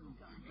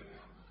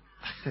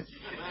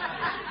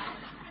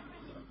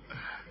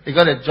 He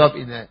got a job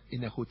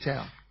in a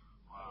hotel.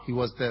 He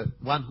was the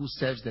one who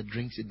serves the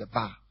drinks in the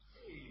bar.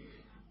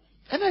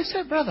 And I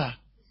said, brother,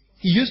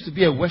 he used to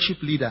be a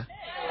worship leader.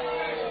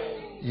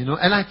 You know,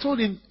 and I told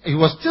him, he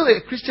was still a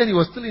Christian, he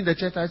was still in the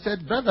church. I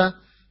said, brother,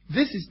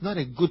 this is not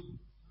a good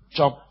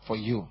job for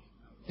you.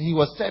 And he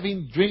was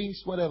serving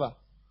drinks, whatever.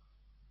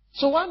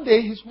 So one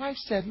day his wife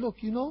said, look,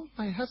 you know,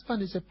 my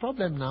husband is a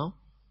problem now.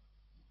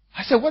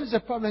 I said, what is the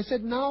problem? I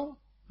said, now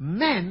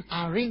men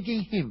are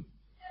ringing him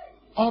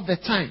all the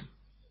time.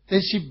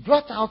 Then she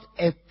brought out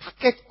a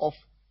packet of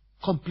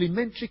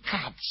complimentary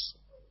cards.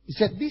 He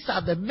said, these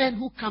are the men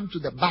who come to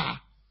the bar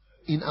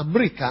in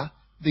America.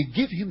 They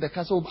give him the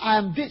card. So I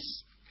am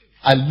this.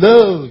 I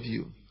love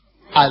you.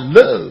 I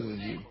love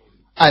you.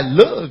 I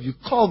love you.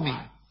 Call me.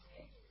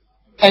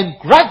 And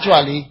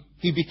gradually,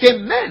 he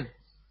became man.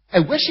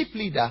 A worship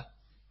leader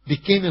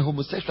became a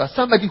homosexual.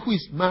 Somebody who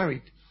is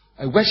married.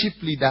 A worship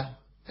leader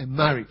and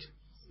married.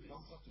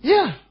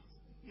 Yeah.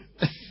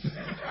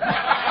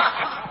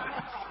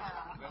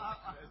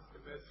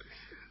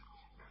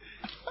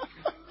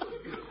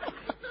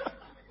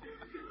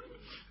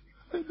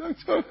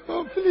 Doctor,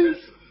 oh, please.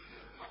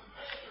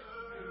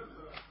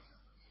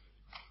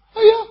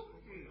 Oh, yeah.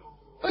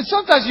 But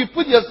sometimes you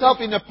put yourself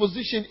in a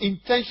position,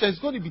 intention, it's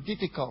going to be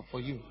difficult for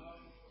you.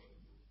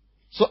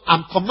 So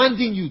I'm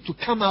commanding you to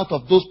come out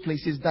of those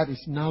places that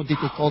is now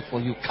difficult for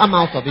you. Come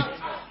out of it.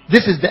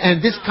 This is the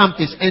end. This camp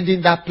is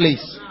ending that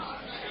place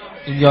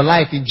in your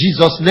life in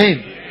Jesus'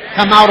 name.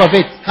 Come out of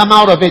it. Come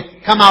out of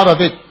it. Come out of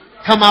it.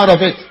 Come out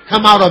of it.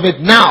 Come out of it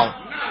now.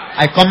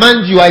 I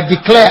command you, I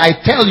declare, I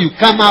tell you,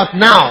 come out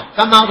now.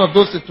 Come out of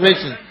those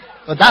situations.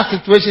 But that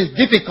situation is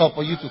difficult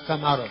for you to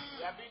come out of.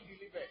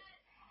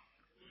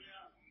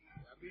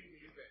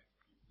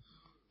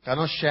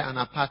 Cannot share an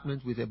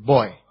apartment with a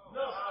boy.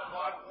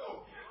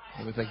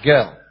 Or with a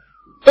girl.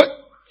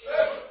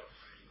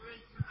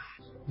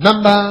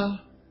 Number,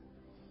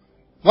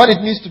 what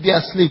it means to be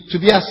asleep. To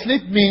be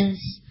asleep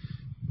means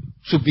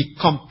to be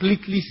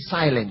completely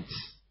silent.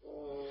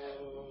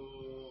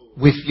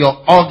 With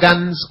your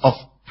organs of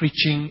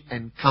preaching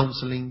and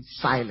counseling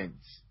silent.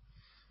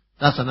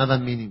 That's another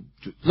meaning.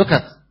 Look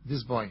at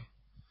this boy.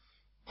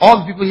 All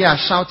the people here are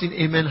shouting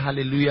amen,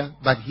 hallelujah,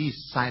 but he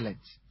is silent.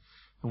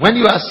 When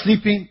you are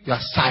sleeping, you are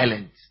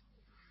silent.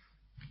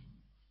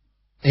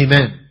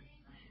 Amen.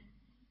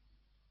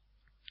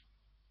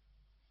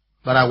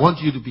 But I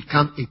want you to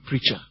become a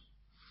preacher.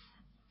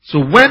 So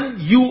when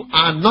you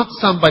are not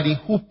somebody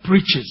who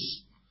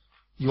preaches,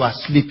 you are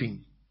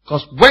sleeping.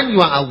 Because when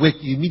you are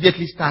awake, you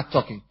immediately start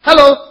talking.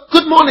 Hello,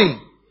 good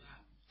morning.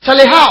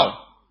 Charlie, how?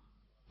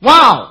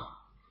 Wow.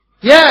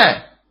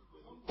 Yeah.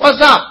 What's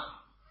up?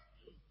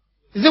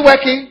 Is it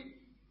working?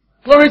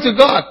 Glory to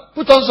God.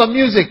 Put on some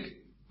music.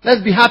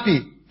 Let's be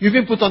happy. You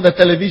even put on the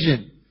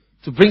television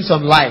to bring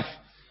some life.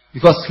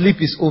 Because sleep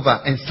is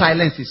over and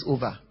silence is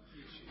over.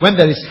 When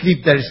there is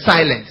sleep, there is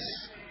silence.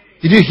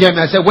 Did you hear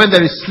me? I said, when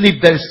there is sleep,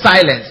 there is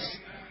silence.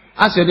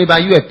 Ask your neighbor,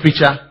 are you a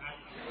preacher?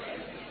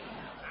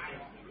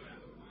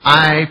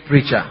 I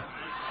preacher.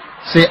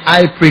 Say,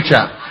 I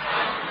preacher.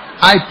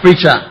 I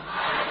preacher.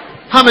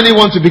 How many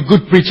want to be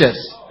good preachers?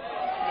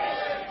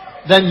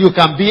 Then you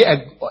can be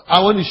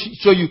I want to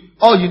show you,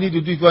 all you need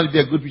to do if you want to be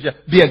a good preacher,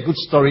 be a good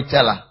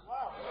storyteller.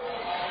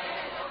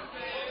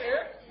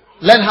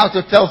 Learn how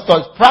to tell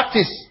stories.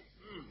 Practice.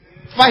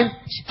 Find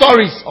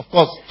stories, of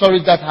course,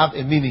 stories that have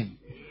a meaning.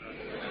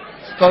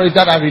 Stories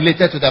that are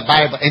related to the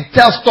Bible. And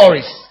tell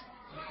stories.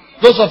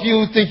 Those of you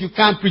who think you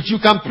can't preach, you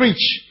can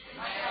preach.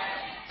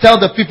 Tell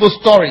the people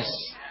stories.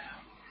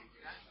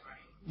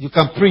 You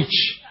can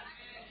preach.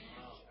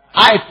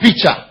 I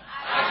preacher.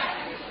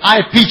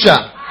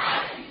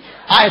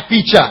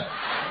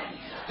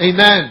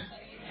 Amen.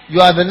 You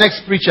are the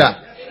next preacher.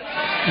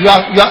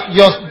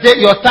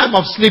 Your time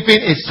of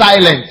sleeping is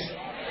silent.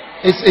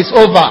 It's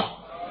over.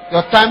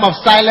 Your time of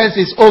silence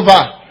is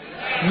over.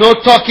 No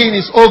talking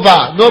is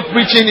over. No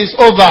preaching is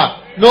over.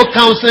 No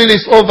counseling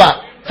is over.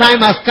 Time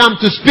has come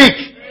to speak.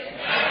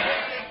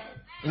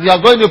 And you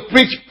are going to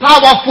preach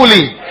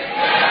powerfully.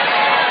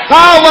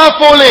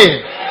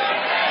 Powerfully.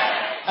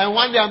 And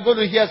one day I'm going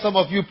to hear some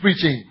of you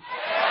preaching.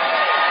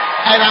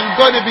 And I'm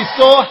going to be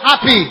so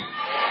happy.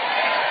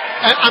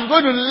 And I'm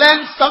going to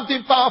learn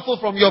something powerful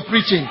from your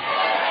preaching.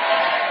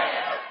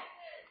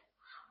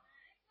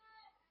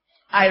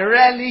 I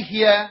rarely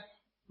hear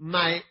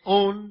my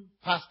own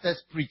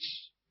pastors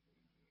preach.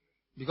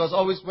 Because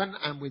always when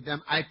I'm with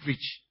them, I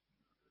preach.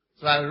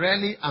 So I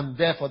rarely am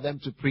there for them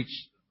to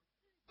preach.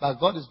 But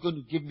God is going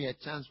to give me a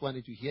chance one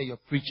day to hear your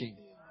preaching.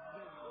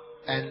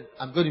 And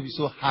I'm going to be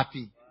so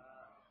happy.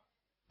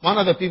 One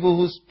of the people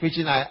whose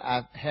preaching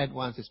I've heard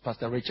once is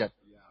Pastor Richard.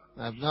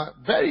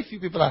 Very few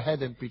people have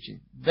heard him preaching.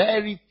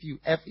 Very few,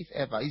 if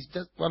ever. He's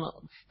just one of,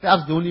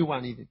 perhaps the only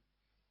one even.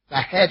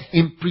 I heard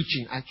him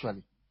preaching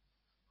actually.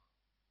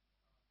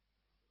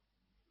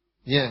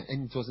 Yeah,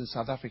 and it was in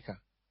South Africa.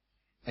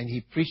 And he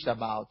preached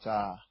about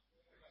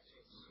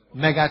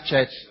mega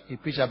church. He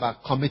preached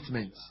about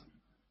commitment.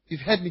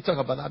 You've heard me talk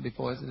about that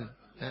before, isn't it?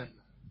 Yeah.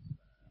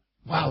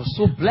 Wow,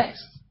 so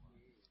blessed.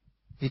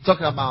 He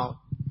talked about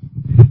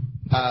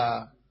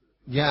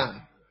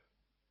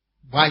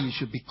why you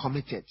should be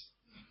committed.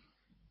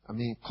 I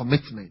mean,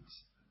 commitment.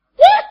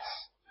 What?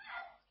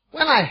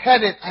 When I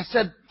heard it, I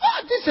said,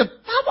 oh, this is a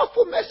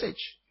powerful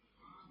message.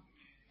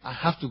 I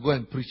have to go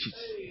and preach it.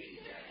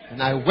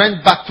 And I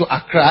went back to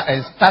Accra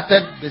and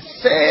started the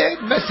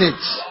same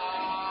message.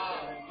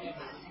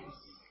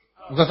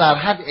 Because I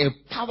had a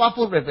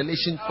powerful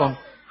revelation from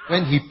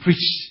when he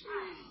preached.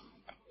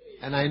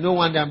 And I know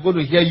one day I'm going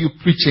to hear you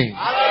preaching.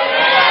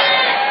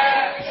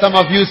 Some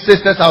of you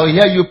sisters, I will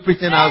hear you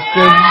preaching. I'll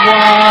say,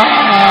 wow.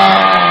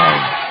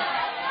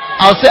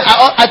 I'll say,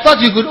 I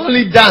thought you could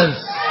only dance.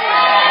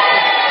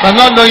 But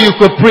not knowing you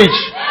could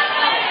preach.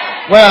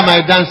 Where are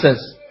my dancers?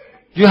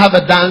 Do you have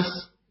a dance?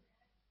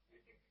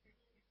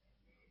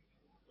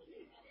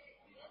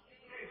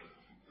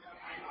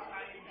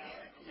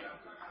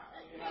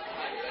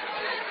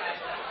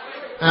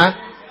 Huh?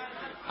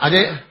 Are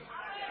they?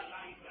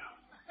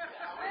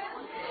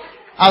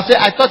 I'll say,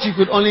 I thought you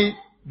could only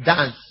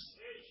dance.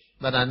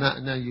 But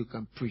now you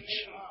can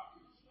preach.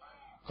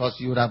 Because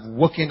you would have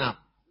woken up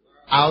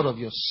out of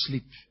your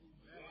sleep.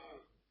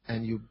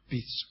 And you'd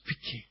be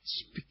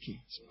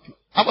speaking.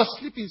 I was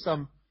sleeping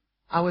some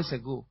hours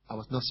ago. I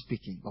was not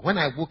speaking. But when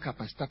I woke up,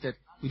 I started,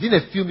 within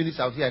a few minutes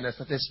out here, and I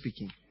started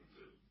speaking.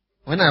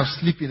 When I was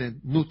sleeping,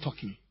 and no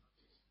talking.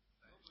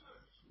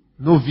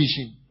 No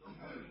vision.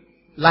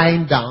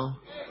 Lying down.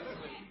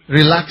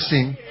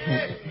 Relaxing.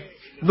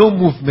 No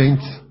movement.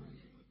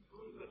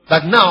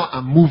 But now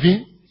I'm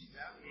moving.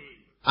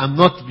 I'm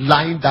not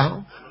lying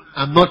down.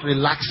 I'm not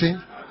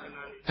relaxing.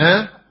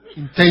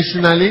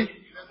 Intentionally.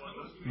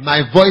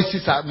 My voice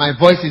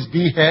is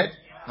being heard.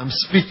 I'm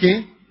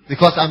speaking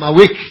because I'm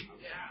awake.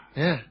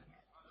 Yeah.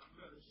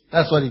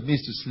 That's what it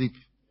means to sleep.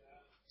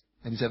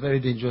 And it's a very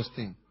dangerous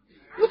thing.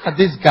 Look at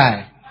this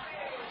guy.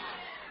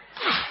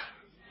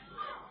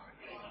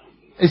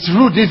 It's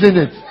rude, isn't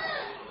it?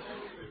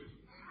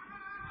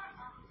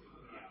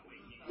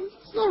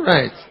 It's not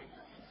right.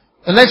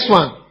 The next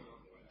one.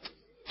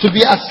 To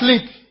be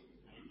asleep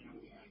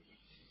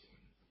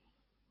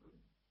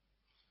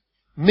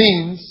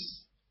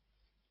means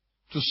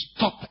to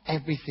stop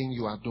everything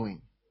you are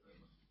doing.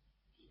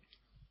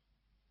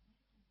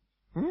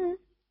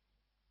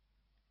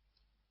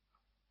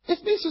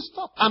 It means to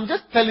stop. I'm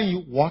just telling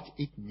you what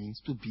it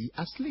means to be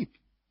asleep.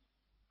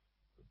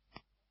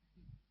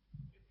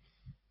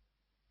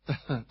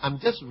 I'm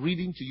just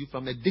reading to you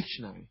from a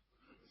dictionary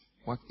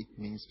what it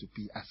means to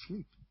be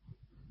asleep.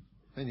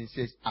 When it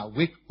says,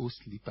 awake, O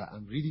sleeper,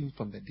 I'm reading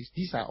from the dictionary.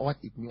 These are what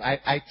it means.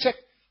 I checked.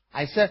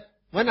 I said,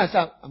 when I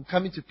said, I'm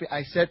coming to pray,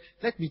 I said,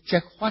 let me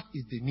check what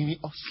is the meaning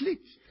of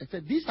sleep. I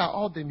said, these are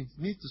all the meanings.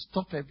 It means to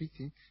stop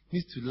everything. It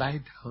means to lie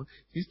down.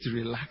 It means to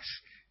relax.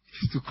 It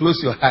means to close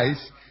your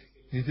eyes.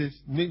 It says,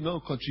 make no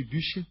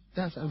contribution.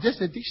 I'm just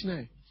a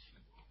dictionary.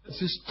 It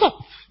says, stop.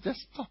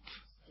 Just stop.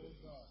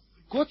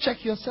 Go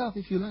check yourself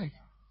if you like.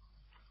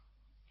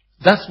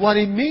 That's what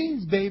it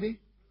means, baby.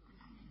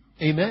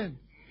 Amen.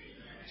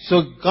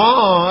 So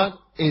God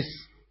is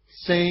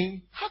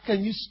saying, how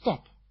can you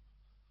stop?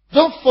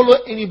 Don't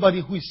follow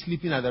anybody who is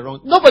sleeping at the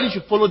wrong. Nobody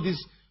should follow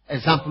this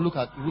example. Look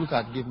at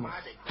Givman.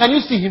 Can you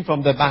see him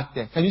from the back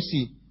there? Can you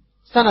see?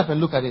 Stand up and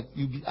look at it.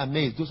 You'll be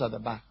amazed. Those are the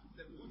back.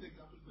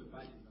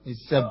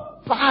 It's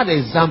a bad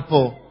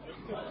example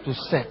to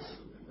set.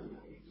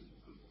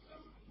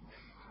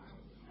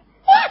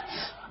 What?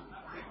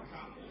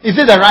 Is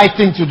it the right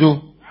thing to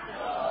do?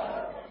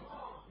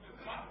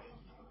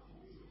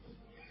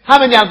 How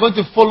many are going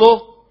to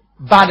follow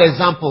bad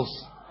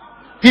examples?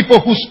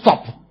 People who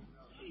stop.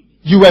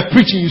 You were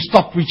preaching, you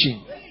stop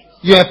preaching.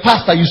 You're a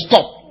pastor, you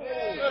stop.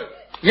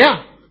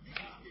 Yeah.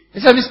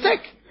 It's a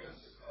mistake.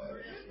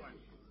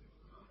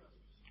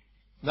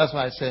 That's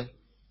why I said,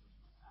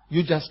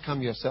 you just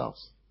come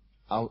yourselves.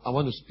 I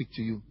want to speak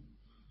to you.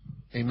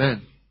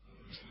 Amen.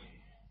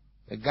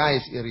 The guy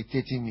is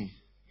irritating me.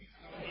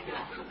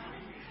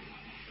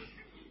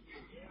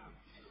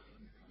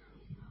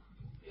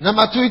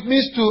 Number 2, it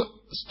means to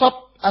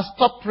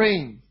stop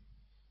praying.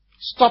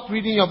 Stop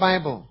reading your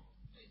Bible.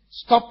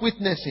 Stop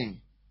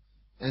witnessing.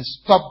 And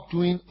stop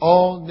doing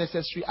all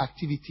necessary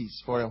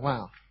activities for a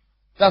while.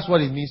 That's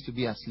what it means to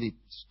be asleep.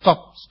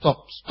 Stop.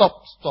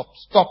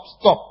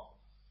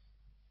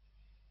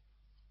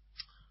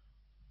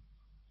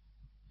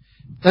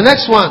 The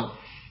next one.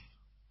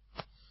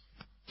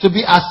 To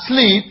be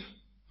asleep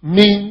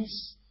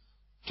means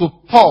to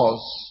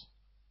pause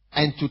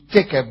and to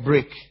take a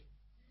break.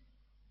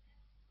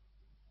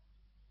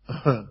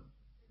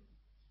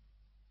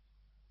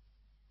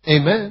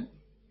 Amen.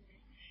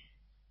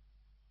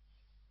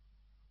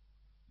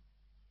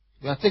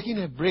 You are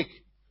taking a break.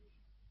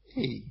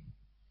 Hey.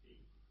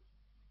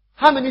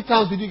 How many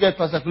towns did you get,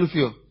 Pastor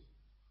Clufio?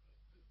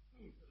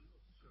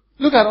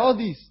 Look at all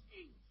these.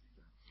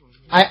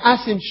 I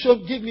asked him,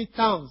 give me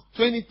towns.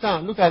 20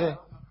 towns. Look at it.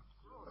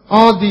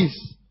 All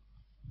these.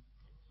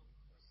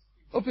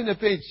 Open the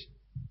page.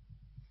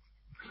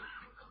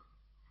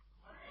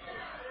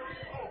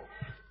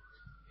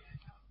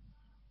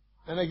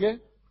 And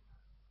again.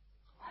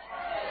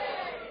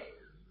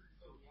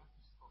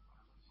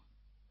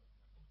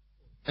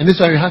 And this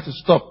one you have to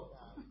stop.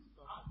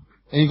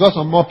 And you got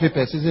some more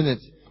papers, isn't it?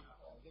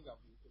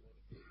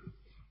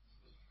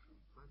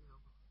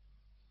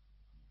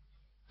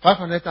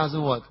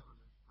 $500,000 what?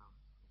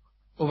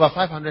 Over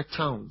 500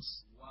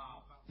 towns.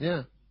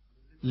 Yeah.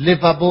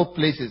 Livable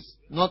places.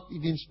 Not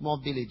even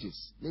small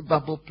villages.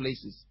 Livable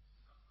places.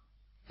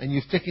 And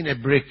you've taken a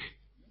break.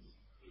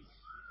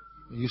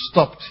 You've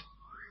stopped.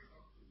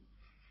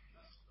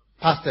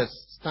 Pastors,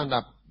 stand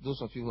up.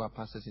 Those of you who are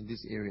pastors in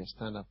this area,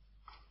 stand up.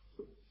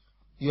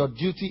 Your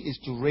duty is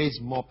to raise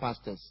more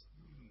pastors.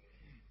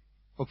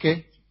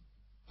 Okay?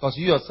 Because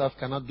you yourself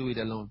cannot do it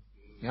alone.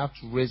 You have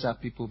to raise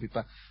up people.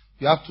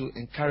 You have to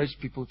encourage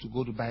people to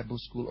go to Bible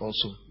school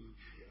also.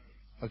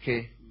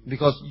 Okay?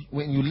 Because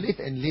when you live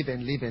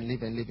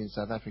in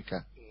South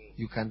Africa,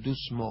 you can do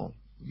small.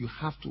 You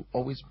have to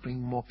always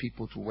bring more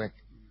people to work.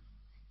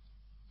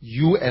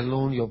 You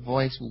alone, your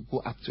voice will go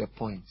up to a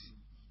point.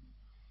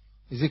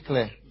 Is it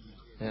clear?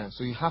 Yeah.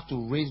 So you have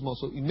to raise more.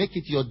 So you make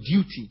it your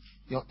duty,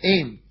 your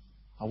aim.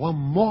 I want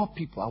more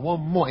people. I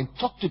want more. And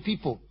talk to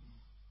people.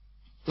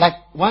 Like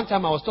one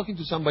time I was talking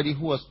to somebody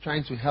who was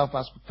trying to help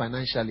us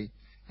financially.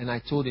 And I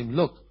told him,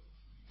 look,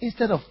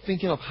 instead of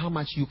thinking of how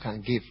much you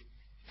can give,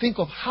 think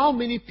of how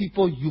many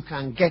people you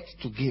can get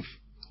to give.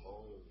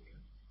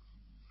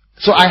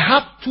 So I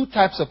have 2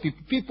 types of people.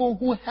 People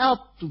who help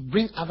to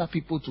bring other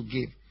people to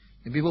give.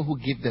 And people who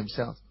give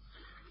themselves.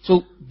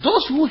 So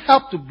those who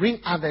help to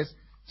bring others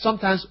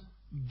sometimes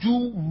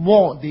do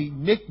more. They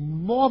make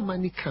more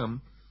money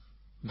come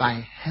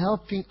by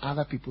helping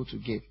other people to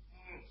give.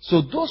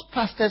 So those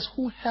pastors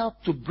who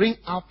help to bring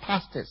out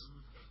pastors.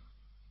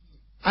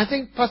 I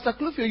think, Pastor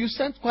Clufio, you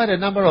sent quite a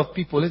number of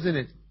people, isn't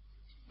it?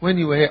 When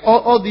you were here.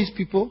 All these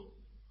people?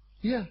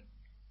 Yeah.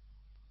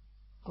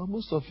 Or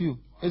most of you,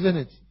 isn't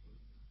it?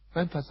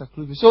 When Pastor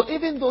Clufio. So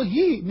even though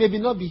he maybe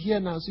not be here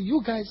now, so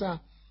you guys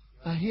are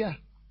here.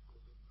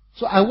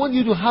 So I want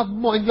you to have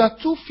more. And you are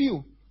too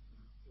few.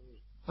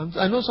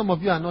 I know some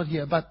of you are not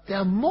here, but there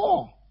are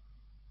more.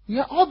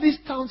 Yeah, all these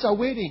towns are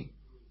waiting.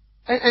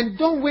 And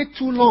don't wait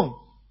too long.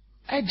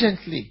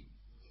 Urgently,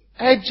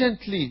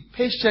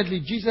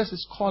 patiently, Jesus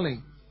is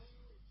calling.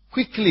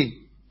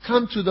 Quickly,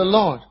 come to the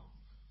Lord.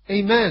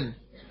 Amen.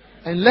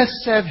 And let's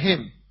serve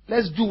Him.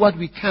 Let's do what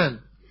we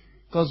can.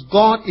 Because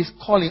God is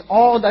calling.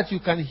 All that you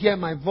can hear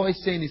my voice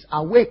saying is,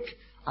 awake,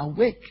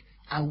 awake,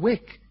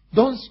 awake.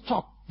 Don't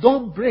stop.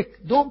 Don't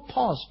break. Don't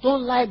pause.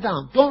 Don't lie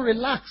down. Don't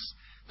relax.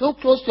 Don't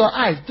close your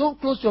eyes. Don't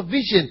close your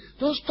vision.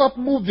 Don't stop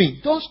moving.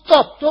 Don't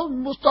stop.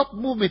 Don't stop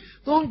moving.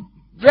 Don't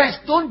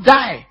rest. Don't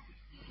die.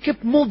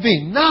 Keep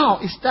moving. Now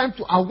it's time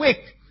to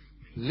awake.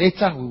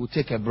 Later we will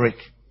take a break.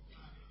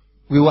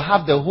 We will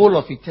have the whole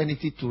of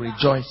eternity to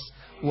rejoice.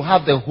 We'll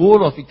have the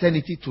whole of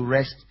eternity to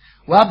rest.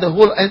 We'll have the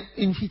whole, and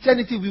in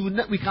eternity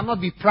we cannot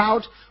be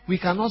proud. We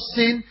cannot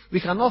sin. We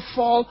cannot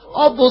fall.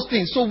 All those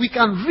things. So we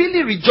can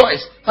really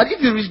rejoice. But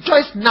if you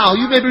rejoice now,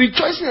 you may be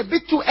rejoicing a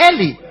bit too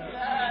early.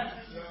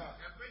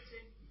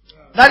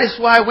 That is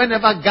why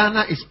whenever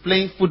Ghana is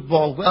playing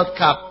football, World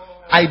Cup,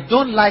 I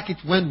don't like it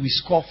when we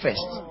score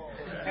first.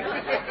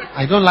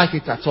 I don't like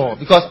it at all.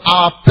 Because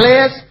our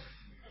players,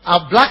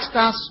 our Black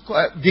Stars,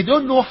 they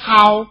don't know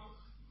how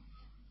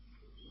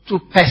to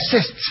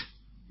persist.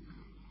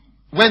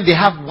 when they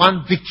have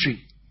one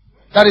victory.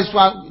 That is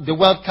why the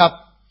World Cup,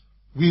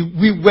 we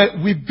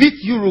beat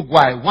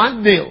Uruguay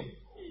 1-0.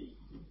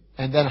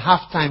 And then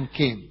halftime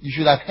came. You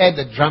should have heard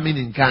the drumming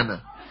in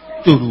Ghana.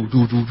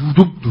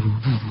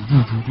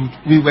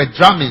 We were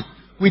drumming.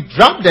 We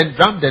drummed and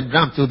drummed and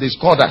drummed till they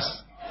scored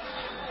us.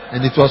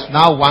 And it was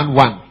now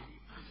 1-1.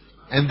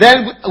 And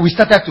then we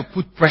started to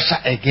put pressure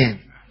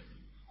again.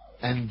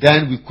 And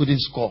then we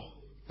couldn't score.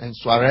 And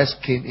Suarez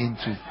came in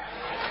to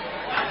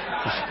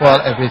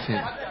spoil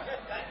everything.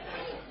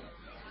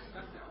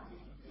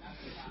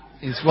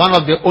 It's one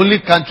of the only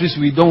countries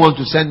we don't want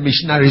to send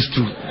missionaries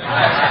to.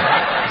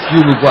 It's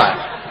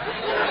Uruguay.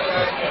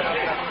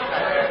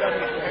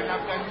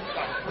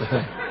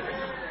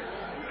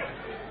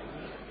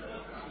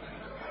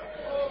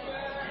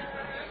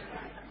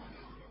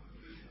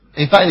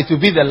 In fact, it will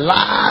be the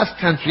last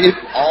country. If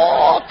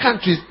all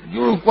countries,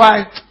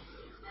 Uruguay,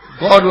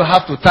 God will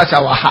have to touch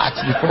our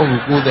hearts before we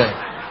go there.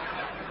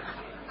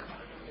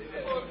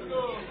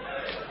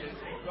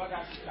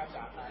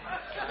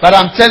 But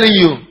I'm telling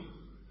you,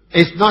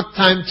 it's not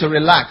time to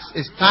relax.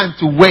 It's time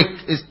to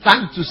wake. It's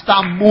time to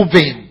start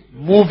moving.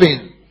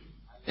 Moving.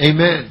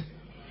 Amen.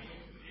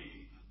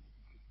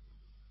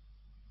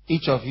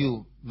 Each of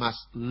you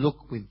must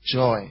look with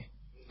joy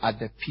at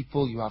the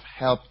people you have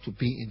helped to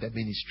be in the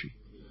ministry.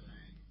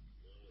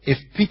 If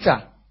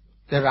Peter,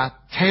 there are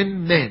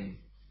 10 men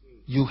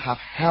you have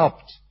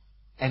helped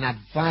and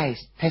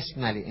advised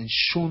personally and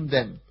shown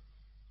them,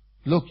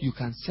 look, you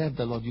can serve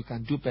the Lord, you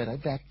can do better.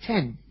 There are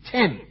 10.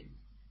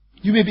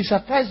 You may be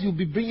surprised you'll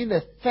be bringing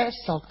the first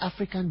South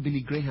African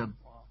Billy Graham.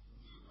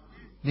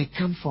 They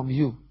come from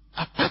you,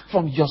 apart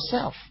from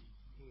yourself.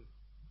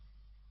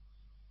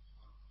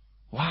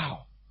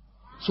 Wow.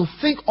 So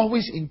think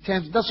always in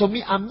terms, that's for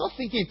me, I'm not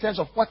thinking in terms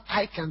of what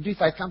I can do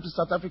if I come to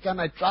South Africa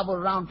and I travel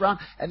around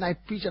and I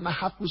preach and I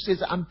have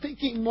crusades. I'm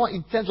thinking more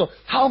in terms of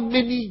how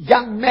many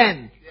young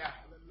men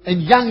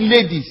and young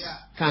ladies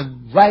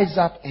can rise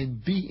up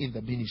and be in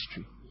the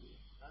ministry.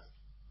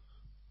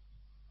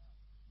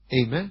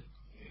 Amen.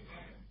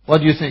 What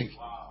do you think?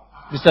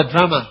 Mr.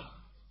 Drama,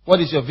 what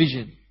is your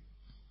vision?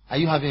 Are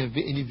you having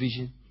any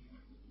vision?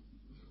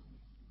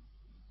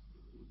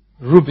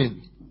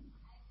 Reuben.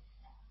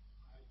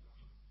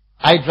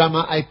 I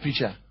drama, I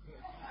preacher.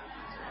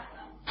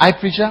 I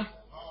preacher?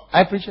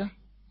 I preacher?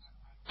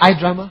 I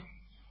drama?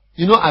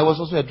 You know, I was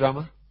also a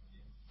drummer.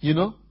 You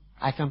know,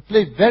 I can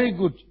play very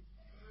good.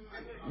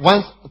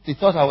 Once they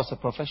thought I was a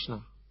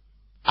professional.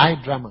 I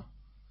drummer.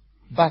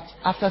 But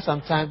after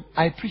some time,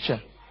 I preacher.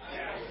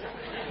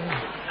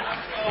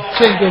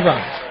 Change over.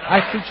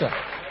 I preacher.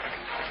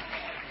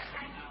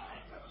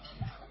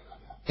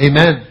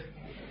 Amen.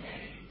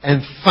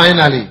 And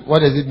finally,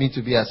 what does it mean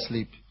to be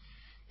asleep?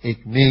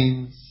 It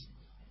means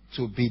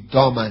to be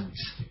dormant.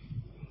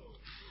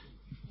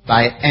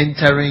 By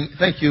entering,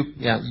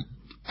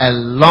 a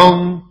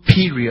long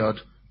period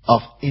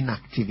of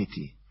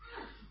inactivity.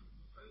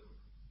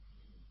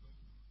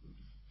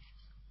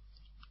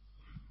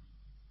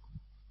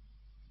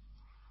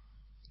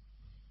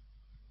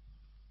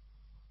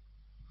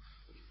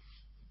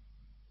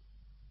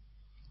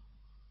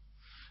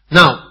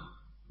 Now,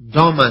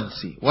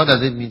 dormancy. What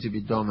does it mean to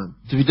be dormant?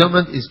 To be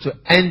dormant is to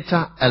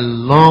enter a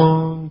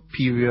long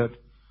period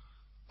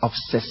of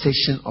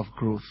cessation of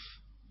growth.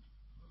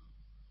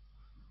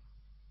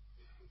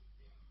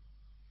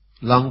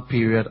 Long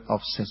period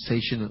of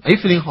cessation. Are you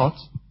feeling hot?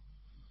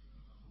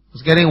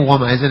 It's getting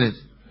warmer, isn't it?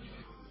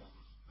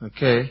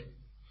 Okay.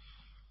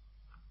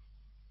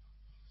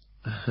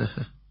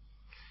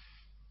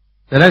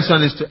 The next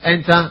one is to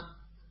enter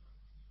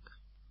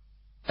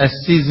a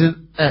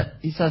season.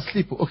 He's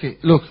asleep. Okay,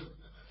 look.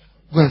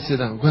 Go and sit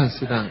down. Go and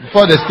sit down.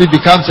 Before the sleep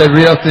becomes a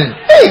real thing.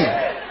 Hey!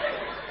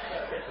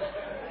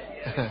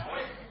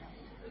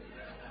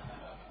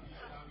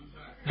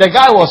 The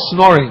guy was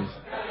snoring.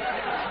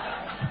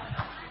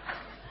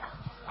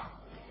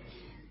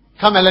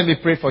 Come and let me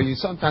pray for you.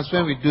 Sometimes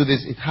when we do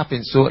this, it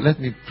happens. So let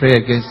me pray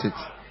against it.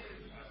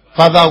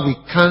 Father, we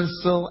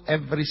cancel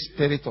every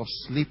spirit of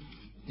sleep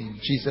in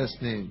Jesus'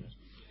 name.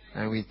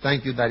 And we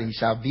thank you that he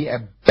shall be a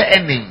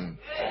burning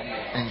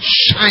and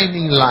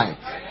shining light.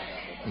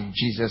 In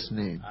Jesus'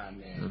 name.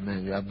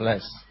 Amen. You are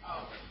blessed.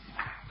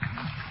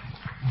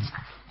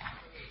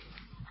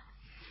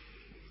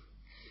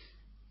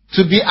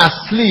 To be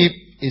asleep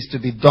is to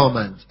be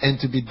dormant. And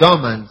to be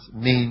dormant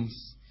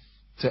means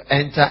to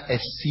enter a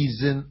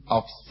season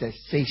of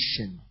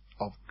cessation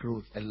of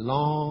growth. A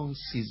long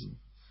season.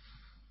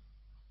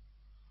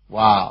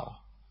 Wow.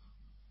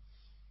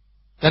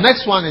 The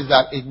next one is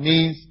that it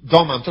means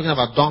dormant. I'm talking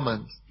about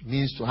dormant. It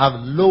means to have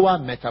lower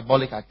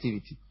metabolic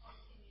activity.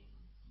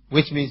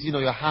 Which means,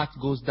 your heart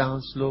goes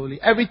down slowly.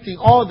 Everything,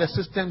 all the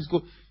systems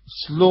go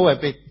slow a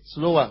bit.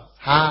 Slower.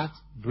 Heart,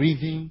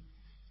 breathing,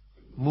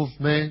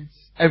 movement,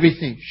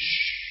 everything.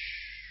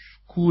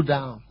 Shh. Cool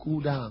down, cool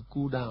down,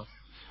 cool down.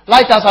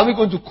 Lighthouse, are we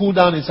going to cool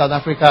down in South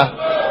Africa?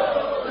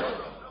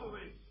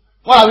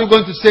 What are we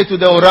going to say to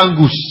the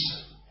orangus?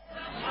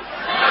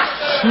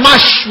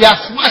 Smash! We are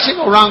smashing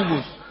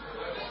orangus.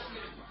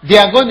 they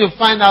are going to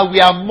find out we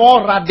are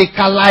more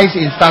radicalized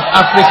in South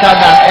Africa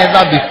than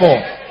ever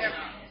before.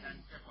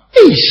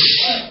 Ish.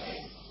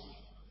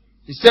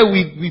 He said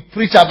we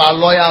preach about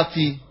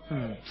loyalty.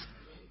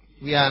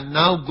 We are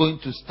now going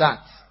to start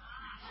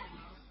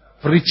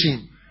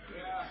preaching.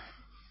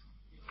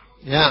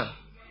 Yeah.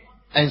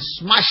 And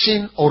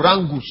smashing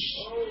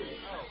orangus.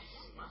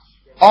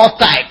 All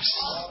types.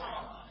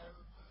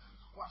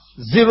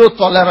 Zero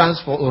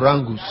tolerance for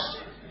orangus.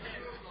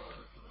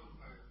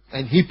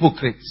 And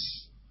hypocrites.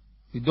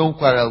 We don't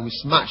quarrel, we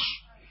smash.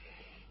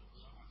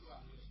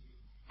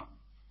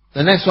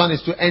 The next one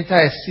is to enter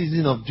a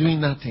season of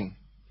doing nothing.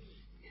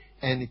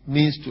 And it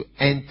means to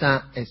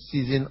enter a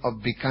season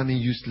of becoming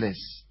useless.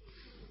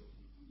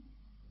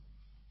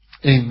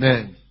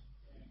 Amen.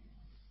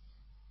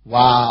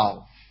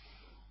 Wow.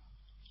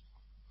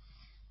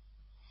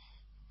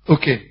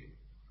 Okay.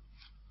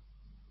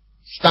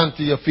 Stand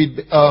to your feet.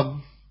 You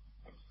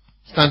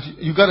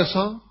got a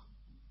song?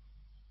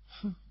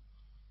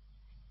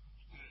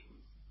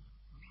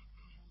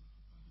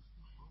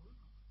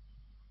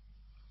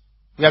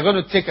 We are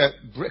going to take a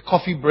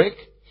coffee break.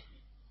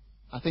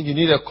 I think you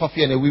need a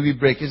coffee and a wee-wee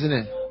break, isn't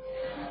it?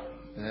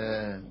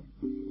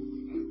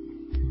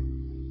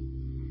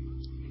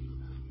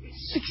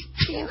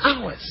 16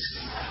 hours.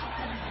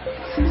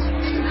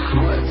 16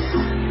 hours.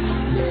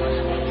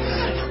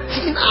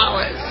 16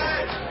 hours.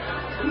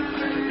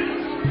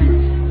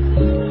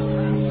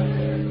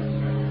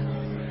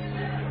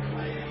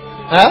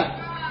 Huh?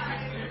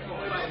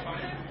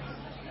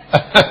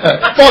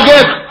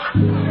 Forget.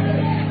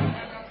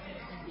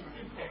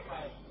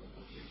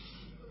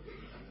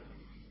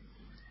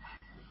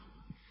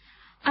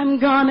 I'm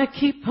gonna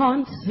keep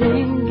on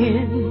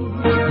singing.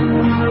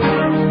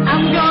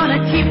 I'm gonna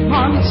keep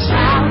on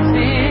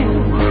shouting.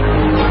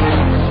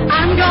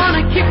 I'm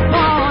gonna keep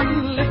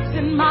on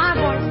lifting my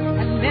voice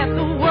and let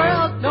the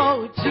world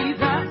know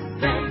Jesus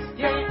saves.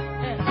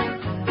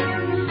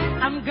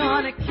 Yeah. I'm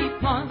gonna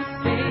keep on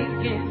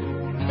singing.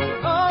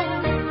 Oh,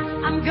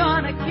 I'm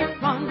gonna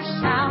keep on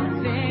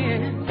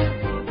shouting.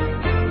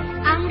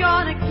 I'm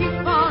gonna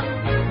keep on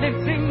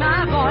lifting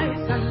my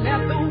voice and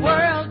let the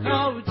world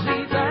know Jesus.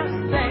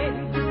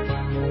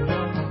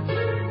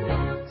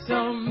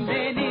 So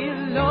many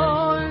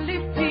lonely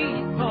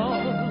people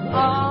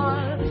all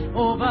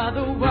over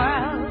the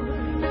world.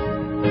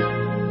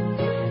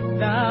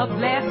 The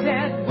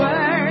blessed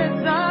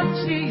words of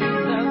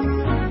Jesus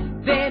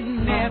they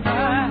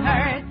never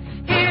heard.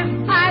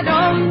 If I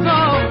don't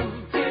go,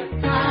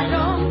 if I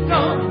don't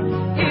go,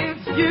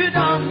 if you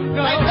don't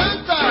go,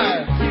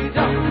 if you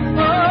don't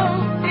go,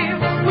 if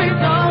we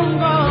don't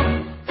go,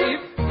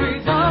 if we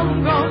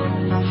don't go,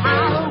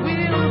 how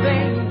will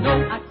they know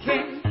I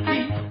can't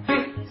keep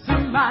it to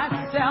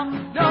myself?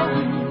 No,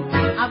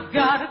 I've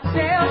got to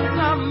tell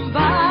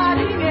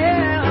somebody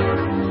else.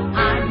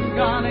 I'm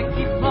gonna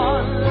keep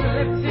on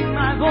lifting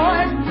my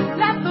voice,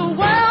 let the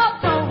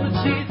world know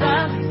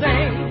Jesus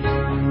saves.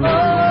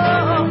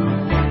 Oh,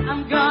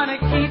 I'm gonna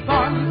keep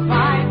on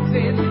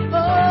fighting. Oh,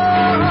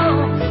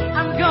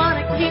 I'm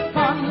gonna keep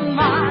on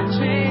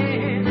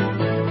marching.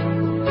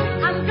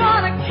 I'm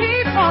gonna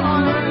keep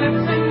on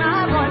lifting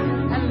my voice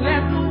and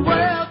let the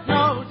world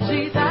know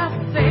Jesus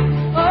saves.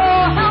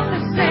 Oh, help me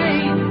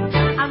sing.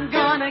 I'm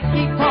gonna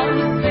keep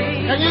on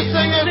singing. Can you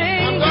sing it? I'm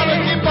gonna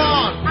keep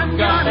on. I'm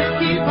gonna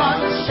keep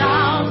on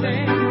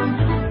shouting.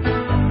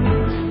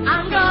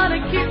 I'm gonna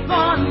keep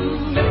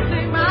on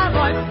lifting my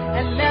voice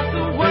and let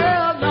the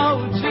world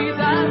know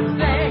Jesus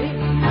saves.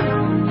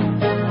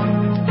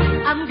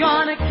 I'm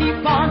gonna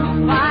keep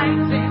on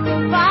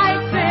fighting,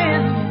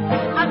 fighting.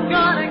 I'm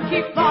gonna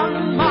keep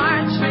on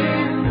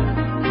marching.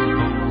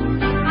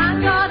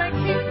 I'm gonna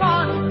keep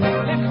on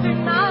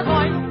lifting my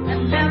voice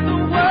and let the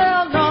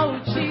world know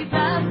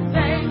Jesus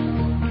saves.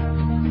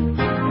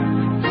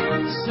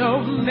 So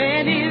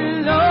many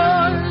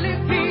lonely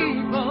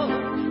people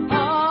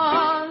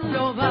all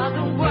over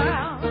the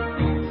world.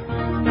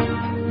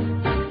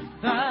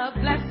 The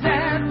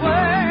blessed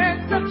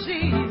words of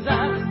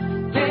Jesus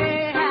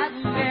they have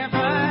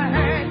never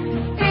heard.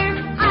 If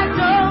I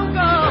don't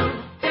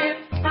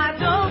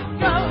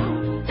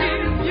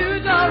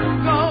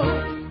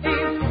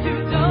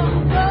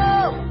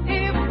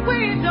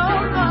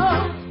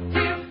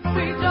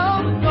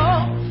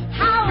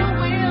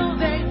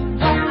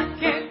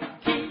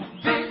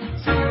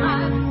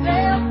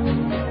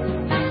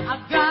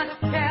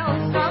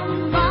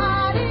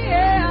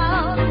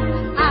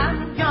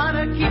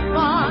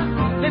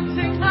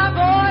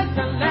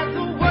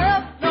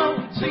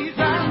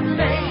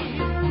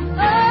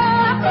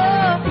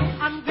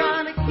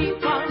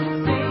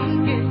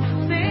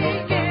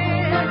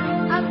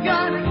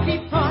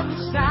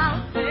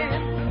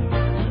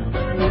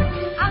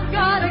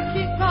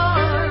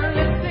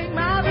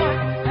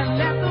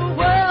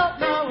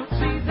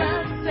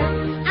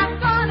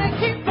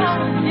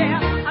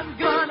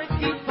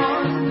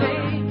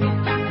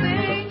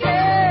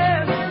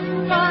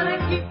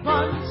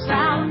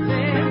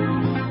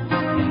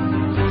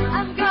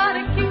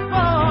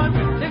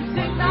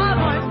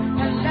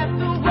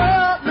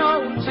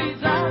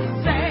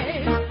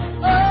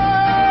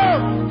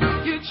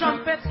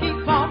trumpets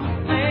keep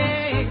on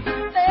playing.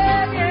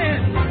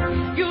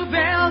 You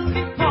bells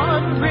keep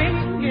on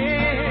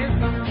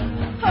ringing.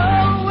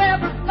 Oh,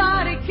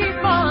 everybody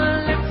keep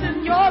on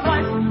lifting your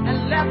voice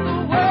and let the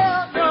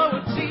world know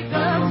what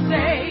Jesus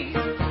saves.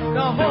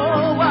 The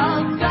whole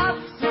world's got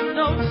to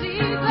know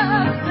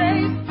Jesus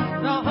saves.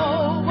 The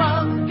whole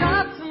world's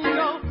got to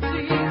know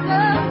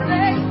Jesus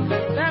saves.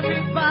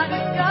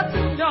 Everybody's got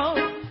to know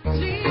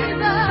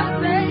Jesus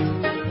saves.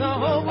 The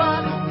whole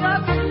world's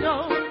got to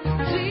know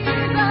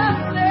Jesus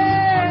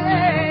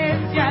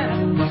saves. Yeah,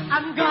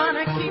 I'm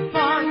gonna keep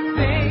on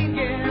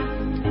singing.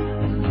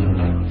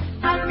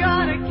 I'm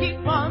gonna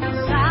keep on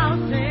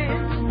shouting.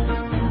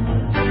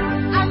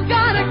 I'm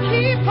gonna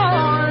keep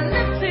on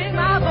lifting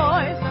my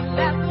voice and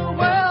let the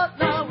world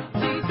know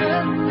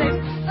Jesus saves.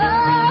 Oh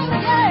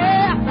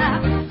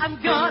yeah, I'm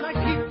gonna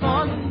keep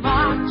on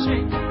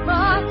marching,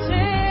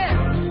 marching.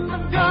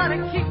 I'm gonna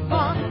keep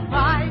on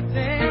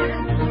fighting.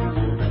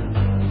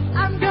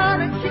 I'm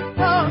gonna keep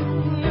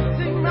on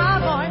lifting my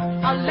voice.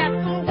 I'll let the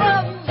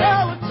world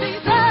know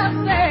Jesus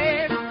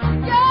saves.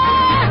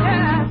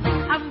 Yeah,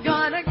 I'm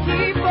gonna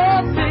keep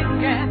on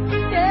singing.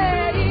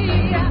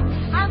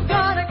 Yeah, I'm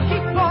gonna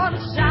keep on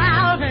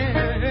shouting.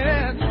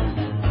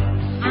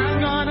 I'm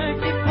gonna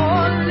keep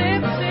on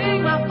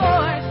lifting my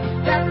voice.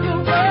 Let the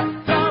world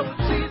know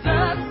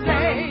Jesus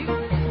saves.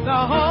 The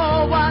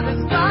whole world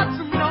has got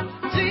to know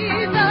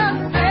Jesus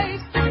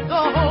saves.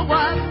 The whole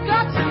world's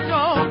got to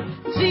know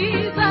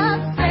Jesus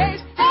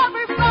saves.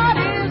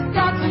 Everybody's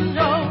got to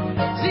know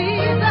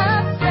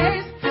Jesus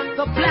saves.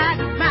 The black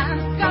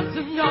man's got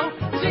to know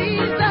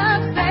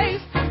Jesus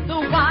saves. The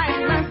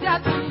white man's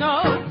got to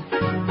know.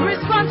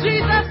 Which one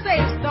Jesus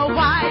saves? The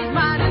white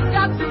man has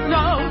got to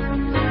know.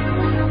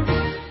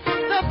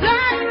 The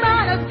black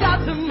man has got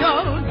to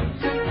know.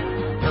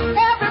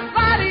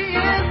 Everybody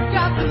has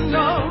got to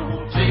know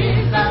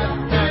Jesus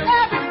saves.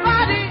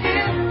 Everybody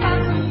has got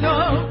to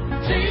know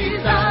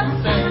Jesus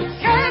saves.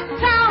 Cape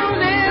Town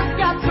has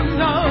got to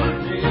know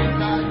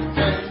Jesus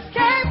saves.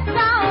 Cape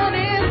Town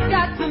has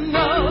got to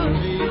know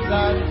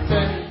Jesus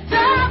saves.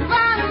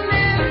 Durban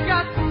has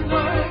got to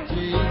know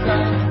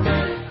Jesus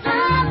saves.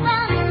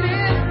 Durban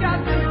has got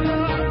to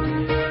know.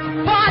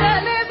 Port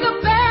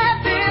Elizabeth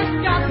has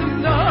got to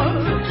know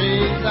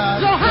Jesus.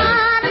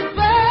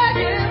 Johannesburg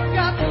has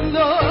got to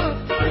know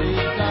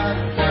Jesus.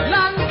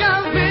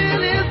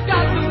 Langanville has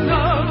got to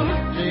know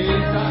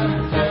Jesus.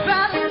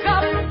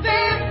 Buttercup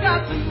has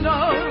got to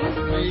know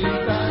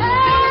Jesus.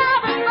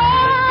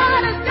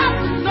 Everybody's got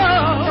to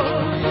know.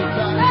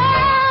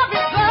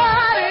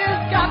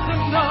 Everybody's got to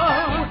know.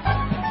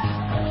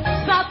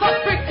 South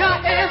Africa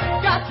has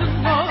got to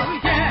know,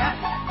 yeah.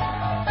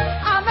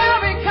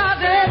 America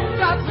has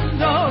got to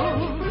know.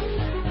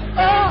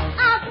 Oh,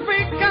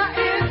 Africa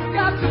has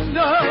got to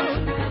know.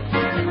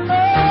 Oh,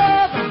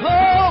 the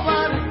whole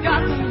world has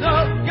got to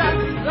know, got to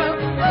know.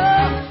 Oh,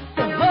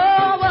 the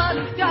whole world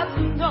has got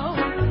to know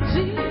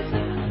Jesus.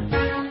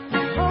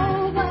 The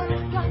whole world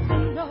has got to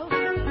know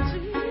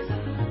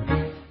Jesus.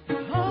 The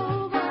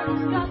whole world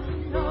has got to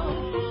know.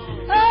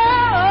 Oh,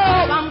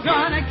 I'm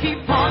gonna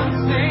keep on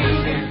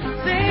singing,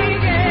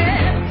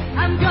 singing.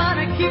 I'm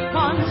gonna keep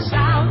on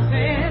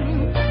shouting.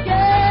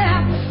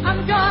 Yeah, I'm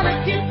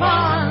gonna keep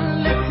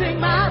on lifting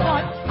my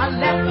voice. I'll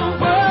let the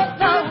world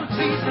know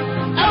Jesus.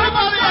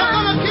 Everybody, I'm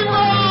gonna keep on.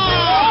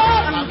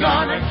 I'm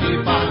gonna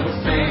keep on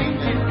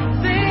singing,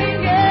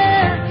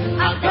 singing.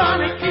 I'm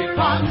gonna keep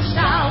on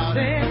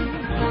shouting.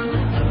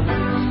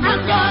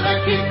 I'm gonna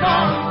keep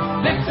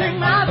on lifting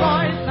my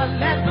voice and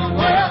let the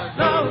world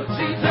know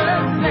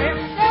Jesus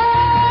saves.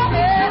 Yeah,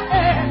 yeah,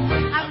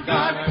 yeah. I'm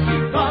gonna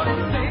keep on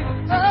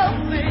singing, oh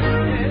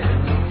singing.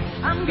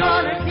 I'm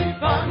gonna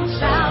keep on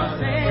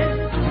shouting.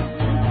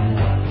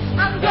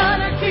 I'm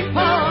gonna keep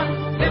on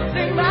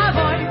lifting my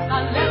voice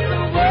and let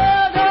the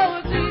world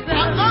know Jesus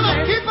I'm gonna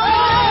saves. keep Oh,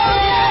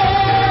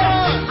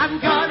 yeah. I'm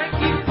gonna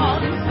keep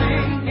on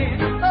singing.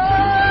 Oh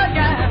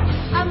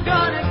yeah. I'm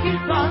gonna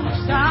keep on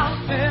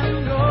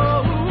shouting. Oh,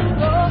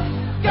 oh.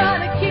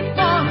 Gonna keep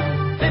on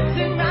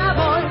lifting my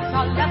voice.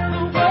 I'll let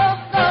the world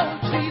know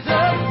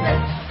Jesus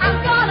saves. I'm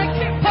gonna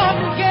keep on,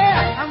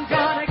 yeah. I'm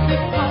gonna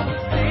keep on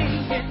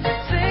singing,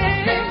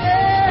 singing.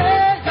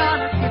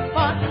 Gonna keep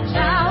on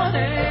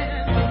shouting.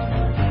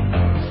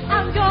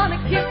 I'm gonna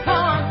keep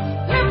on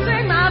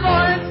lifting my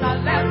voice.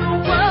 I'll let the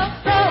world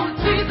know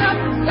Jesus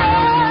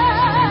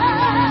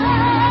saves.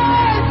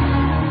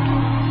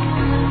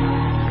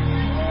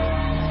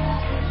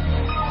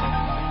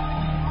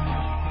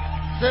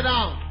 Sit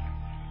down.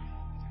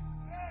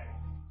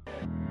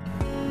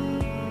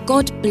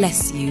 God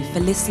bless you for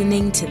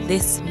listening to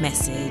this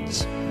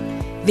message.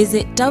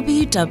 Visit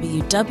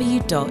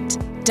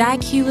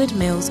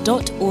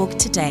www.daghewardmills.org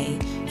today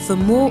for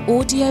more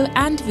audio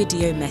and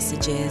video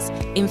messages,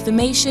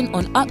 information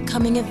on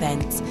upcoming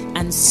events,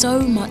 and so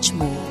much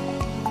more.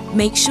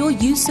 Make sure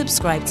you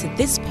subscribe to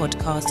this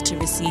podcast to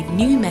receive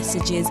new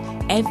messages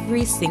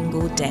every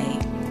single day.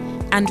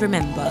 And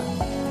remember,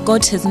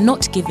 God has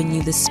not given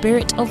you the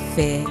spirit of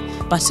fear,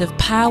 but of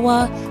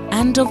power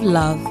and of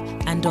love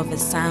and of a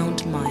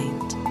sound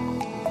mind.